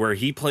movie where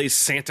he plays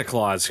Santa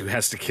Claus who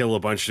has to kill a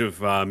bunch of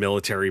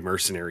military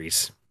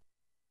mercenaries.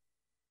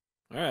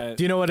 All right.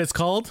 Do you know what it's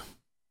called?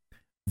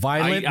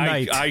 Violent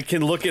Night. I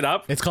can look it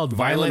up. It's called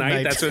Violent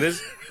Night. That's what it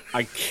is.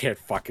 I can't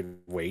fucking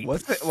wait.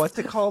 What's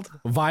it called?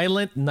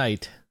 Violent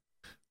Night.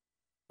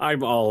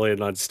 I'm all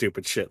in on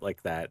stupid shit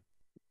like that.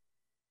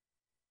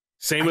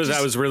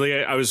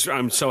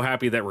 I'm so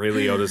happy that Ray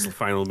Liotta's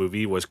final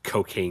movie was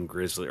Cocaine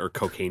Grizzly or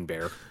Cocaine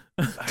Bear.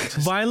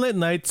 Violent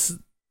Night's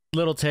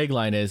little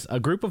tagline is: a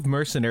group of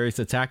mercenaries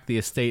attack the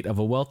estate of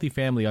a wealthy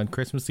family on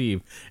Christmas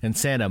Eve, and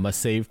Santa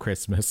must save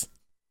Christmas.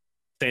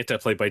 Santa,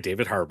 played by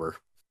David Harbour.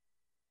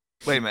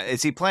 Wait a minute,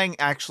 is he playing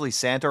actually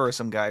Santa or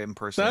some guy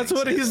impersonating That's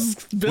what Santa? he's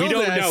billed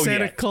as,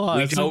 Santa Claus.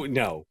 We don't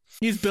know.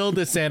 He's billed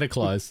as Santa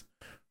Claus.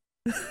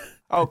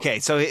 Okay,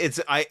 so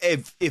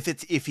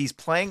if he's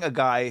playing a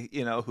guy,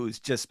 who's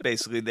just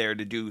basically there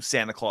to do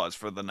Santa Claus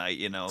for the night,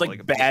 it's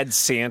like Bad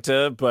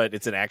Santa, but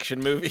it's an action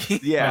movie.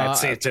 Yeah, Bad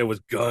Santa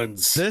with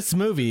guns. This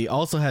movie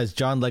also has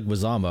John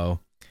Leguizamo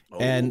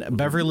and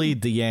Beverly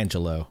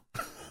D'Angelo.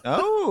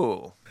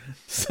 Oh,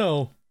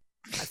 so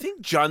I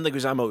think John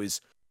Leguizamo is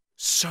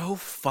so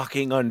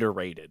fucking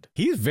underrated.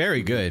 He's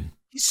very good.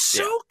 He's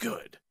so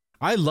good.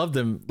 I loved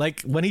him.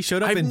 Like when he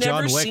showed up in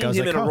John Wick, I was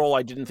him like, in a role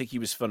I didn't think he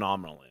was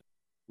phenomenal in.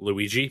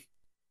 Luigi.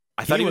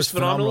 I thought he was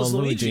phenomenal as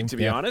Luigi, to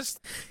be honest.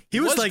 He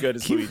was like good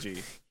as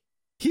Luigi.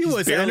 He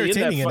was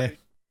entertaining in it.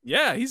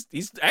 Yeah, he's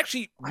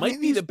actually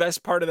might be the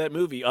best part of that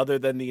movie, other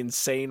than the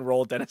insane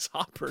role Dennis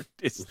Hopper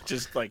is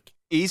just like.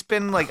 He's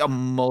been like a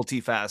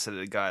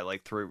multifaceted guy,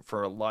 like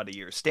for a lot of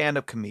years.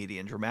 Stand-up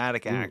comedian,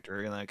 dramatic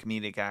actor,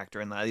 comedic actor,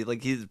 and that.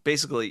 Like he's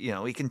basically,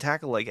 he can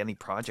tackle like any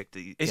project.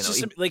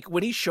 Like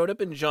when he showed up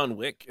in John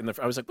Wick,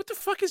 I was like, "What the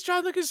fuck is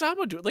John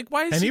Leguizamo doing? Like,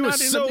 why is and he he not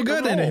was in so a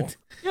good role? in it?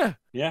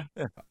 Yeah.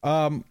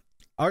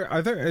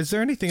 Is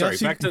there anything Sorry,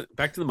 else?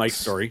 Back to the Mike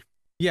story.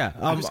 Yeah,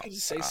 I was going to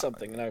say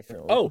something, and I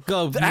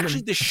forgot.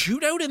 Actually, the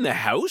shootout in the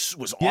house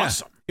was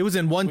awesome. It was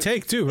in one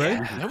take too, right?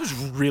 Yeah, that was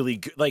really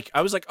good. Like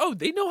I was like, oh,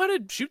 they know how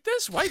to shoot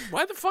this. Why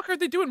the fuck are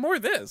they doing more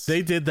of this?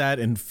 They did that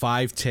in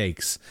 5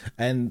 takes,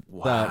 and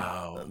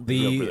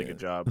really good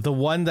job. The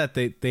one that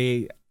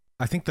they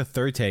I think the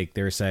third take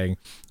they were saying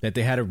that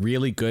they had a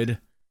really good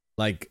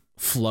like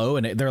flow,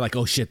 and they're like,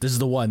 oh shit, this is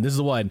the one,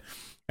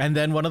 and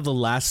then one of the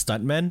last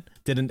stuntmen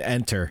didn't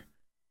enter.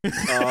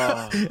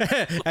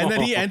 And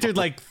then he entered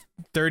like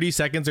 30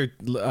 seconds or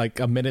like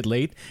a minute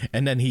late,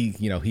 and then he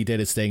did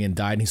his thing and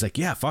died, and he's like,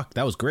 yeah, fuck,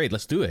 that was great,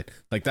 let's do it.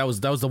 Like that was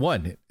the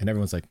one, and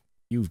everyone's like,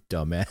 you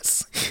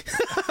dumbass.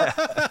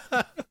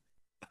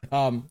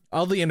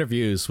 All the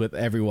interviews with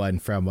everyone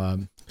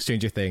from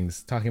Stranger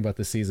Things talking about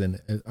this season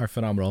are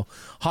phenomenal.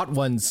 Hot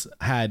Ones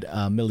had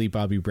Millie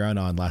Bobby Brown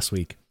on last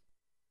week,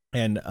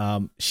 and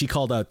she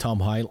called out Tom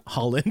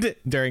Holland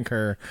during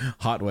her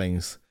Hot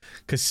Wings,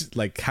 because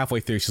like halfway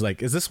through she's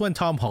like, is this when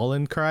Tom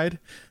Holland cried?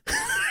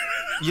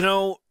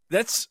 I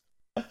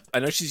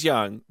know she's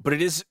young, but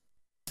it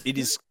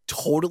is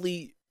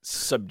totally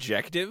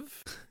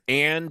subjective,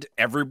 and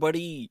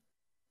everybody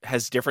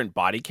has different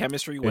body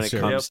chemistry when it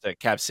comes to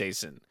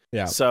capsaicin.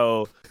 Yeah.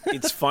 So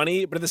it's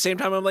funny, but at the same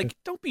time, I'm like,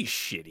 don't be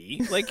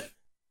shitty. Like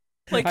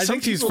I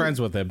think she's friends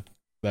with him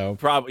though.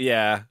 Probably,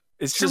 yeah.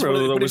 It's just,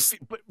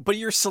 but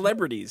you're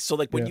celebrities, so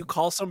like when you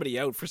call somebody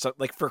out for something,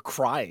 like for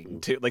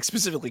crying too, like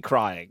specifically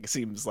crying,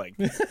 seems like,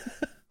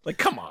 like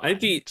come on.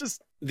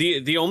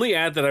 The only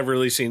ad that I've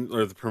really seen,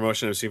 or the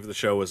promotion I've seen for the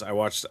show, was I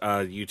watched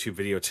a YouTube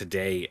video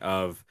today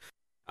of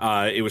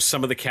it was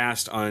some of the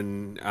cast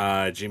on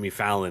Jimmy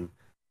Fallon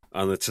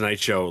on the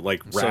Tonight Show,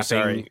 like rapping. So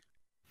sorry.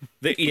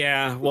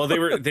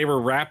 They were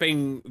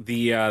rapping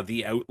the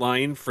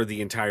outline for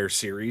the entire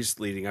series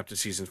leading up to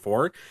season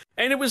 4,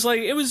 and it was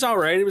all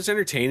right. It was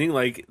entertaining.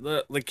 Like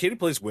the kid who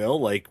plays Will,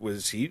 like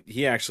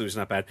he actually was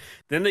not bad.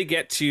 Then they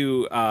get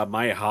to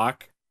Maya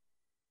Hawke.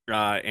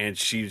 And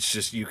she's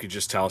just, you could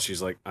just tell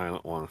she's like, I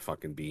don't want to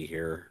fucking be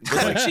here.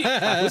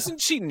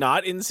 Wasn't she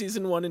not in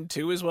season 1 and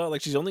 2 as well?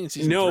 Like she's only in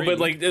season 3. No, but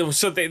like,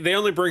 so they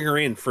only bring her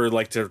in for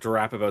like to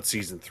rap about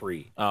season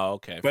 3. Oh,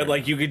 okay. But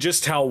like, you could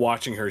just tell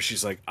watching her,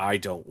 she's like, I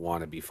don't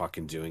want to be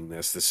fucking doing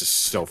this. This is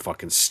so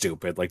fucking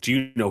stupid. Like, do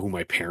you know who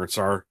my parents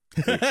are?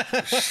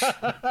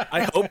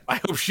 I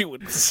hope she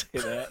wouldn't say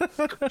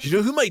that. Do you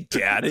know who my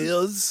dad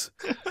is?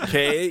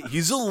 Okay,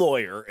 he's a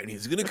lawyer, and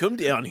he's gonna come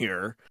down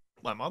here.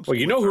 My mom's. Well,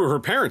 you know who her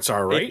parents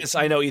are, right? Yes,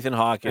 I know Ethan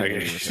Hawke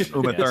and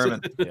Uma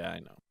Thurman. Yeah, I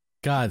know.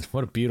 God,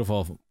 what a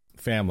beautiful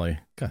family.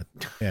 God,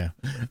 yeah.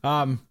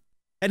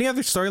 Any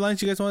other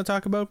storylines you guys want to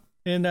talk about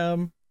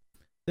in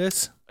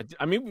this?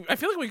 I mean, I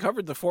feel like we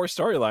covered the 4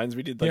 storylines.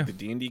 We did like the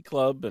D&D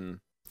club and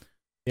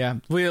Yeah,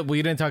 we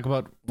didn't talk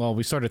about. Well,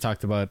 we sort of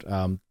talked about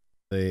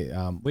we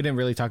didn't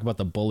really talk about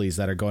the bullies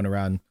that are going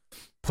around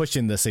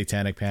pushing the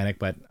satanic panic,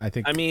 but I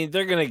think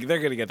they're gonna get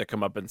their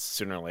comeuppance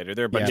sooner or later.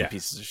 They're a bunch of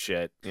pieces of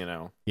shit, you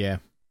know. Yeah.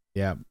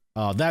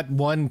 That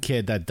one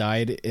kid that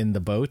died in the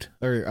boat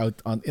or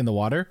out in the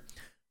water,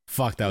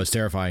 fuck, that was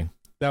terrifying.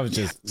 That was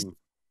just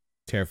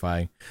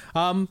terrifying.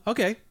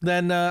 Okay,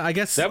 then I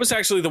guess that was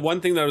actually the one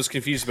thing that I was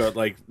confused about.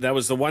 Like, that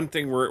was the one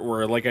thing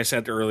where like I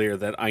said earlier,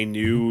 that I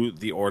knew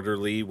the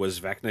orderly was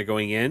Vecna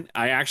going in.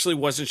 I actually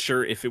wasn't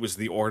sure if it was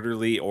the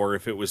orderly or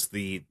if it was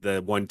the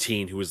one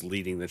teen who was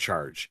leading the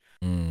charge.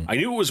 I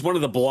knew it was one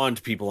of the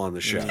blonde people on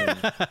the show.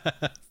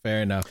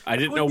 Fair enough. I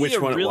didn't know which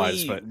one it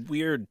was, but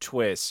weird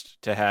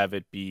twist to have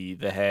it be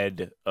the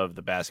head of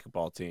the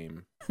basketball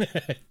team.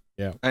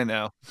 Yeah, I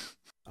know.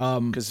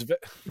 Because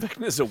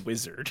Vecna's a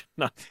wizard.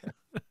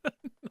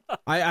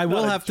 I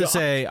will have to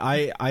say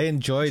I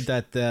enjoyed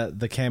that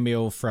the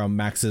cameo from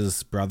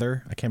Max's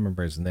brother. I can't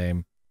remember his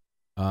name.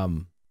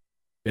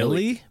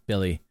 Billy.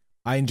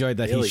 I enjoyed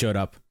that he showed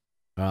up.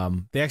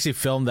 They actually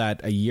filmed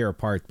that a year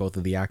apart, both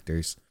of the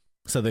actors.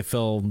 So they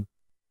filmed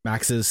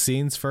Max's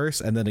scenes first,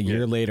 and then a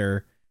year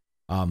later,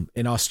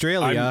 in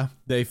Australia,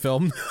 they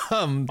filmed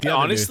the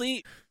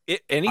honestly,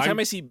 anytime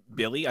I see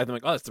Billy, I'm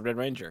like, oh, it's the Red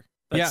Ranger.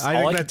 That's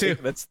I think that too.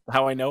 That's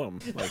how I know him.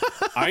 Like,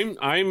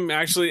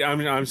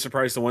 I'm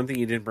surprised. The one thing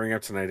you didn't bring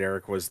up tonight,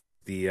 Eric, was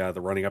the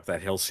running up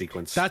that hill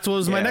sequence. That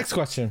was my next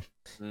question.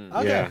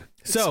 Okay, yeah.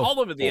 It's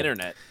all over the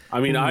internet. I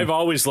mean, I've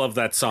always loved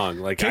that song.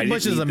 Like, Kate I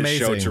Bush didn't is need the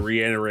show amazing. to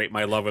reiterate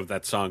my love of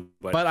that song,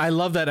 but I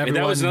love that everyone.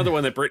 And that was another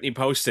one that Brittany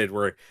posted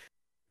where.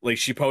 Like,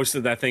 she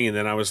posted that thing, and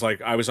then I was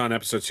on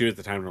episode 2 at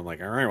the time, and I'm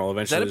like, all right, well,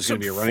 eventually there's going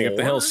to be a running up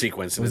the hill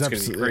sequence, and it's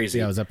going to be crazy.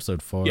 Yeah, it was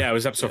episode 4. Yeah, it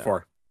was episode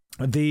 4.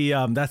 The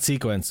that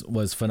sequence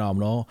was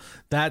phenomenal.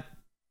 That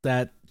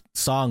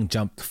song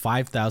jumped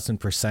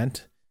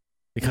 5,000%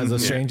 because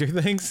of Stranger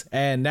Things,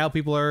 and now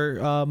people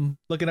are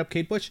looking up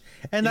Kate Bush,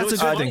 and that's a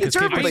good thing because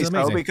Kate Bush is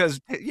amazing.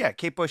 Because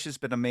Kate Bush has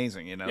been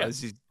amazing. You know,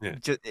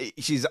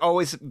 she's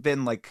always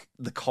been like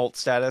the cult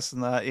status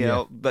and that. You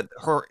know, but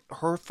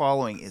her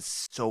following is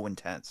so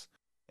intense.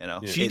 You know,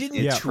 she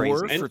didn't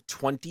tour for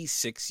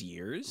 26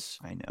 years.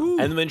 I know.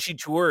 And when she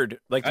toured,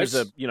 like there's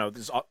do you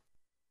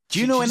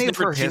know any of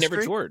her history? She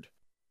never toured.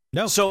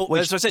 No. So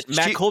as I said,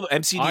 Matt Colby,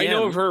 MCDM. I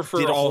know of her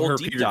for all her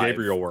Peter dive.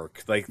 Gabriel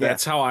work. Like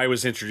that's how I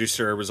was introduced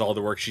to her. Was all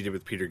the work she did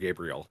with Peter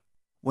Gabriel.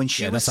 When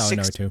she was that's how I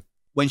know her too.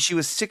 When she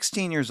was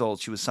 16 years old,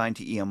 she was signed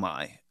to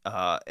EMI,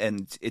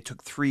 and it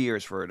took 3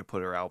 years for her to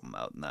put her album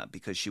out in that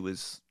because she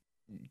was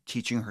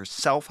teaching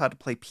herself how to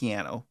play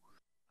piano.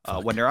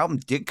 When her album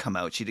did come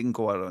out, she didn't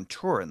go out on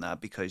tour in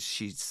that because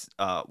she's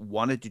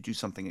wanted to do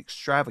something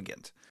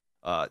extravagant.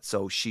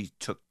 So she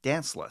took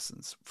dance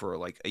lessons for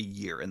like a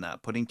year in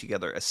that, putting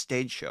together a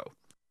stage show.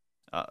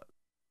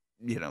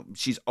 You know,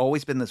 she's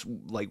always been this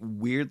like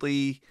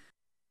weirdly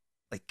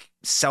like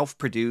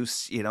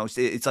self-produced, you know,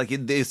 it's like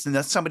it's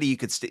not somebody you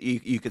could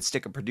you could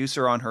stick a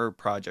producer on her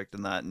project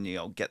and that, and you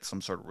know, get some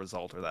sort of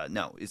result or that.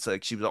 No, it's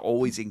like she was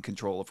always in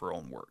control of her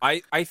own work.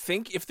 I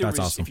think if there was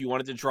awesome. If you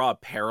wanted to draw a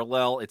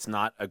parallel, it's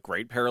not a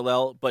great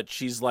parallel, but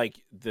she's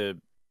like the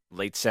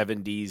late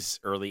 70s,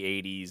 early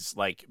 80s,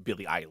 like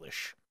Billie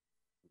Eilish,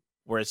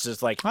 where it's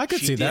just like I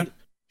could see that.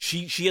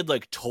 She had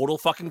like total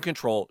fucking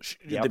control.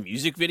 The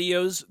music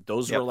videos,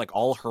 those were like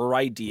all her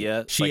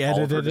idea. She like, edited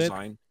all of her it,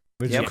 design.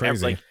 which is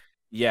crazy. Like,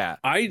 yeah,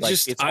 I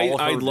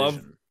love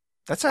vision.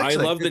 That's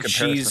actually I love a good that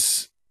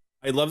comparison.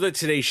 I love that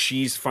today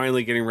she's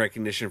finally getting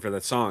recognition for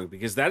that song,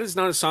 because that is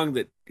not a song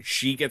that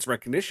she gets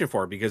recognition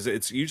for, because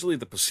it's usually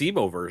the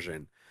Placebo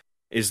version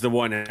is the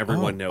one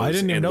everyone knows. I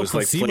didn't even know was,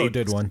 Placebo like,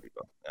 did one.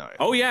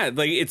 Oh yeah,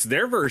 like it's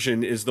their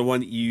version is the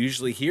one that you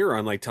usually hear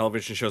on like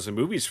television shows and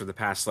movies for the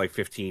past like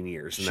 15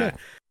 years and that.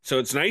 So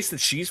it's nice that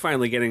she's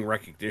finally getting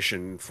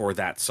recognition for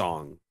that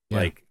song. Yeah.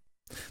 Like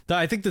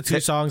I think the two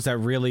songs that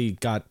really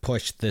got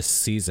pushed this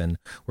season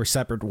were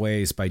Separate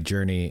Ways by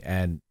Journey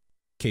and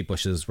Kate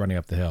Bush's Running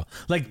Up the Hill.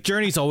 Like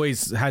Journey's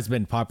always has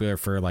been popular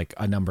for like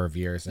a number of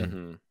years,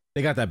 and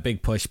they got that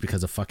big push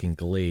because of fucking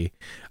Glee.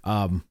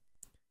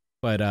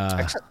 But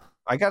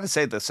I got to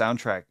say the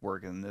soundtrack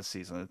work in this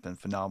season has been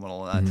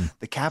phenomenal.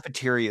 The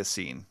cafeteria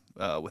scene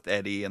with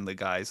Eddie and the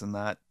guys and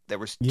that, there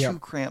was two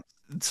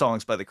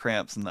songs by the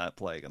Cramps in that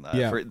Plague and that.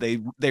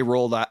 Yeah. They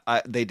rolled.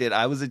 They did.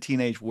 I Was a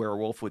Teenage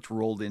Werewolf, which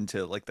rolled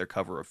into like their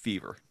cover of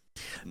Fever.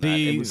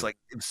 It was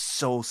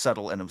so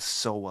subtle and it was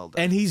so well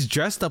done. And he's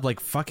dressed up like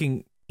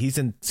fucking. He's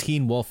in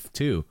Teen Wolf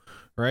too,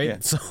 right? Yeah.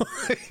 So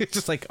it's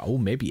just like, oh,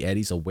 maybe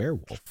Eddie's a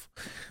werewolf,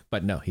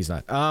 but no, he's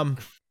not.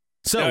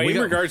 So no, in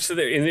regards to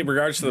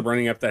the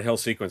running up that hill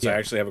sequence, I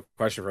actually have a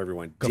question for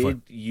everyone.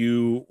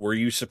 Were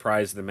you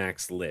surprised that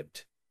Max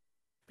lived?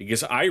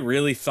 Because I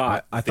really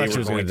thought they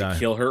were going to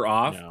kill her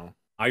off. No.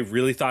 I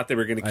really thought they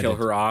were going to kill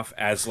her off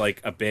as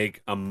like a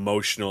big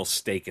emotional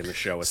stake in the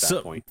show at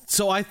that point.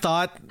 So I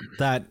thought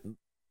that,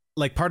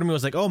 like, part of me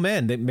was like, oh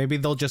man, maybe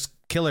they'll just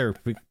kill her.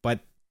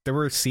 But there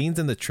were scenes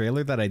in the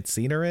trailer that I'd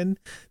seen her in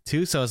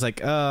too. So I was like,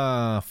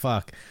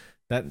 fuck.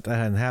 That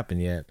hadn't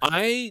happened yet.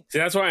 See,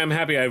 that's why I'm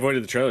happy I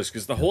avoided the trailers,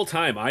 because the whole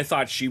time I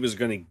thought she was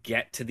going to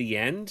get to the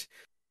end.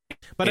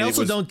 But I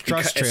also don't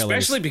trust trailers.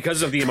 Especially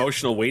because of the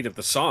emotional weight of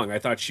the song. I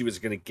thought she was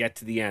going to get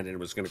to the end and it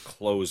was going to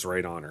close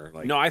right on her.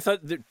 No, I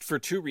thought that for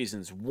two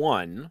reasons.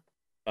 One,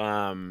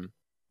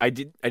 I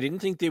didn't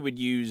think they would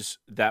use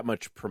that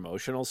much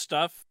promotional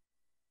stuff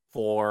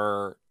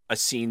for a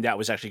scene that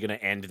was actually going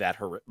to end that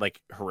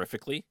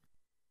horrifically.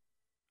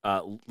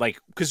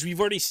 Because we've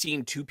already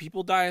seen 2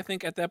 people die, I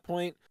think, at that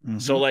point. Mm-hmm.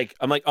 So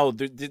I'm like, oh,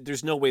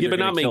 there's no way. Yeah, but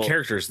not main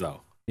characters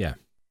though. Yeah,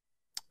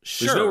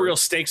 sure. There's no real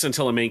stakes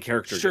until a main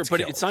character. Sure, gets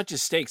but killed. it's not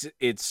just stakes.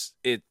 It's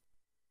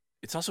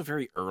also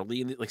very early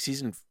in the,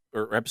 season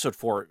or episode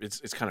 4.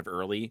 It's kind of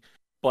early,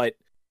 but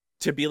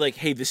to be like,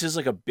 hey, this is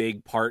a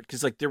big part,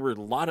 because there were a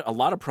lot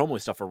of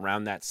promo stuff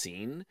around that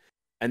scene,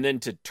 and then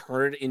to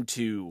turn it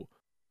into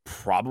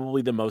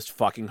probably the most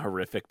fucking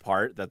horrific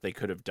part that they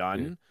could have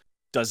done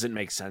doesn't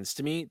make sense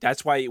to me.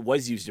 That's why it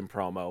was used in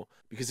promo,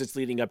 because it's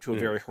leading up to a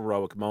very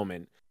heroic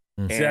moment.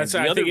 Mm-hmm. And that's,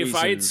 I think if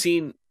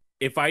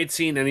I had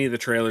seen any of the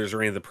trailers or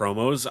any of the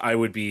promos, I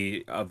would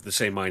be of the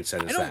same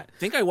mindset as that. I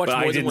think I watched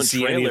more than one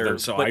trailer, them,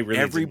 so but I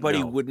really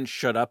everybody wouldn't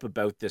shut up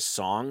about this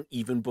song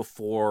even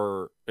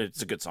before.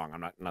 It's a good song.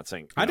 I'm not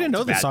saying. I didn't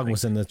know the song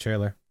was in the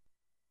trailer.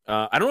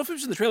 I don't know if it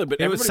was in the trailer,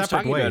 but it was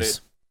Separate Ways. About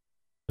it.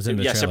 Was in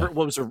the trailer. Separate.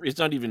 Well, it's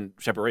not even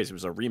Separate Ways. It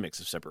was a remix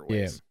of Separate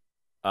Ways.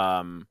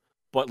 Yeah.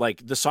 But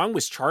the song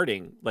was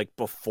charting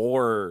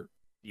before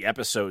the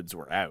episodes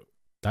were out.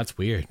 That's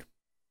weird.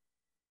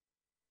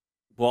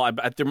 Well,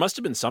 there must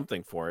have been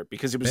something for it,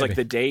 because it was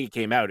the day it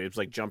came out, it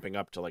was jumping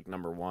up to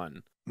number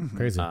 1. Mm-hmm.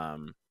 Crazy.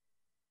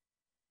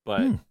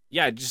 But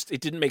yeah, it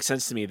didn't make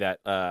sense to me that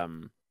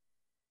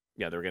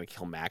they were gonna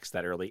kill Max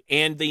that early,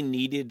 and they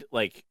needed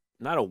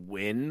not a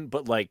win,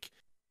 but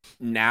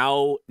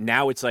now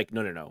it's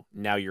no,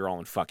 now you're all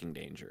in fucking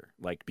danger,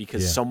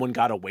 because someone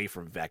got away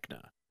from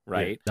Vecna.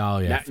 Right. Oh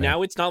yeah.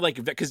 Now it's not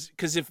because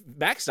if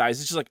Max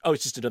dies, it's just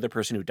it's just another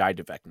person who died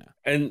to Vecna.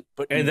 And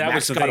that Max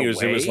was the thing.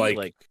 It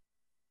was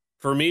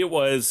for me, it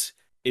was,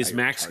 is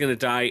Max going to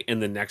die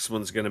and the next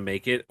one's going to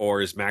make it,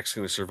 or is Max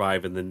going to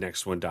survive and the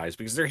next one dies?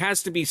 Because there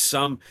has to be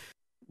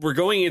we're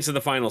going into the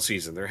final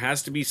season. There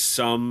has to be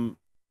some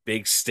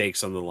big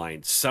stakes on the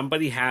line.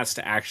 Somebody has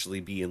to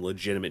actually be in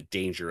legitimate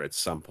danger at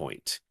some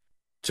point,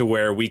 to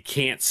where we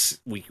can't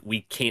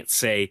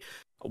say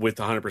with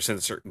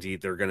 100% certainty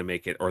they're going to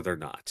make it or they're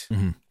not.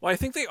 Mm-hmm. Well, I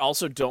think they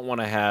also don't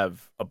want to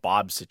have a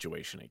Bob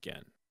situation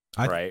again,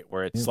 right?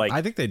 Where it's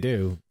I think they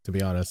do, to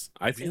be honest.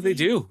 I think they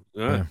do.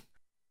 Yeah.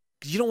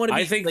 You don't want to.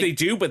 I think they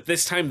do, but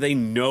this time they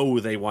know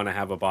they want to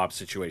have a Bob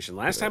situation.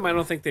 Last time, I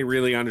don't think they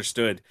really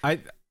understood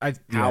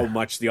how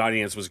much the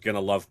audience was going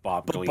to love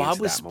Bob. But Bob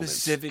was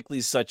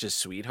specifically such a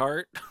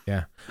sweetheart.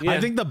 Yeah.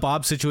 I think the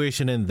Bob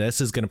situation in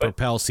this is going to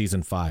propel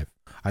season 5.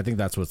 I think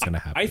that's what's going to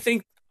happen.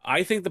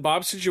 I think the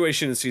Bob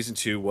situation in season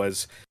 2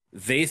 was,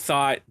 they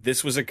thought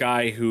this was a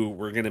guy who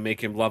we're going to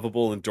make him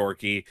lovable and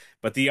dorky,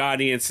 but the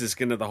audience is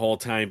going to the whole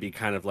time be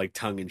kind of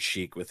tongue in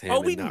cheek with him. Oh,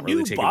 we not knew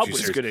really Bob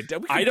was going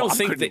to. I don't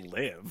think that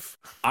live.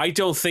 I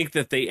don't think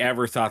that they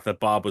ever thought that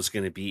Bob was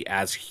going to be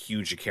as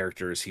huge a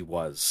character as he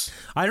was.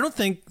 I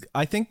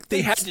think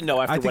they had to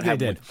know after what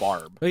happened with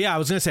Barb. Yeah, I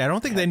was going to say, I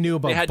don't think they knew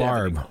about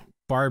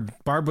Barb.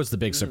 Barb was the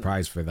big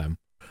surprise for them.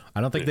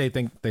 I don't think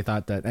they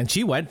thought that, and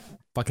she went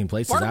fucking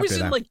places. Barb after was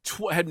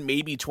that. Had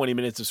maybe 20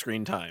 minutes of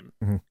screen time.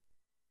 Mm-hmm.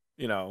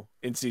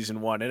 In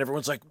season 1, and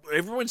everyone's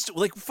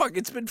fuck,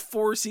 it's been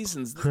 4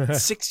 seasons,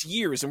 6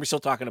 years, and we're still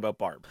talking about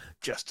Barb.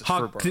 Justice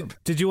Hawk, for Barb.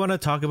 Did you want to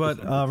talk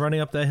about running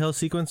up that hill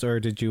sequence, or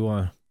did you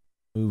want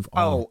to move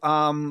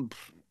on?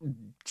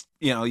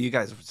 You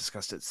guys have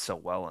discussed it so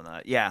well in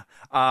that. Yeah.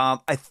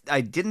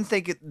 I didn't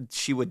think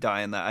she would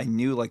die in that. I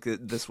knew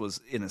this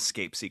was an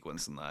escape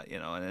sequence in that,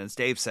 and as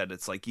Dave said,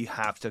 it's you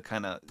have to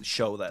kind of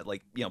show that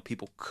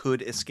people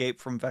could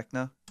escape from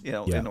Vecna,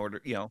 in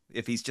order,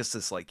 if he's just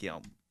this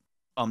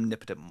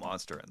omnipotent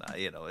monster in that,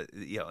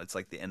 it's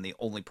and the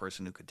only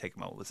person who could take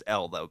him out was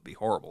Elle. That would be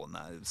horrible in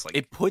that. It's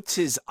it puts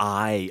his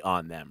eye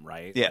on them,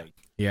 right?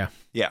 Yeah.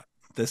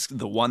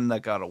 The one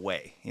that got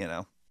away,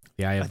 Yeah,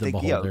 I have the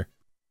Beholder.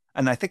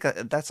 And I think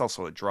that's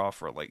also a draw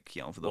for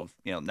for the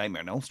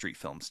Nightmare on Elm Street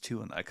films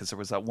too, in that, because there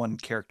was that one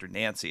character,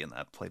 Nancy, in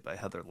that, played by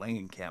Heather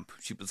Langenkamp.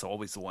 She was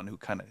always the one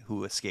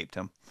who escaped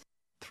him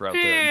throughout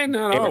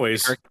not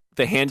always.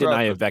 The hand and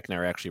eye of Vecna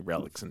are actually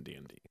relics in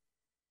D&D.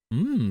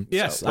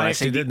 Yes, so I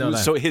actually did know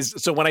that.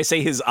 So when I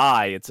say his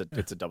eye, it's a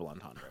double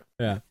entendre.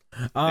 Yeah.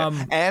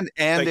 And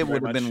it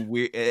would have been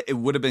weird. It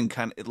would have been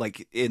kind of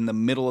in the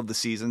middle of the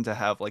season to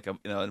have an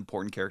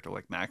important character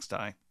like Max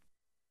die.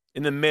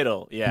 In the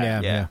middle,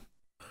 yeah.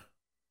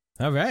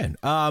 All right.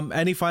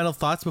 Any final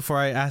thoughts before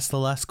I ask the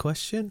last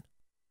question?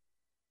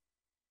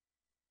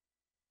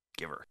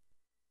 Give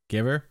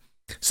her.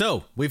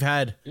 So we've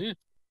had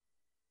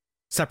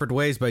Separate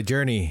Ways by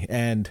Journey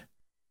and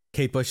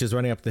Kate Bush is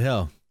Running Up the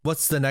Hill.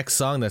 What's the next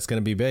song that's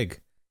going to be big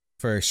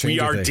for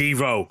Stranger We Are Things?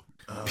 Devo.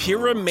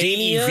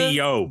 Pyromania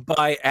DVO.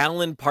 by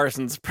Alan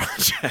Parsons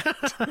Project.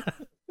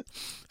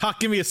 Hawk,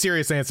 give me a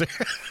serious answer.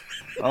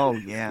 Oh,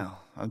 yeah.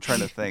 I'm trying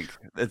to think.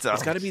 It's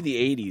got to be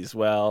the 80s.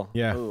 Well,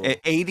 Yeah.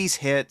 80s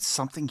hit,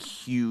 something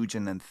huge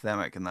and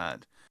anthemic in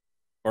that.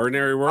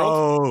 Ordinary World.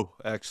 Oh,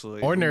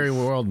 actually, Ordinary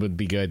World would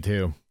be good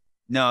too.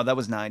 No, that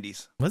was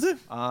 90s. Was it?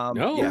 No,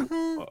 yeah.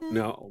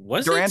 No,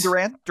 was Duran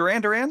it?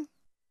 Duran.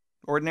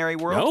 Ordinary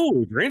World.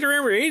 No, Duran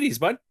Duran were 80s,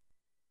 bud.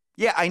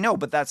 Yeah, I know,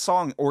 but that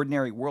song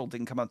 "Ordinary World"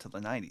 didn't come out till the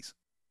 90s.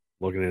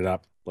 Looking it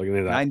up.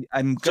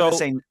 I'm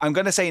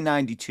gonna say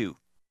 92.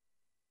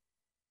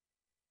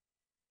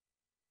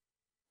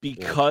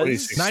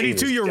 Because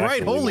 92, you're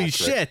right. Holy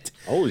shit.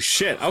 Holy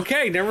shit.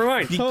 Okay, never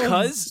mind.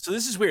 Because so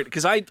this is weird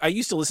because I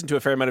used to listen to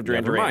a fair amount of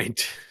Duran Never Duran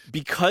mind.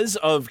 because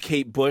of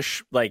Kate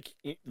Bush,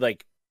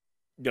 listening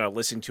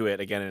to it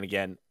again and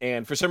again.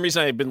 And for some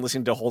reason, I've been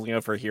listening to "Holding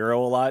Out for a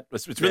Hero" a lot.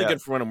 It's really good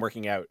for when I'm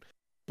working out.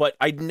 But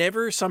I'd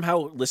never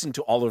somehow listened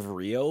to all of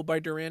Rio by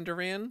Duran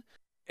Duran.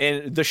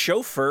 And "The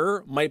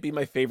Chauffeur" might be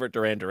my favorite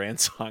Duran Duran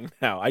song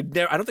now. I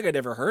don't think I'd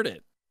ever heard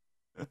it.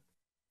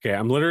 Okay,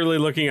 I'm literally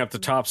looking up the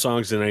top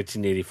songs in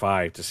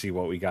 1985 to see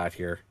what we got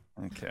here.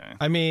 Okay.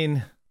 I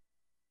mean,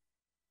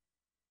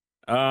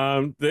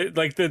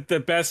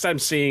 the best I'm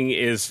seeing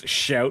is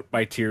 "Shout"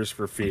 by Tears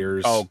for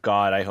Fears. Oh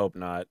God, I hope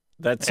not.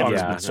 That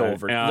song's been so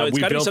over. No, it's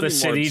We gotta be Built the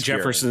something more City, obscure.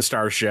 Jefferson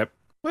Starship.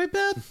 we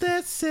built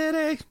this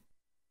city.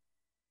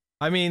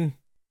 I mean,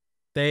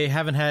 they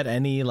haven't had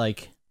any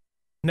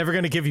Never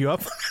Gonna Give You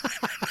Up.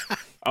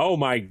 Oh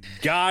my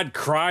God,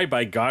 "Cry"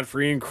 by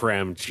Godfrey and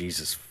Creme.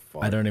 Jesus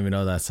fuck. I don't even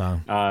know that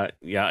song.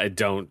 Yeah, I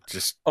don't.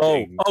 Just Oh,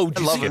 I just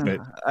love skip it.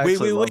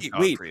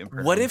 Wait.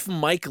 What if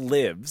Mike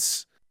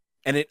lives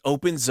and it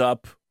opens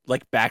up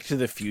like Back to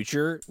the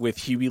Future with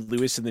Huey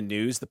Lewis in the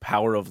News, The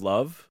Power of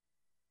Love?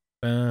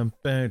 I'll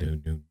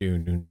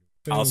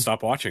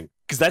stop watching.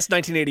 Because that's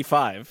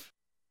 1985.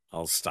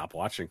 I'll stop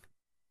watching.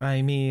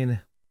 I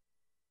mean,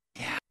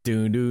 yeah.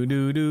 Do.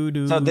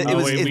 So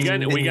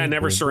we got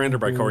 "Never Surrender"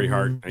 by Corey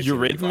Hart.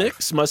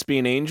 Eurythmics, "Must Be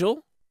an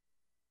Angel."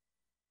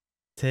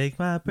 Take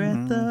my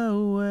breath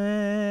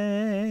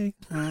away.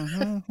 I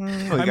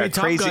I mean,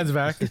 Top Gun's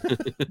back.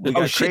 We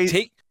got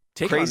Take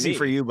Crazy On Me.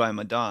 for You by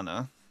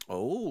Madonna.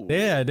 Oh,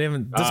 Yeah,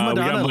 David. Does We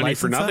Madonna got "Money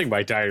for license Nothing" that?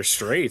 by Dire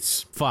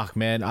Straits. Fuck,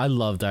 man, I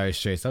love Dire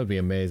Straits. That would be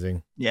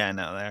amazing. Yeah,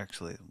 no, they're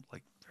actually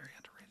very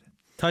underrated.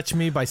 Touch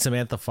Me by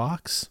Samantha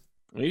Fox.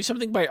 maybe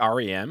something by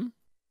REM.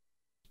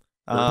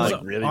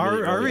 really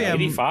REM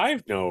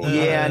 85? No.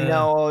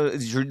 No,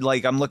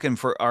 I'm looking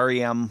for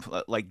REM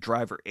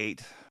Driver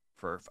 8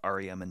 for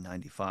REM in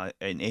 95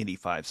 and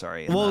 85.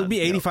 Sorry. Well, it'd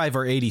be 85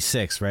 or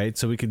 86, right?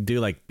 So we could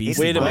do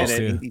Beastie Wait a Boys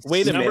minute. too.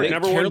 Wait a minute.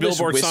 Number one Careless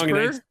Billboard song.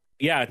 Whisper?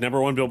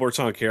 Number one Billboard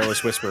song,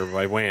 "Careless Whisper"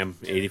 by Wham,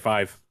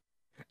 85.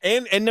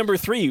 And number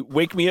 3,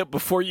 "Wake Me Up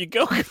Before You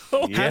Go."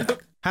 Yeah.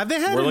 Have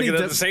they had We're any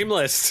looking at the same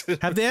list.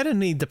 Have they had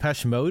any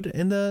Depeche Mode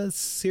in the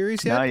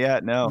series yet? Not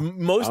yet, no.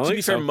 To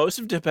be fair, most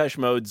of Depeche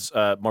Mode's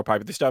more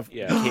popular stuff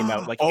came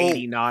out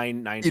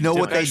 89, 90. You know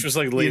what Depeche was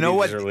late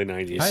 80s, early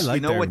 90s. I like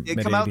you know their what did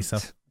come out mid-80s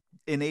stuff.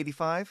 in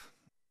 85?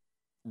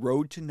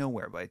 Road to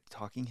Nowhere by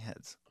Talking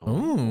Heads.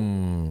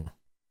 Ooh.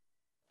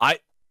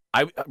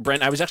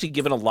 Brent, I was actually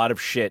given a lot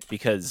of shit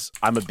because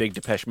I'm a big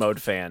Depeche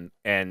Mode fan,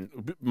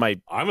 and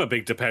I'm a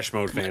big Depeche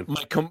Mode fan.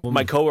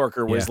 My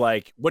coworker was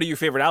like, "What are your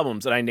favorite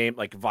albums?" And I named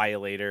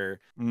Violator.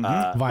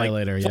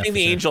 Violator, yeah. Finding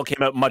the for Angel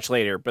came out much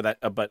later, but I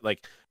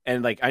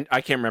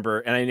can't remember.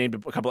 And I named a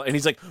couple, and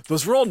he's like,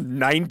 "Those were all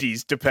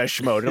 '90s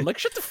Depeche Mode." And I'm like,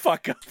 "Shut the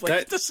fuck up!"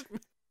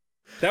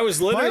 That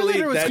was literally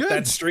Violator was good.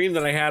 that stream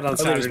that I had on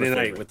Violator's Saturday my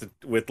night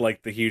with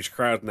the huge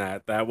crowd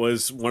and that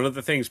was one of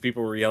the things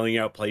people were yelling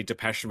out, "Play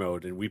Depeche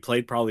Mode," and we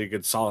played probably a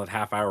good solid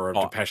half hour of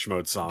Depeche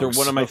Mode songs. They're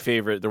one of my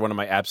favorite. They're one of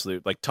my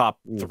absolute top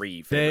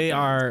 3. They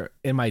are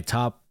in my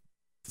top.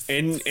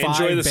 And 5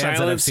 Enjoy the bands that I've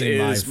Silence seen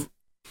is live.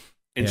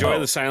 Enjoy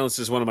the Silence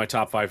is one of my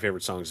top 5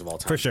 favorite songs of all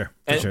time. For sure.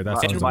 And- That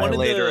and sounds one of amazing. the-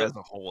 Violator as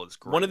a whole is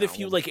great. One of the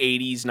few album.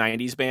 80s,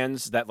 90s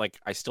bands that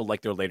I still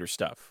like their later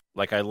stuff.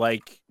 I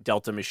like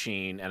Delta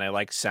Machine and I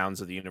like Sounds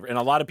of the Universe. And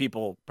a lot of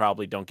people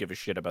probably don't give a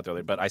shit about their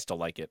later, but I still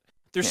like it.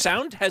 Their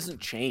sound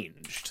hasn't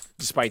changed,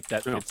 despite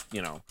that it's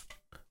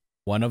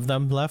One of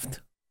them left. Is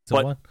it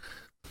But- one?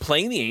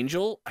 Playing the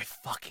Angel, I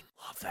fucking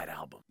love that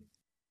album.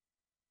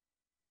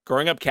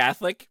 Growing up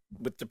Catholic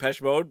with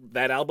Depeche Mode,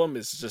 that album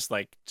is just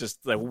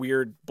a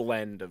weird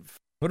blend of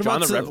What John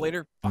about the some-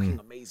 Revelator, fucking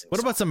amazing.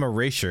 What about song. some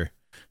Erasure?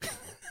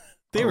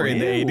 They were in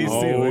the 80s too.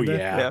 Oh weren't they?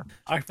 yeah.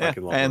 I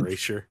fucking love and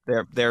Erasure.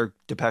 Their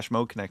Depeche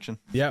Mode connection.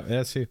 Yeah,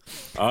 that's true.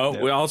 Oh,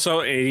 Yeah. we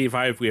also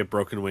 85. We have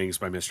 "Broken Wings"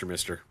 by Mr.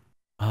 Mister.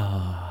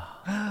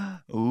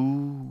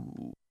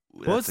 Ooh,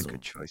 that's was- a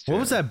good choice. What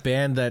was too. that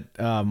band that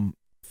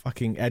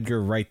fucking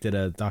Edgar Wright did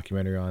a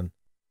documentary on?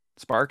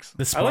 Sparks?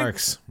 The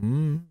Sparks.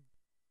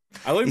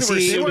 I like You that we're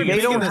see, assuming they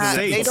it's don't gonna have-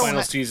 say they the don't final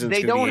ha- season They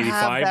is going don't to be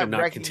have 85 that and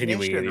not continuing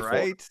recognition, 84.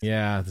 right?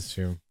 Yeah, that's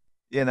true.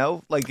 You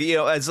know,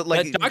 as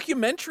that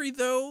documentary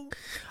though?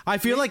 I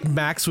feel like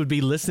Max would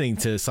be listening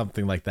to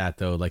something like that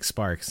though, like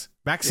Sparks.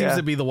 Max seems Yeah.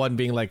 to be the one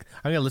being like,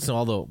 I'm gonna listen to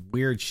all the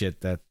weird shit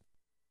that.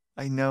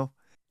 I know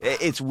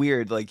it's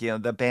weird.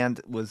 The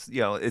band was,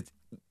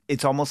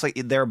 it's almost like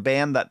they're a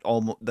band that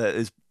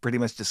is pretty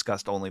much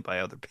discussed only by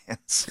other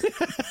bands.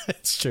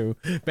 It's true.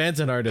 Bands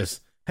and artists.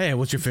 Hey,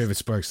 what's your favorite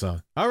Sparks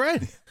song? All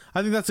right,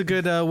 I think that's a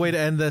good way to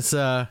end this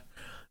podcast.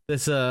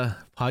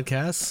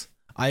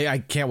 I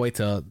can't wait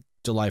till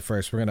July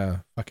 1st. We're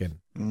gonna fucking.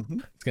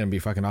 It's gonna be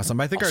fucking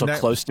awesome. I think also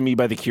Close to Me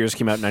by The Cures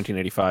came out in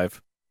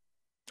 1985.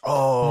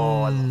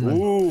 Oh,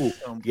 ooh,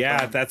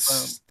 yeah,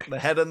 that's the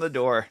head on the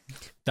door.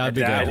 That'd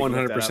be that good.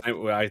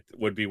 100%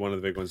 would be one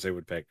of the big ones they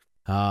would pick.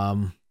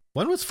 When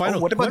was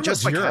Final? What about when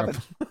Just was Like Europe?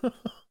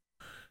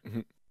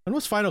 When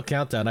was Final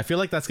Countdown? I feel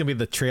like that's gonna be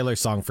the trailer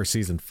song for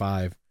season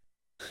 5.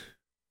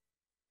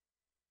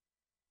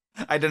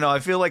 I don't know. I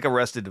feel like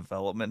Arrested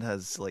Development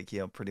has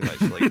pretty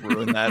much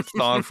ruined that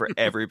song for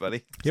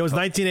everybody. It was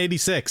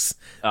 1986.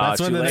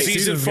 That's when the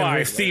season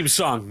 5 theme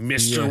song,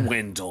 Mr.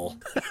 Wendell.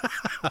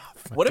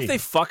 What if they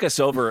fuck us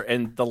over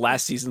and the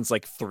last season's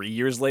 3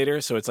 years later,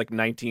 so it's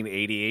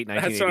 1988,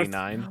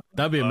 1989?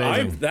 That'd be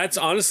amazing. That's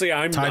honestly,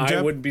 I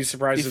wouldn't be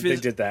surprised if they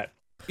did that.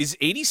 Is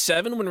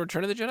 87 when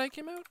Return of the Jedi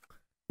came out?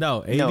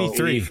 No,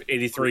 83.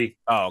 83.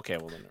 Oh, okay.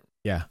 Well, then.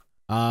 Yeah.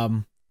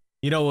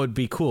 You know what would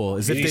be cool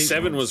is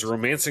 87 was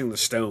Romancing the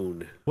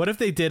Stone. What if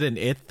they did an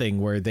It thing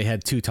where they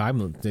had two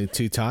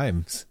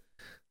times?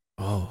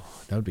 Oh,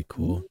 that would be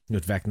cool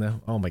with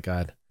Vecna. Oh my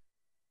god.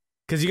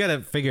 Because you got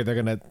to figure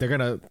they're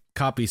gonna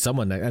copy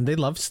someone, and they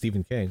love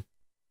Stephen King.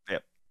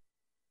 Yep.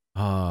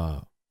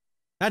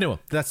 Anyway,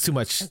 that's too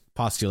much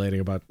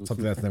postulating about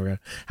something that's never gonna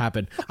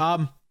happen.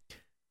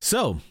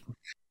 So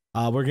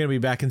we're gonna be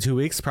back in 2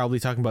 weeks, probably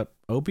talking about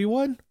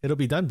Obi-Wan. It'll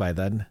be done by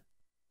then.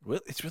 Well,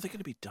 it's really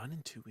gonna be done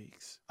in 2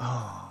 weeks.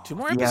 Oh, 2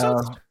 more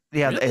episodes.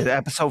 Yeah, really?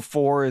 Episode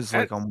 4 is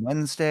on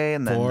Wednesday,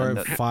 and then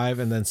 4, 5,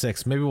 and then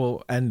 6. Maybe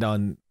we'll end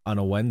on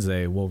a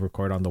Wednesday. We'll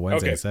record on the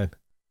Wednesday instead.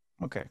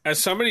 Okay. As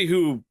somebody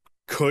who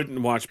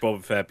couldn't watch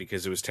Boba Fett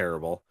because it was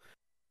terrible,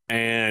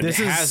 and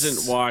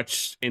hasn't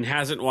watched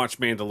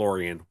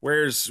Mandalorian,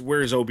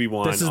 where's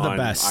Obi-Wan? This is the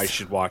best. I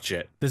should watch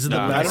it. This is the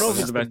best. I don't know if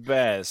it's the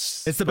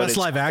best. It's the best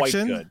live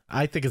action. Good.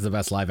 I think it's the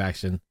best live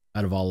action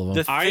out of all of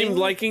them. I'm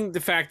liking the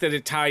fact that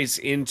it ties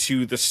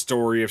into the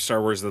story of Star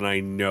Wars that I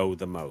know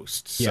the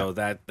most. So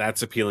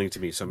that's appealing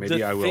to me. So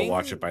maybe I will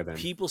watch it by then.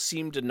 People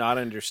seem to not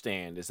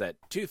understand is that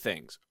two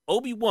things.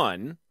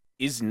 Obi-Wan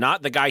is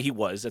not the guy he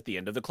was at the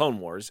end of the Clone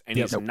Wars, and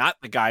he's not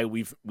the guy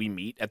we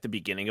meet at the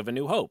beginning of A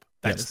New Hope.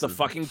 That's the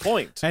fucking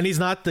point. And he's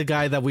not the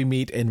guy that we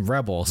meet in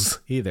Rebels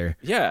either.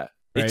 Yeah.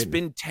 Right? It's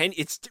been 10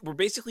 we're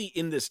basically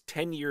in this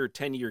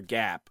 10-year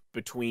gap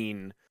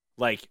between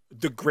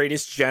the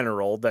greatest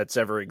general that's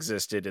ever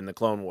existed in the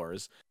Clone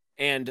Wars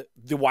and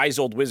the wise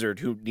old wizard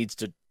who needs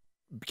to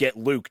get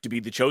Luke to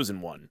be the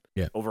chosen one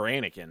over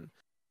Anakin.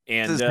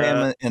 And this is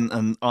him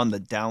on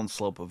the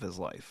downslope of his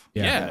life.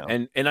 Yeah.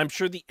 And I'm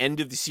sure the end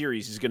of the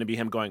series is going to be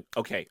him going,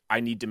 okay, I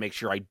need to make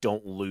sure I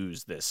don't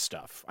lose this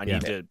stuff. I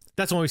need to.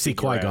 That's when we see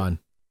Qui-Gon.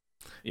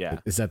 Yeah.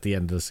 Is at the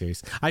end of the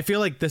series. I feel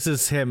like this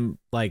is him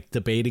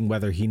debating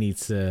whether he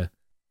needs to,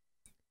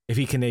 if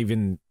he can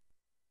even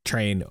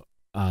train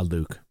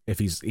Luke, if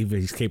he's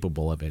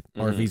capable of it,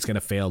 or if he's gonna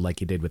fail like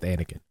he did with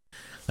Anakin.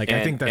 I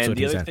think that's what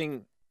the he's other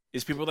thing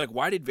is people are like,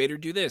 why did Vader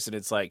do this? And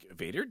it's like,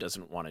 Vader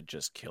doesn't want to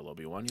just kill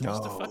Obi-Wan. He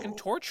wants to fucking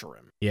torture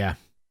him. Yeah.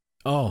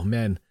 Oh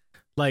man,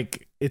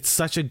 it's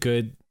such a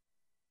good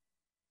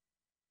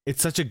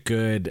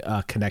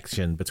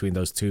connection between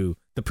those two,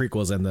 the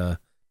prequels and the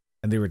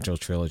original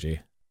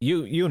trilogy.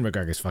 Ewan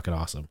McGregor's fucking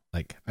awesome.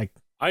 I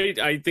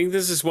think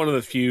this is one of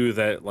the few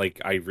that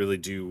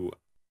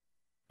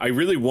I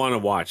really want to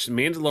watch.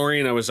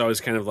 Mandalorian, I was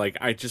always kind of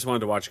I just wanted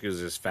to watch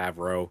because it's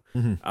Favreau.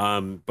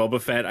 Boba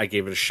Fett, I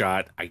gave it a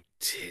shot. I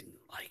didn't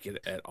like it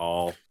at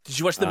all. Did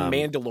you watch the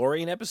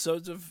Mandalorian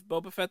episodes of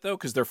Boba Fett, though?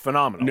 Because they're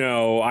phenomenal.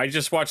 No, I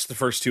just watched the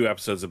first 2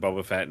 episodes of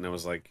Boba Fett, and I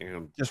was like,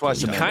 just watch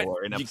the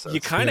Mandalorian episodes.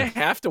 You kind of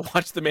have to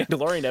watch the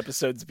Mandalorian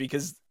episodes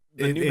because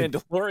the new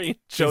Mandalorian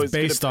show is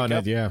based on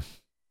it, yeah.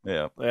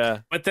 Yeah.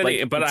 But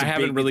then, but I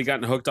haven't really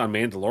gotten hooked on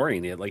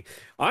Mandalorian yet.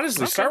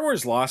 Honestly, Star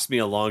Wars lost me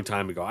a long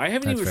time ago. I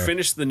haven't even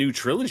finished the new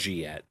trilogy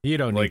yet. You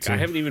don't need to. I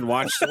haven't even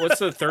watched. What's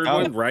the third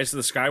one? Rise of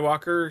the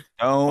Skywalker,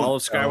 Fall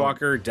of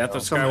Skywalker, Death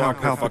of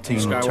Skywalker, fucking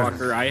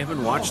Skywalker. I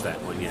haven't watched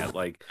that one yet.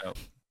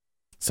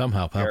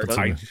 Somehow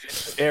Palpatine.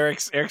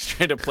 Eric's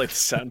trying to play the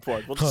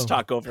soundboard. We'll just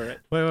talk over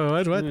it.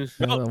 Wait, what?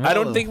 No, I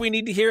don't think we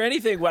need to hear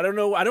anything. I don't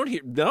know.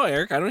 No,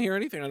 Eric, I don't hear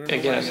anything. I don't know.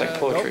 Again, it's like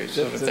poetry.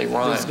 So if they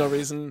rhyme, there's no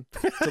reason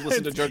to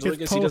listen to George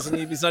Lucas.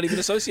 He's not even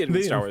associated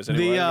with Star Wars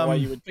anymore. I don't know why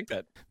you would think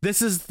that.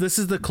 This is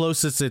the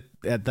closest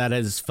that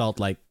has felt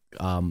like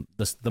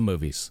the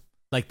movies.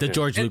 The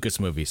George Lucas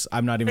movies.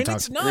 I'm not even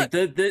talking.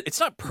 It's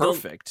not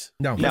perfect.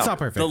 No, it's not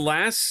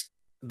perfect.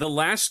 The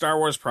last Star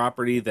Wars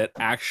property that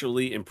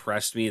actually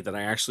impressed me, that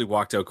I actually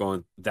walked out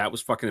going, that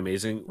was fucking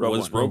amazing,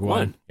 was Rogue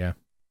One. Yeah.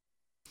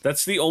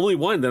 That's the only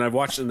one that I've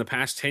watched in the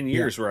past 10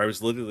 years where I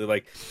was literally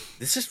like,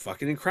 this is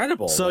fucking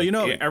incredible. So,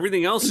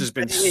 everything else has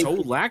been so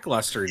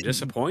lackluster and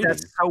disappointing.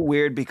 That's so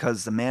weird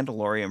because The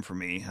Mandalorian for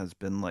me has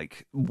been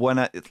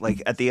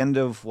at the end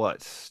of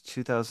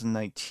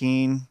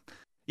 2019.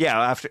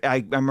 Yeah, after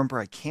I remember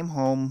I came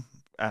home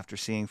after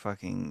seeing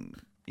fucking,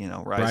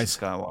 Rise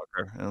of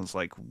Skywalker. And I was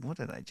like, what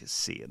did I just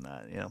see in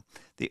that?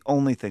 The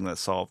only thing that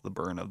solved the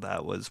burn of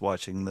that was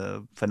watching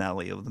the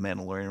finale of The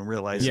Mandalorian and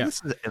realizing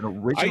this is an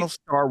original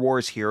Star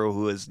Wars hero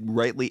who has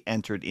rightly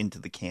entered into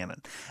the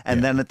canon.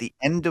 And then at the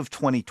end of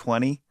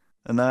 2020,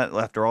 and that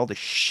after all the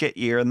shit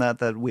year and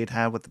that we'd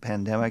had with the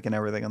pandemic and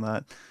everything and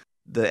that,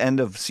 the end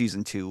of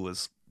season 2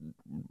 was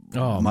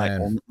my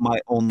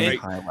only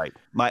highlight.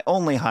 My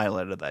only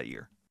highlight of that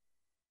year.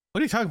 What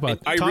are you talking about?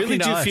 I really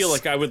do feel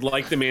like I would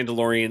like The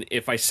Mandalorian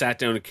if I sat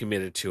down and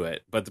committed to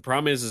it. But the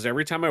problem is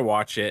every time I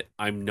watch it,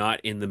 I'm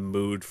not in the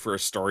mood for a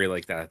story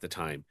like that at the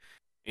time.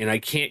 And I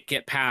can't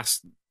get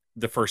past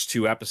the first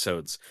 2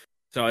 episodes.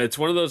 So it's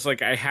one of those,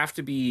 like, I have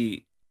to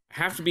be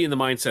in the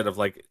mindset of,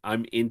 like,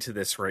 I'm into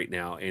this right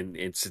now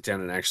and sit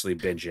down and actually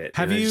binge it.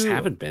 I just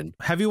haven't been.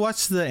 Have you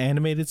watched the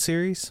animated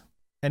series?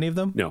 Any of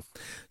them? No.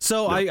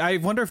 So no. I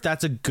wonder if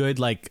that's a good,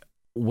 like,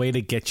 way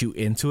to get you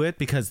into it,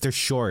 because they're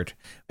short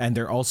and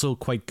they're also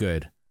quite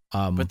good.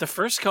 But the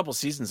first couple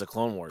seasons of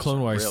Clone Wars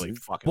really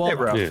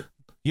fucking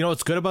you know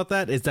what's good about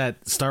that is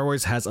that Star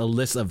Wars has a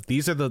list of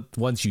these are the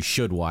ones you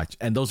should watch,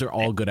 and those are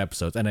all good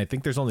episodes, and I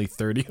think there's only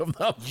 30 of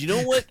them. You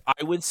know what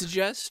I would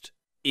suggest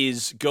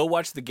is go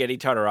watch the Genndy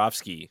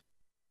Tartakovsky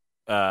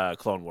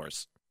Clone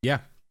Wars.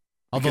 Yeah.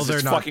 Although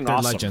they're not fucking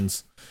awesome.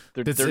 Legends.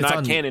 They're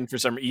not canon for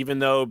some, even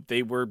though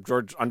they were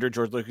under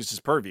George Lucas's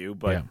purview,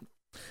 but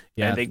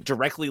and they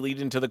directly lead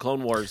into the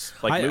Clone Wars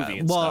movie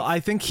and stuff. I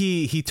think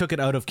he took it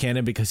out of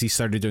canon because he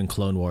started doing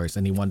Clone Wars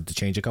and he wanted to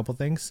change a couple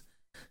things.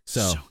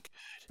 So good.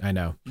 I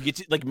know. You get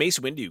to, like, Mace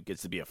Windu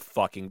gets to be a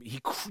fucking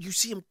you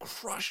see him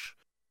crush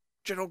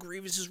General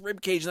Grievous's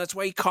ribcage, and that's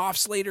why he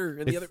coughs later.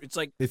 And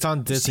it's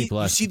on Disney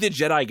Plus. You see the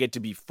Jedi get to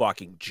be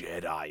fucking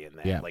Jedi in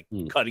that,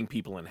 cutting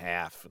people in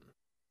half.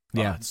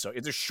 And, so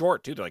they're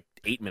short too. They're like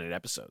 8-minute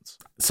episodes.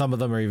 Some of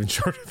them are even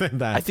shorter than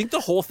that. I think the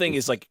whole thing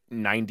is like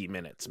 90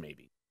 minutes,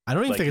 maybe. I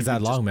don't even think it's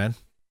that long, man.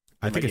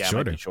 I think it's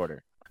shorter.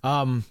 Shorter.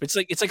 It's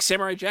like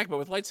Samurai Jack, but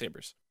with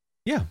lightsabers.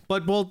 Yeah,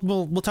 but we'll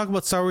talk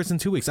about Star Wars in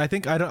 2 weeks. I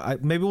think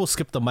maybe we'll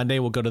skip the Monday.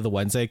 We'll go to the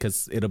Wednesday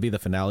because it'll be the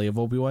finale of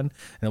Obi-Wan, and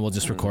then we'll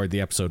just record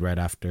the episode right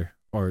after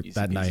or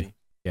that night.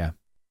 Yeah,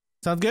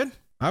 sounds good.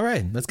 All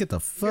right, let's get the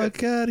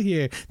fuck out of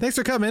here. Thanks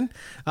for coming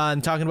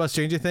and talking about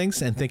Stranger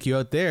Things, and thank you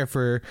out there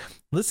for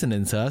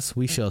listening to us.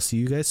 We shall see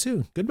you guys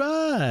soon.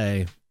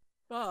 Goodbye.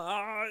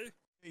 Bye.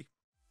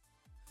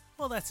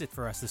 Well, that's it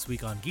for us this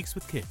week on Geeks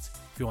with Kids.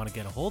 If you want to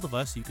get a hold of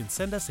us, you can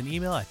send us an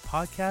email at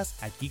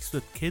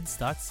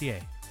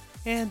podcast@geekswithkids.ca.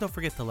 And don't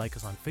forget to like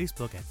us on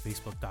Facebook at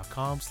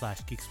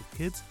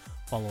facebook.com/geekswithkids.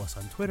 Follow us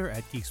on Twitter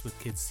at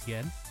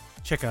geekswithkidscn.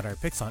 Check out our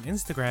pics on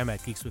Instagram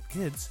at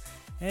geekswithkids.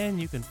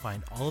 And you can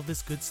find all of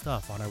this good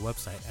stuff on our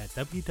website at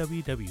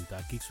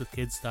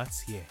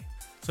www.geekswithkids.ca.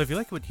 So if you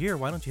like what you hear,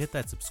 why don't you hit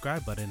that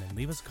subscribe button and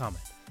leave us a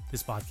comment.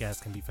 This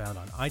podcast can be found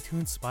on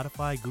iTunes,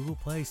 Spotify, Google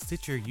Play,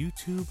 Stitcher,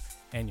 YouTube,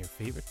 and your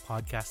favorite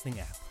podcasting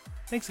app.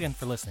 Thanks again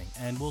for listening,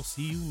 and we'll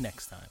see you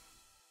next time.